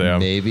down,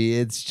 Sam. Maybe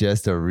it's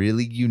just a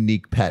really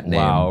unique pet name.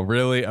 Wow,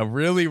 really, a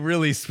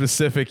really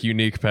specific,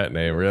 unique pet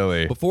name,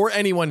 really. Before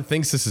anyone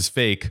thinks this is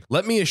fake,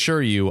 let me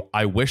assure you,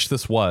 I wish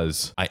this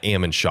was. I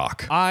am in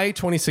shock. I,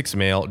 26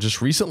 male,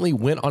 just recently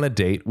went on a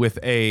date with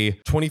a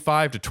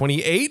 25 to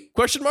 28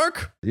 question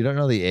mark? You don't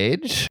know the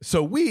age?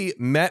 So we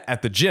met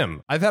at the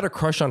gym. I've had a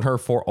crush on her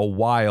for a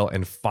while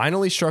and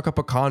finally struck up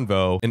a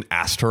convo and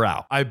asked her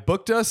out. I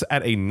booked us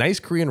at a nice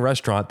Korean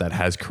restaurant that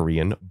has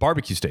Korean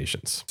barbecue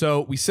stations.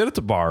 So we sit at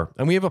the bar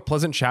and we have a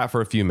pleasant chat for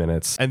a few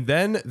minutes, and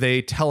then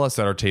they tell us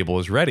that our table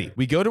is ready.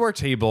 We go to our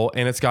table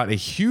and it's got a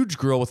huge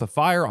grill with a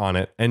fire on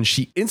it, and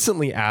she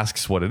instantly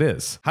asks what it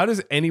is. How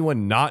does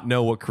anyone not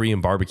know what Korean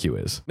barbecue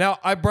is? Now,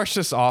 I brushed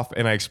this off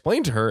and I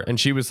explained to her, and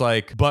she was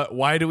like, but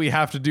why do we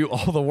have to do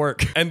all the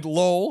work? And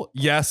lol,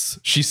 yes,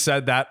 she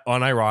said that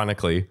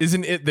unironically.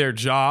 Isn't it their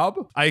job?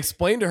 I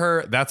explained to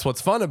her that's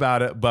what's fun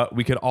about it, but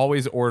we could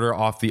always order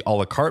off the a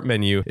la carte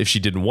menu if she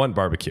didn't want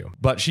barbecue.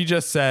 But she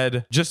just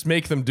said, just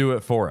make them do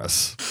it for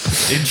us.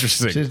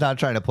 Interesting. She's not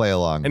trying to play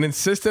along. And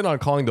insisted on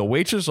calling the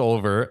waitress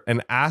over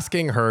and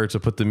asking her to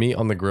put the meat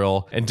on the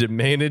grill and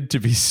demanded to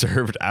be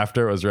served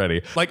after it was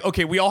ready. Like,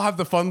 okay, we all have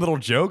the fun little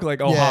joke, like,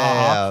 oh, Yeah, ha, ha,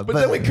 ha. yeah, But but-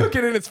 then we cook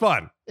it and it's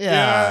fun.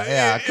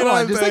 Yeah. you Come know what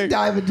on, I'm just saying? like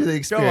dive into the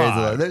experience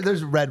on. of it.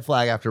 There's red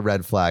flag after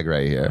red flag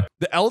right here.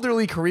 The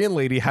elderly Korean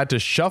lady had to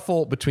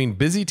shuffle between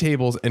busy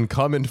tables and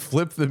come and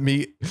flip the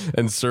meat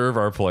and serve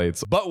our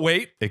plates. But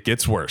wait, it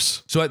gets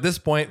worse. So at this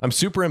point, I'm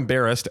super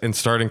embarrassed and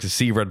starting to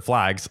see red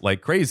flags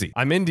like crazy.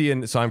 I'm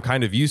Indian, so I'm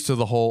kind of used to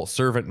the whole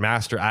servant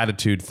master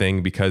attitude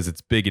thing because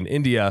it's big in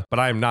India, but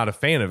I am not a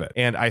fan of it.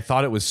 And I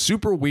thought it was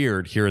super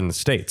weird here in the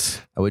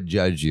States. I would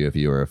judge you if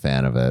you were a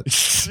fan of it.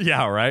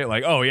 Yeah, right?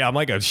 Like, oh yeah, I'm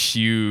like a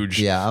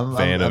huge I'm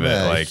fan of it.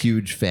 a Like,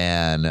 huge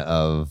fan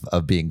of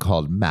being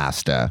called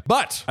master.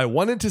 but I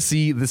wanted to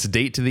see this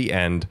date to the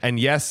end. And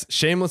yes,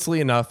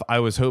 shamelessly enough, I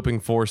was hoping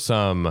for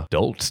some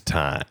adult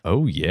time.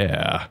 Oh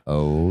yeah.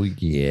 Oh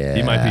yeah.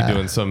 He might be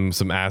doing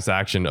some ass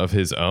action of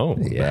his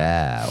own.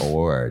 Yeah,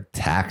 or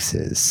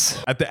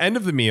taxes. At the end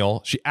of the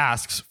meal, she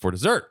asks for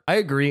dessert. I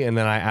agree, and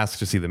then I ask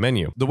to see the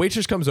menu. The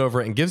waitress comes over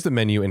and gives the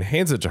menu and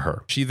hands it to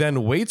her. She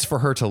then waits for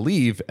her to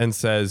leave and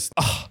says,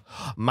 "Oh,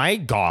 my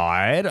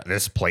God,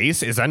 this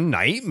place is a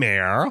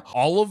nightmare.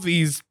 All of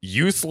these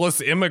useless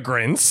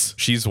immigrants,"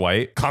 she's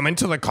white, "come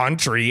into the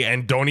country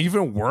and don't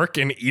even work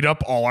and eat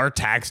up all our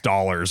tax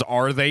dollars.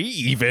 Are they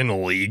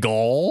even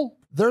legal?"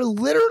 They're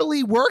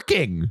literally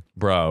working.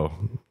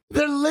 Bro.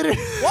 They're literally.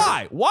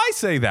 Why? Why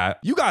say that?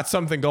 You got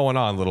something going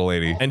on, little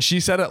lady. And she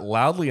said it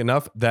loudly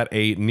enough that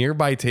a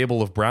nearby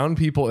table of brown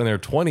people in their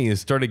 20s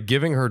started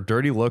giving her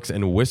dirty looks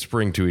and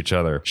whispering to each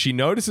other. She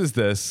notices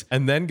this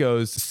and then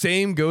goes,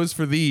 "Same goes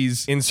for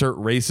these," insert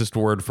racist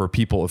word for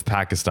people of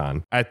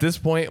Pakistan. At this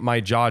point, my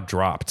jaw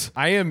dropped.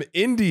 I am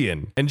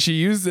Indian, and she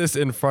used this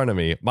in front of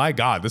me. My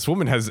God, this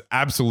woman has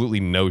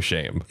absolutely no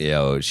shame.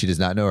 Yo, she does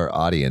not know her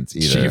audience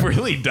either. She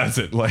really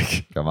doesn't.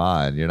 Like, Come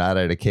on, you're not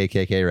at a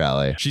KKK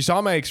rally. she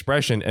saw my expression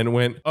and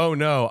went, "Oh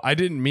no, I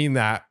didn't mean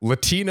that.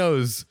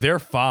 Latinos, they're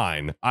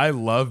fine. I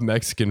love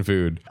Mexican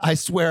food." I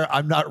swear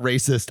I'm not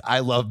racist. I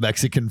love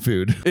Mexican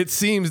food. It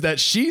seems that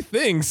she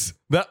thinks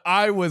that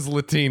I was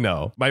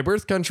Latino. My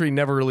birth country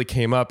never really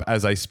came up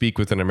as I speak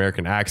with an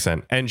American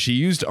accent, and she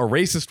used a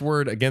racist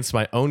word against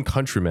my own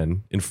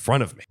countrymen in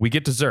front of me. We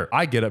get dessert.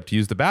 I get up to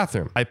use the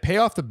bathroom. I pay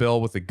off the bill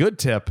with a good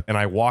tip, and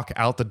I walk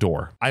out the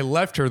door. I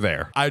left her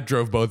there. I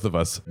drove both of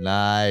us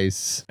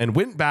Nice. and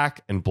went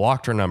back and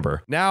blocked her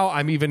number. Now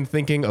I'm even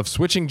thinking of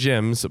switching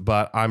gyms,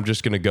 but I'm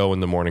just going to go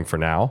in the morning for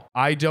now.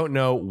 I don't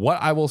know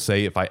what I will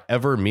say if I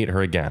ever meet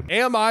her again.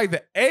 Am I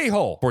the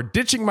a-hole for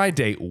ditching my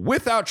date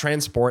without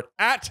transport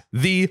at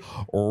the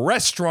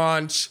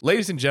restaurant?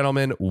 Ladies and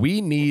gentlemen,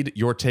 we need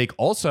your take.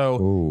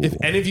 Also, if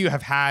any of you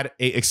have had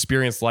a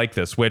experience like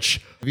this,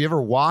 which Have you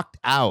ever walked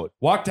out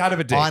walked out of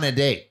a date, on a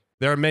date?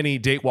 there are many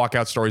date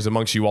walkout stories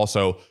amongst you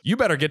also. You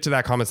better get to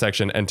that comment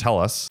section and tell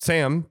us.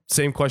 Sam,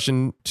 same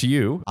question to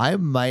you. I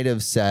might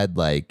have said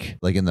like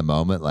in the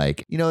moment,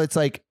 like, you know, it's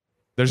like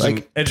There's Like,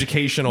 an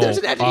educational there's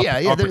an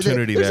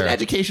opportunity there's there. an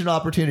educational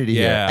opportunity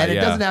Yeah, here. And it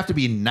yeah. doesn't have to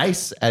be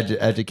nice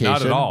education.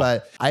 Not at all.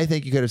 But I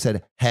think you could have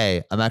said,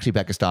 "Hey, I'm actually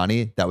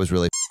Pakistani. That was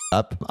really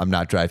up. I'm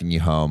not driving you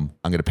home.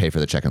 I'm going to pay for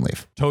the check and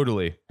leave."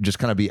 Totally. Just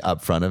kind of be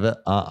upfront of it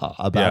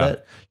about Yeah.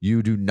 it.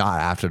 You do not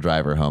have to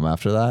drive her home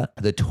after that.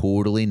 The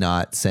totally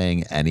not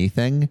saying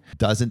anything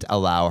doesn't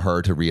allow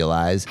her to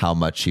realize how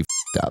much she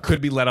up.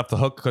 Could be let off the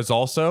hook because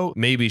also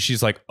maybe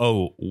she's like,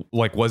 oh,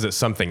 like, was it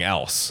something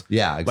else?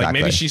 Yeah, exactly. Like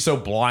maybe she's so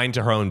blind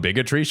to her own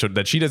bigotry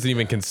that she doesn't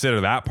even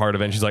consider that part of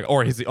it. And she's like,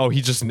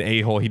 he's just an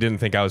a-hole. He didn't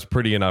think I was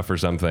pretty enough or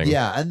something.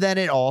 Yeah, and then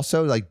it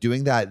also, like,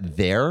 doing that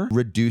there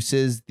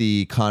reduces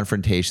the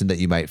confrontation that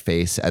you might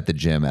face at the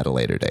gym at a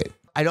later date.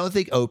 I don't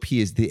think OP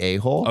is the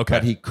a-hole, Okay.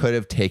 but he could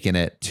have taken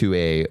it to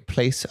a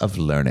place of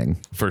learning.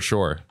 For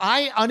sure.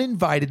 I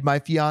uninvited my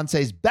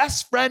fiance's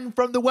best friend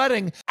from the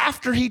wedding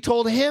after he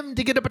told him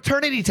to get a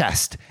paternity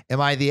test.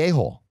 Am I the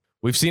a-hole?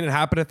 We've seen it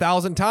happen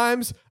 1,000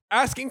 times.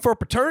 Asking for a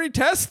paternity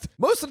test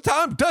most of the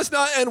time does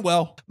not end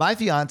well. My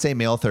fiance,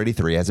 male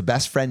 33, has a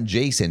best friend,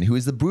 Jason, who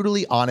is the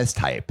brutally honest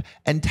type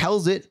and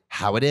tells it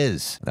how it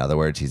is. In other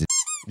words, he's a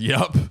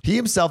Yep. He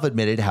himself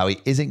admitted how he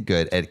isn't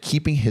good at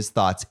keeping his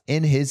thoughts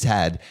in his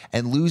head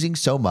and losing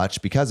so much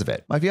because of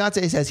it. My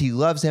fiance says he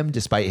loves him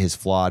despite his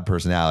flawed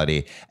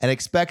personality and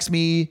expects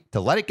me to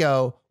let it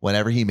go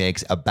whenever he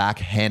makes a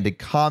backhanded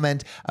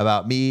comment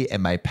about me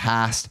and my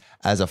past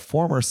as a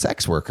former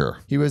sex worker.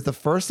 He was the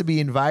first to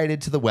be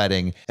invited to the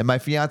wedding, and my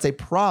fiance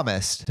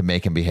promised to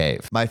make him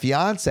behave. My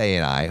fiance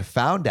and I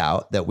found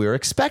out that we were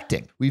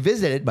expecting. We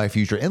visited my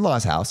future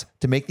in-laws' house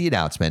to make the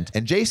announcement,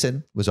 and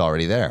Jason was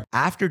already there.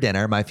 After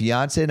dinner, my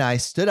fiance and I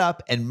stood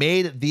up and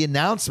made the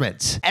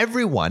announcement.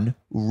 Everyone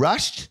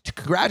rushed to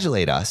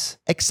congratulate us,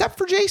 except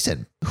for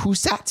Jason, who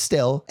sat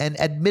still and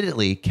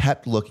admittedly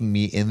kept looking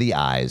me in the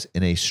eyes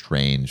in a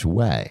strange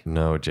way.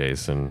 No,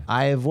 Jason.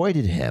 I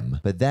avoided him,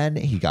 but then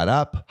he got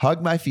up,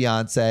 hugged my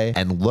fiance,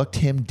 and looked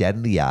him dead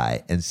in the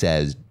eye and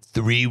says,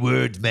 3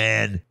 words,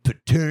 man,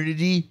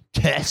 paternity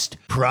test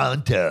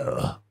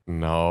pronto.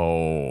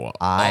 No.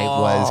 I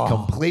was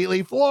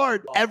completely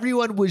floored.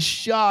 Everyone was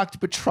shocked,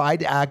 but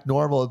tried to act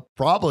normal,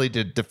 probably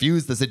to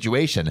diffuse the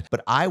situation.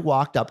 But I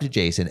walked up to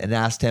Jason and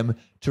asked him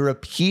to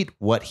repeat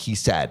what he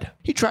said.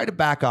 He tried to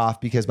back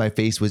off because my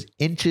face was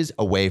inches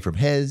away from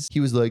his. He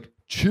was like,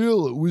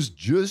 chill, it was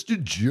just a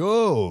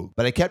joke.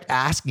 But I kept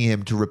asking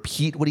him to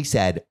repeat what he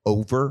said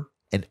over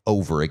and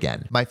over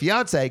again. My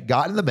fiance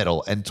got in the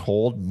middle and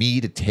told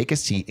me to take a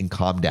seat and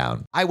calm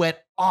down. I went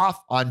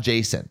off on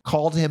Jason,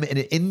 called him an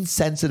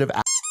insensitive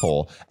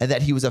asshole, and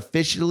that he was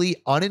officially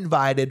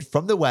uninvited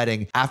from the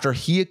wedding after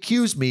he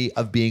accused me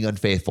of being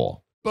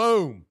unfaithful.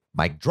 Boom.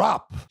 Mic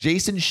drop.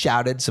 Jason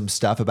shouted some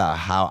stuff about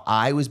how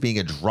I was being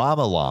a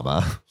drama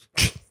llama.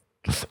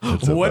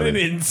 What an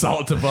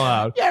insult to pull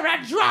out. You're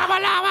a drama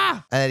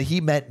llama! And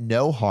he meant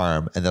no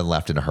harm and then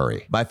left in a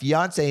hurry. My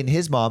fiance and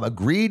his mom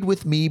agreed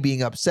with me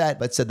being upset,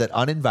 but said that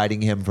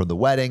uninviting him from the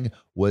wedding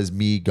was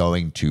me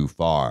going too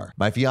far.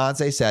 My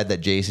fiance said that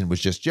Jason was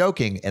just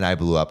joking and I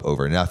blew up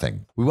over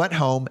nothing. We went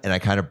home and I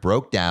kind of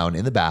broke down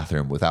in the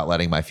bathroom without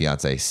letting my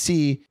fiance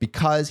see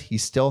because he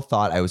still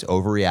thought I was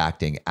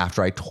overreacting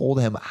after I told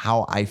him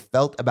how I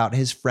felt about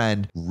his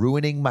friend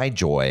ruining my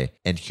joy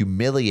and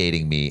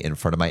humiliating me in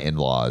front of my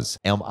in-laws.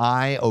 Am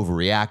I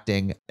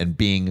overreacting and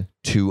being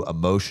too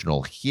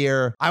emotional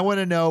here? I want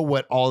to know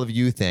what all of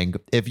you think.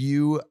 If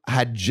you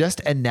had just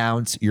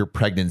announced your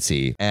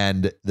pregnancy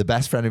and the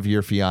best friend of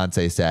your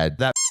fiance said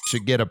that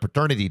should get a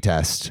paternity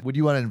test, would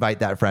you want to invite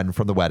that friend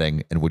from the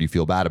wedding and would you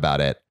feel bad about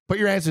it? Put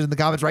your answers in the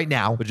comments right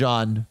now. But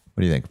John,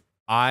 what do you think?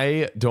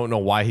 I don't know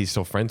why he's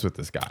still friends with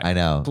this guy. I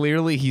know.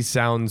 Clearly, he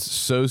sounds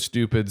so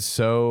stupid,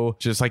 so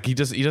just like he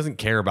doesn't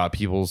care about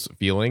people's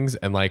feelings.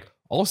 And like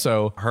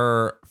also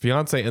her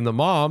fiance and the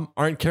mom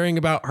aren't caring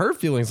about her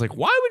feelings. Like,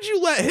 why would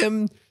you let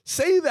him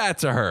say that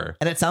to her?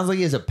 And it sounds like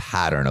he has a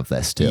pattern of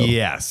this too.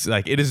 Yes.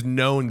 Like it is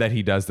known that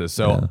he does this.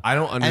 So I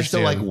don't understand. And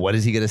so like, what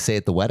is he going to say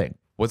at the wedding?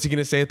 What's he going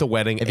to say at the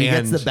wedding? If he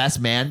gets the best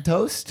man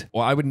toast?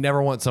 Well, I would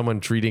never want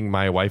someone treating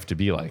my wife to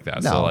be like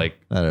that. No, so like,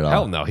 not at all.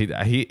 hell no.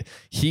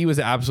 He was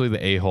absolutely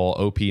the a-hole.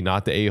 OP,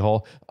 not the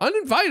a-hole.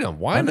 Uninvite him.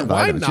 Why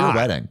not? It's your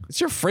wedding.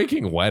 It's your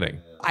freaking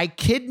wedding. I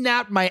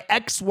kidnapped my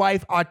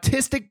ex-wife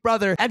autistic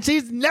brother and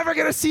she's never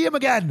gonna see him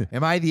again.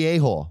 Am I the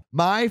a-hole?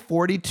 My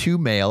 42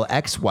 male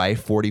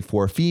ex-wife,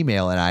 44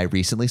 female, and I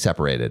recently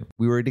separated.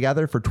 We were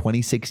together for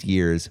 26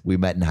 years. We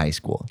met in high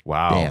school.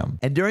 Wow. Damn.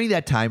 And during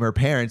that time, her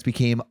parents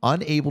became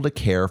unable to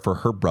care for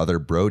her brother,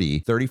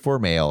 Brody, 34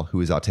 male,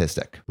 who is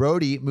autistic.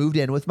 Brody moved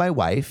in with my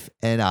wife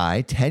and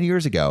I 10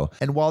 years ago.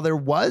 And while there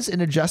was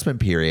an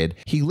adjustment period,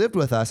 he lived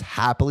with us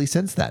happily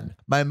since then.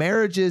 My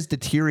marriage's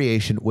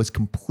deterioration was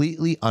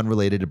completely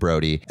unrelated to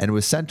Brody and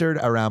was centered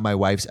around my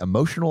wife's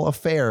emotional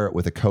affair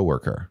with a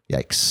coworker.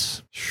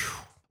 Yikes.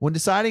 When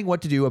deciding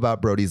what to do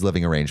about Brody's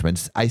living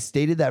arrangements, I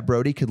stated that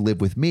Brody could live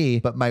with me,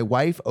 but my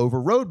wife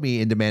overrode me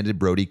and demanded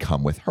Brody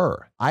come with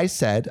her. I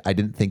said I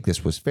didn't think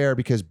this was fair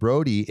because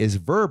Brody is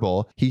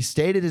verbal. He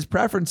stated his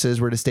preferences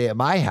were to stay at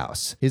my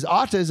house. His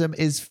autism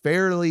is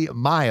fairly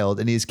mild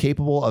and he is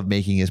capable of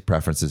making his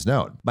preferences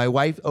known. My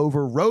wife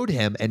overrode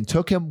him and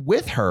took him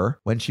with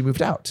her when she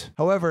moved out.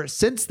 However,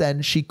 since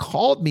then, she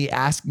called me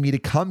asking me to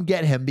come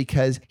get him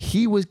because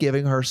he was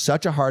giving her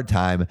such a hard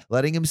time,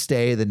 letting him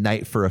stay the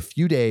night for a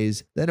few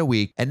days that then a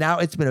week, and now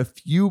it's been a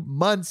few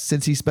months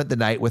since he spent the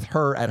night with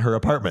her at her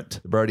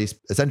apartment. Brody's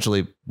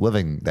essentially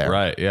living there.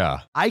 Right. Yeah.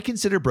 I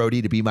consider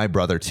Brody to be my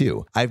brother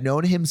too. I've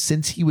known him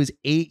since he was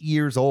 8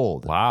 years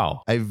old.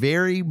 Wow. I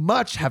very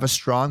much have a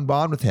strong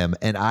bond with him,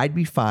 and I'd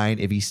be fine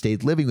if he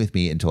stayed living with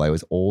me until I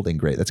was old and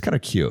great. That's kind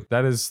of cute.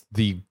 That is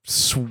the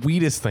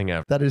sweetest thing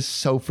ever. That is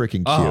so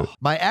freaking cute. Oh.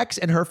 My ex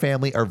and her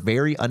family are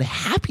very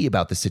unhappy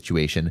about the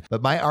situation,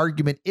 but my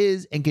argument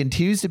is and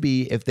continues to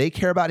be if they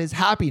care about his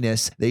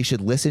happiness, they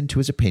should listen to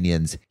his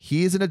opinions.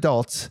 He is an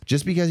adult.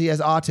 Just because he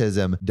has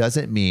autism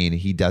doesn't mean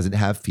he doesn't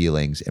have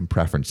feelings and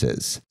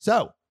preferences.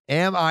 So,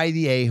 am I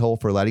the a-hole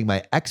for letting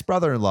my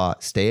ex-brother-in-law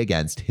stay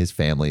against his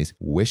family's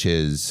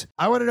wishes?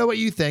 I want to know what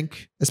you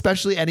think,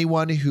 especially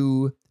anyone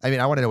who, I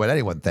want to know what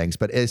anyone thinks,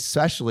 but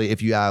especially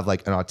if you have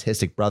like an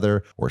autistic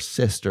brother or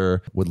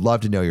sister, would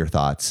love to know your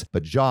thoughts.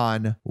 But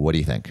John, what do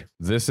you think?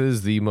 This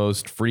is the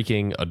most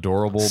freaking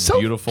adorable, So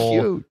beautiful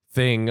cute.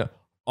 thing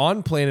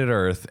on planet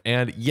Earth.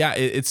 And yeah,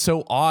 it's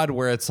so odd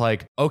where it's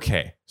like,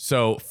 okay,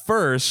 so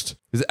first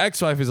his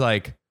ex-wife is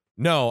like,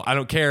 no, I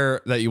don't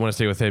care that you want to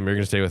stay with him. You're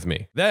going to stay with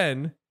me.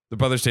 Then the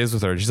brother stays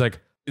with her. She's like,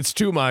 it's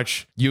too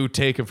much. You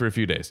take him for a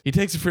few days. He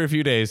takes it for a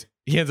few days.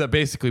 He ends up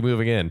basically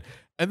moving in.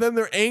 And then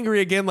they're angry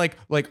again, like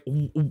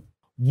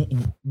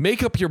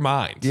make up your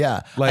mind.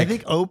 Yeah. Like, I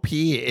think OP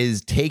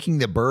is taking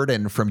the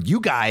burden from you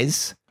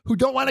guys who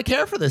don't want to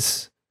care for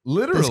this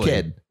literally,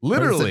 kid.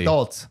 literally, Or this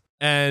adult.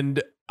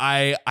 And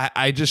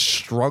I just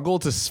struggle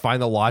to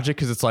find the logic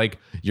because it's like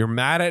you're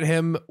mad at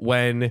him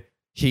when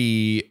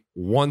he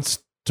wants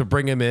to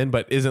bring him in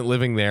but isn't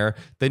living there.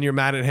 Then you're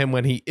mad at him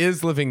when he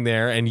is living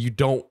there and you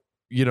don't,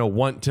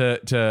 want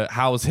to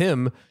house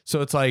him.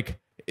 So it's like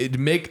it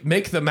make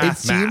the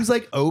math. It seems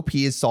like OP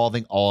is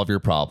solving all of your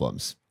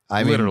problems.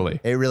 I mean, Literally.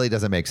 it really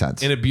doesn't make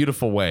sense. in a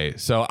beautiful way.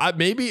 So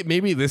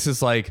maybe this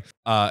is like,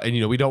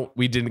 and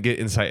we didn't get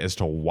insight as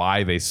to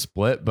why they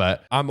split,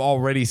 but I'm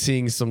already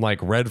seeing some like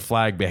red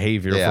flag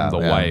behavior from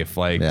the wife.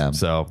 Like,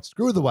 so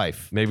Screw the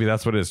wife. maybe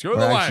that's what it is. Screw Or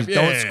the actually,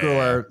 wife. don't Yeah. screw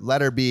her.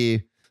 Let her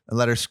be. And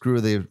let her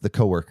screw the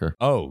coworker.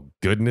 Oh,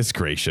 goodness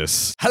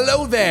gracious.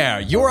 Hello there.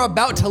 You're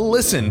about to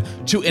listen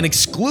to an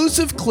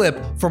exclusive clip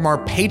from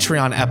our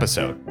Patreon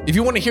episode. If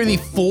you want to hear the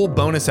full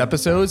bonus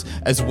episodes,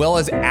 as well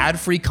as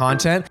ad-free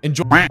content, and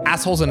join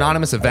Assholes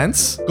Anonymous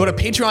events, go to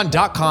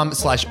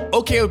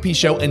patreon.com/OKOP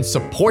show and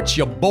support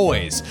your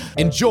boys.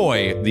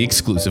 Enjoy the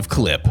exclusive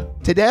clip.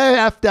 Today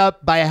I effed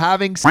up by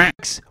having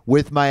sex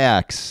with my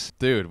ex.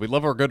 Dude, we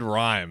love our good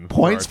rhyme.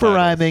 Points for our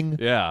titles. rhyming.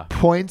 Yeah.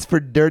 Points for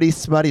dirty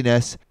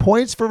smuttiness.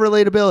 Points for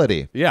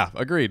relatability. Yeah,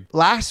 agreed.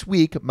 Last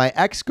week, my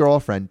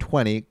ex-girlfriend,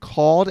 20,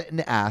 called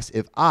and asked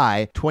if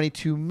I,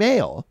 22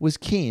 male, was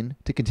keen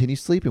to continue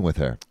sleeping with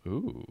her.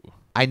 Ooh.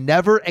 I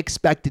never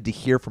expected to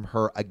hear from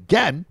her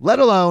again, let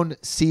alone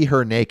see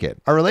her naked.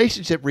 Our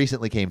relationship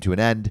recently came to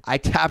an end. I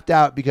tapped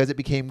out because it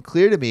became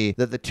clear to me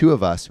that the two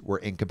of us were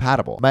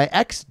incompatible. My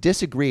ex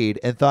disagreed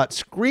and thought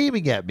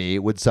screaming at me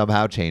would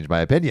somehow change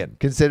my opinion.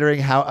 Considering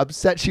how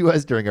upset she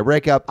was during a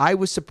breakup, I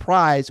was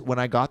surprised when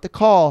I got the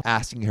call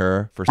asking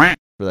her for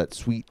that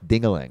sweet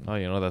ding-a-ling.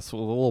 Oh, that's a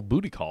little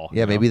booty call.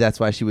 Yeah, maybe that's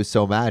why she was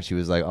so mad. She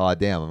was like, oh,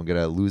 damn, I'm going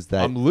to lose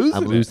that. I'm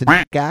losing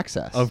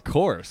access. Of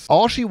course.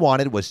 All she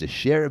wanted was to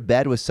share a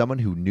bed with someone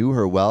who knew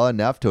her well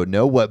enough to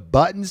know what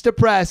buttons to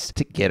press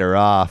to get her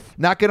off.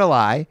 Not gonna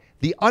lie,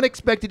 the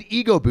unexpected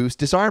ego boost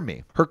disarmed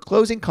me. Her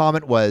closing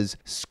comment was,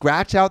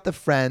 scratch out the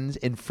friends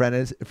in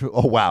friends.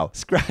 Oh, wow.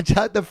 Scratch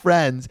out the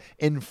friends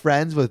in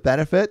friends with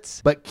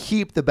benefits, but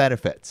keep the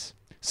benefits.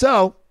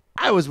 So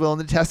I was willing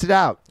to test it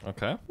out.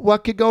 Okay.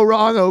 What could go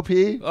wrong, OP?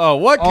 Oh,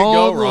 what could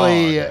go wrong?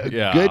 Only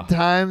Yeah. good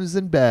times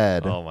in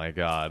bed. Oh my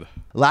God.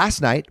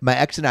 Last night, my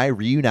ex and I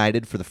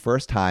reunited for the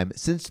first time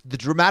since the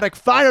dramatic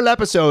final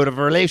episode of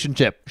our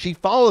relationship. She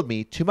followed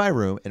me to my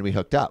room and we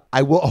hooked up.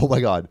 Oh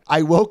my God.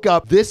 I woke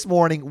up this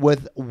morning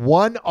with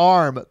one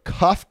arm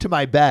cuffed to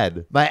my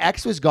bed. My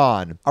ex was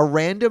gone. A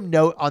random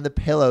note on the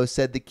pillow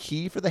said the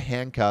key for the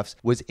handcuffs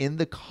was in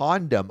the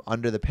condom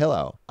under the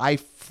pillow. I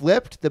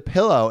flipped the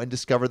pillow and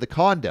discovered the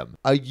condom.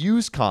 A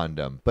used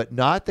condom, but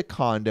not the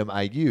condom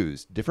I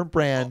used. Different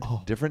brand,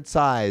 different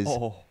size,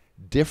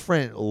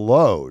 different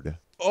load.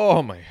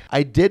 Oh my.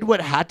 I did what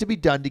had to be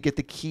done to get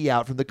the key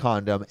out from the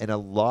condom and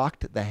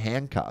unlocked the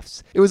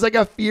handcuffs. It was like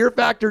a Fear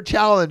Factor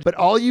challenge, but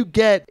all you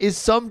get is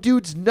some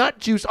dude's nut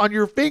juice on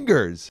your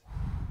fingers.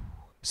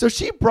 So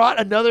she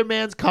brought another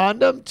man's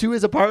condom to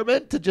his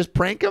apartment to just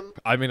prank him?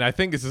 I mean, I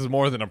think this is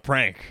more than a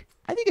prank.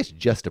 I think it's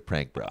just a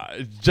prank, bro.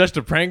 Just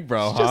a prank,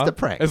 bro. It's just a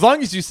prank. As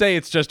long as you say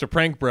it's just a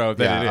prank, bro,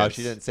 then it is. Oh,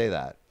 she didn't say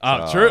that.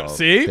 Oh, So, true.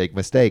 See? Big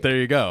mistake. There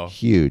you go.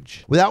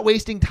 Huge. Without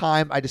wasting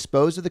time, I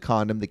disposed of the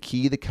condom, the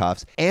key, the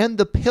cuffs, and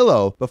the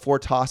pillow before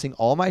tossing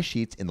all my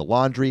sheets in the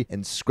laundry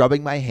and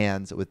scrubbing my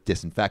hands with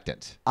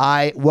disinfectant.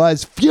 I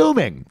was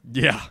fuming.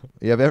 Yeah.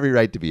 You have every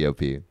right to be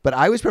OP. But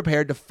I was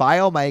prepared to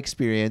file my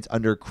experience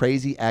under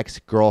crazy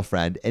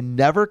ex-girlfriend and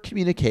never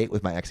communicate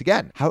with my ex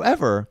again.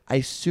 However, I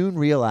soon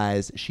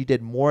realized she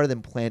did more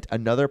than plant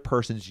another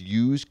person's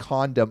used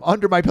condom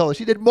under my pillow.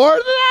 She did more than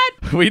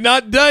that. We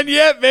not done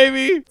yet,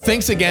 baby.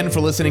 Thanks again again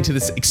for listening to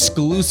this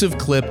exclusive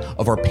clip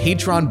of our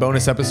Patreon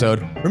bonus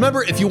episode.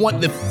 Remember, if you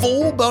want the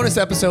full bonus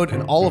episode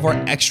and all of our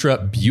extra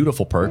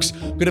beautiful perks,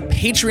 go to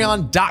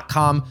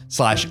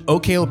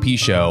patreon.com/OKOP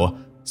show.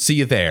 See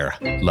you there.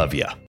 Love ya.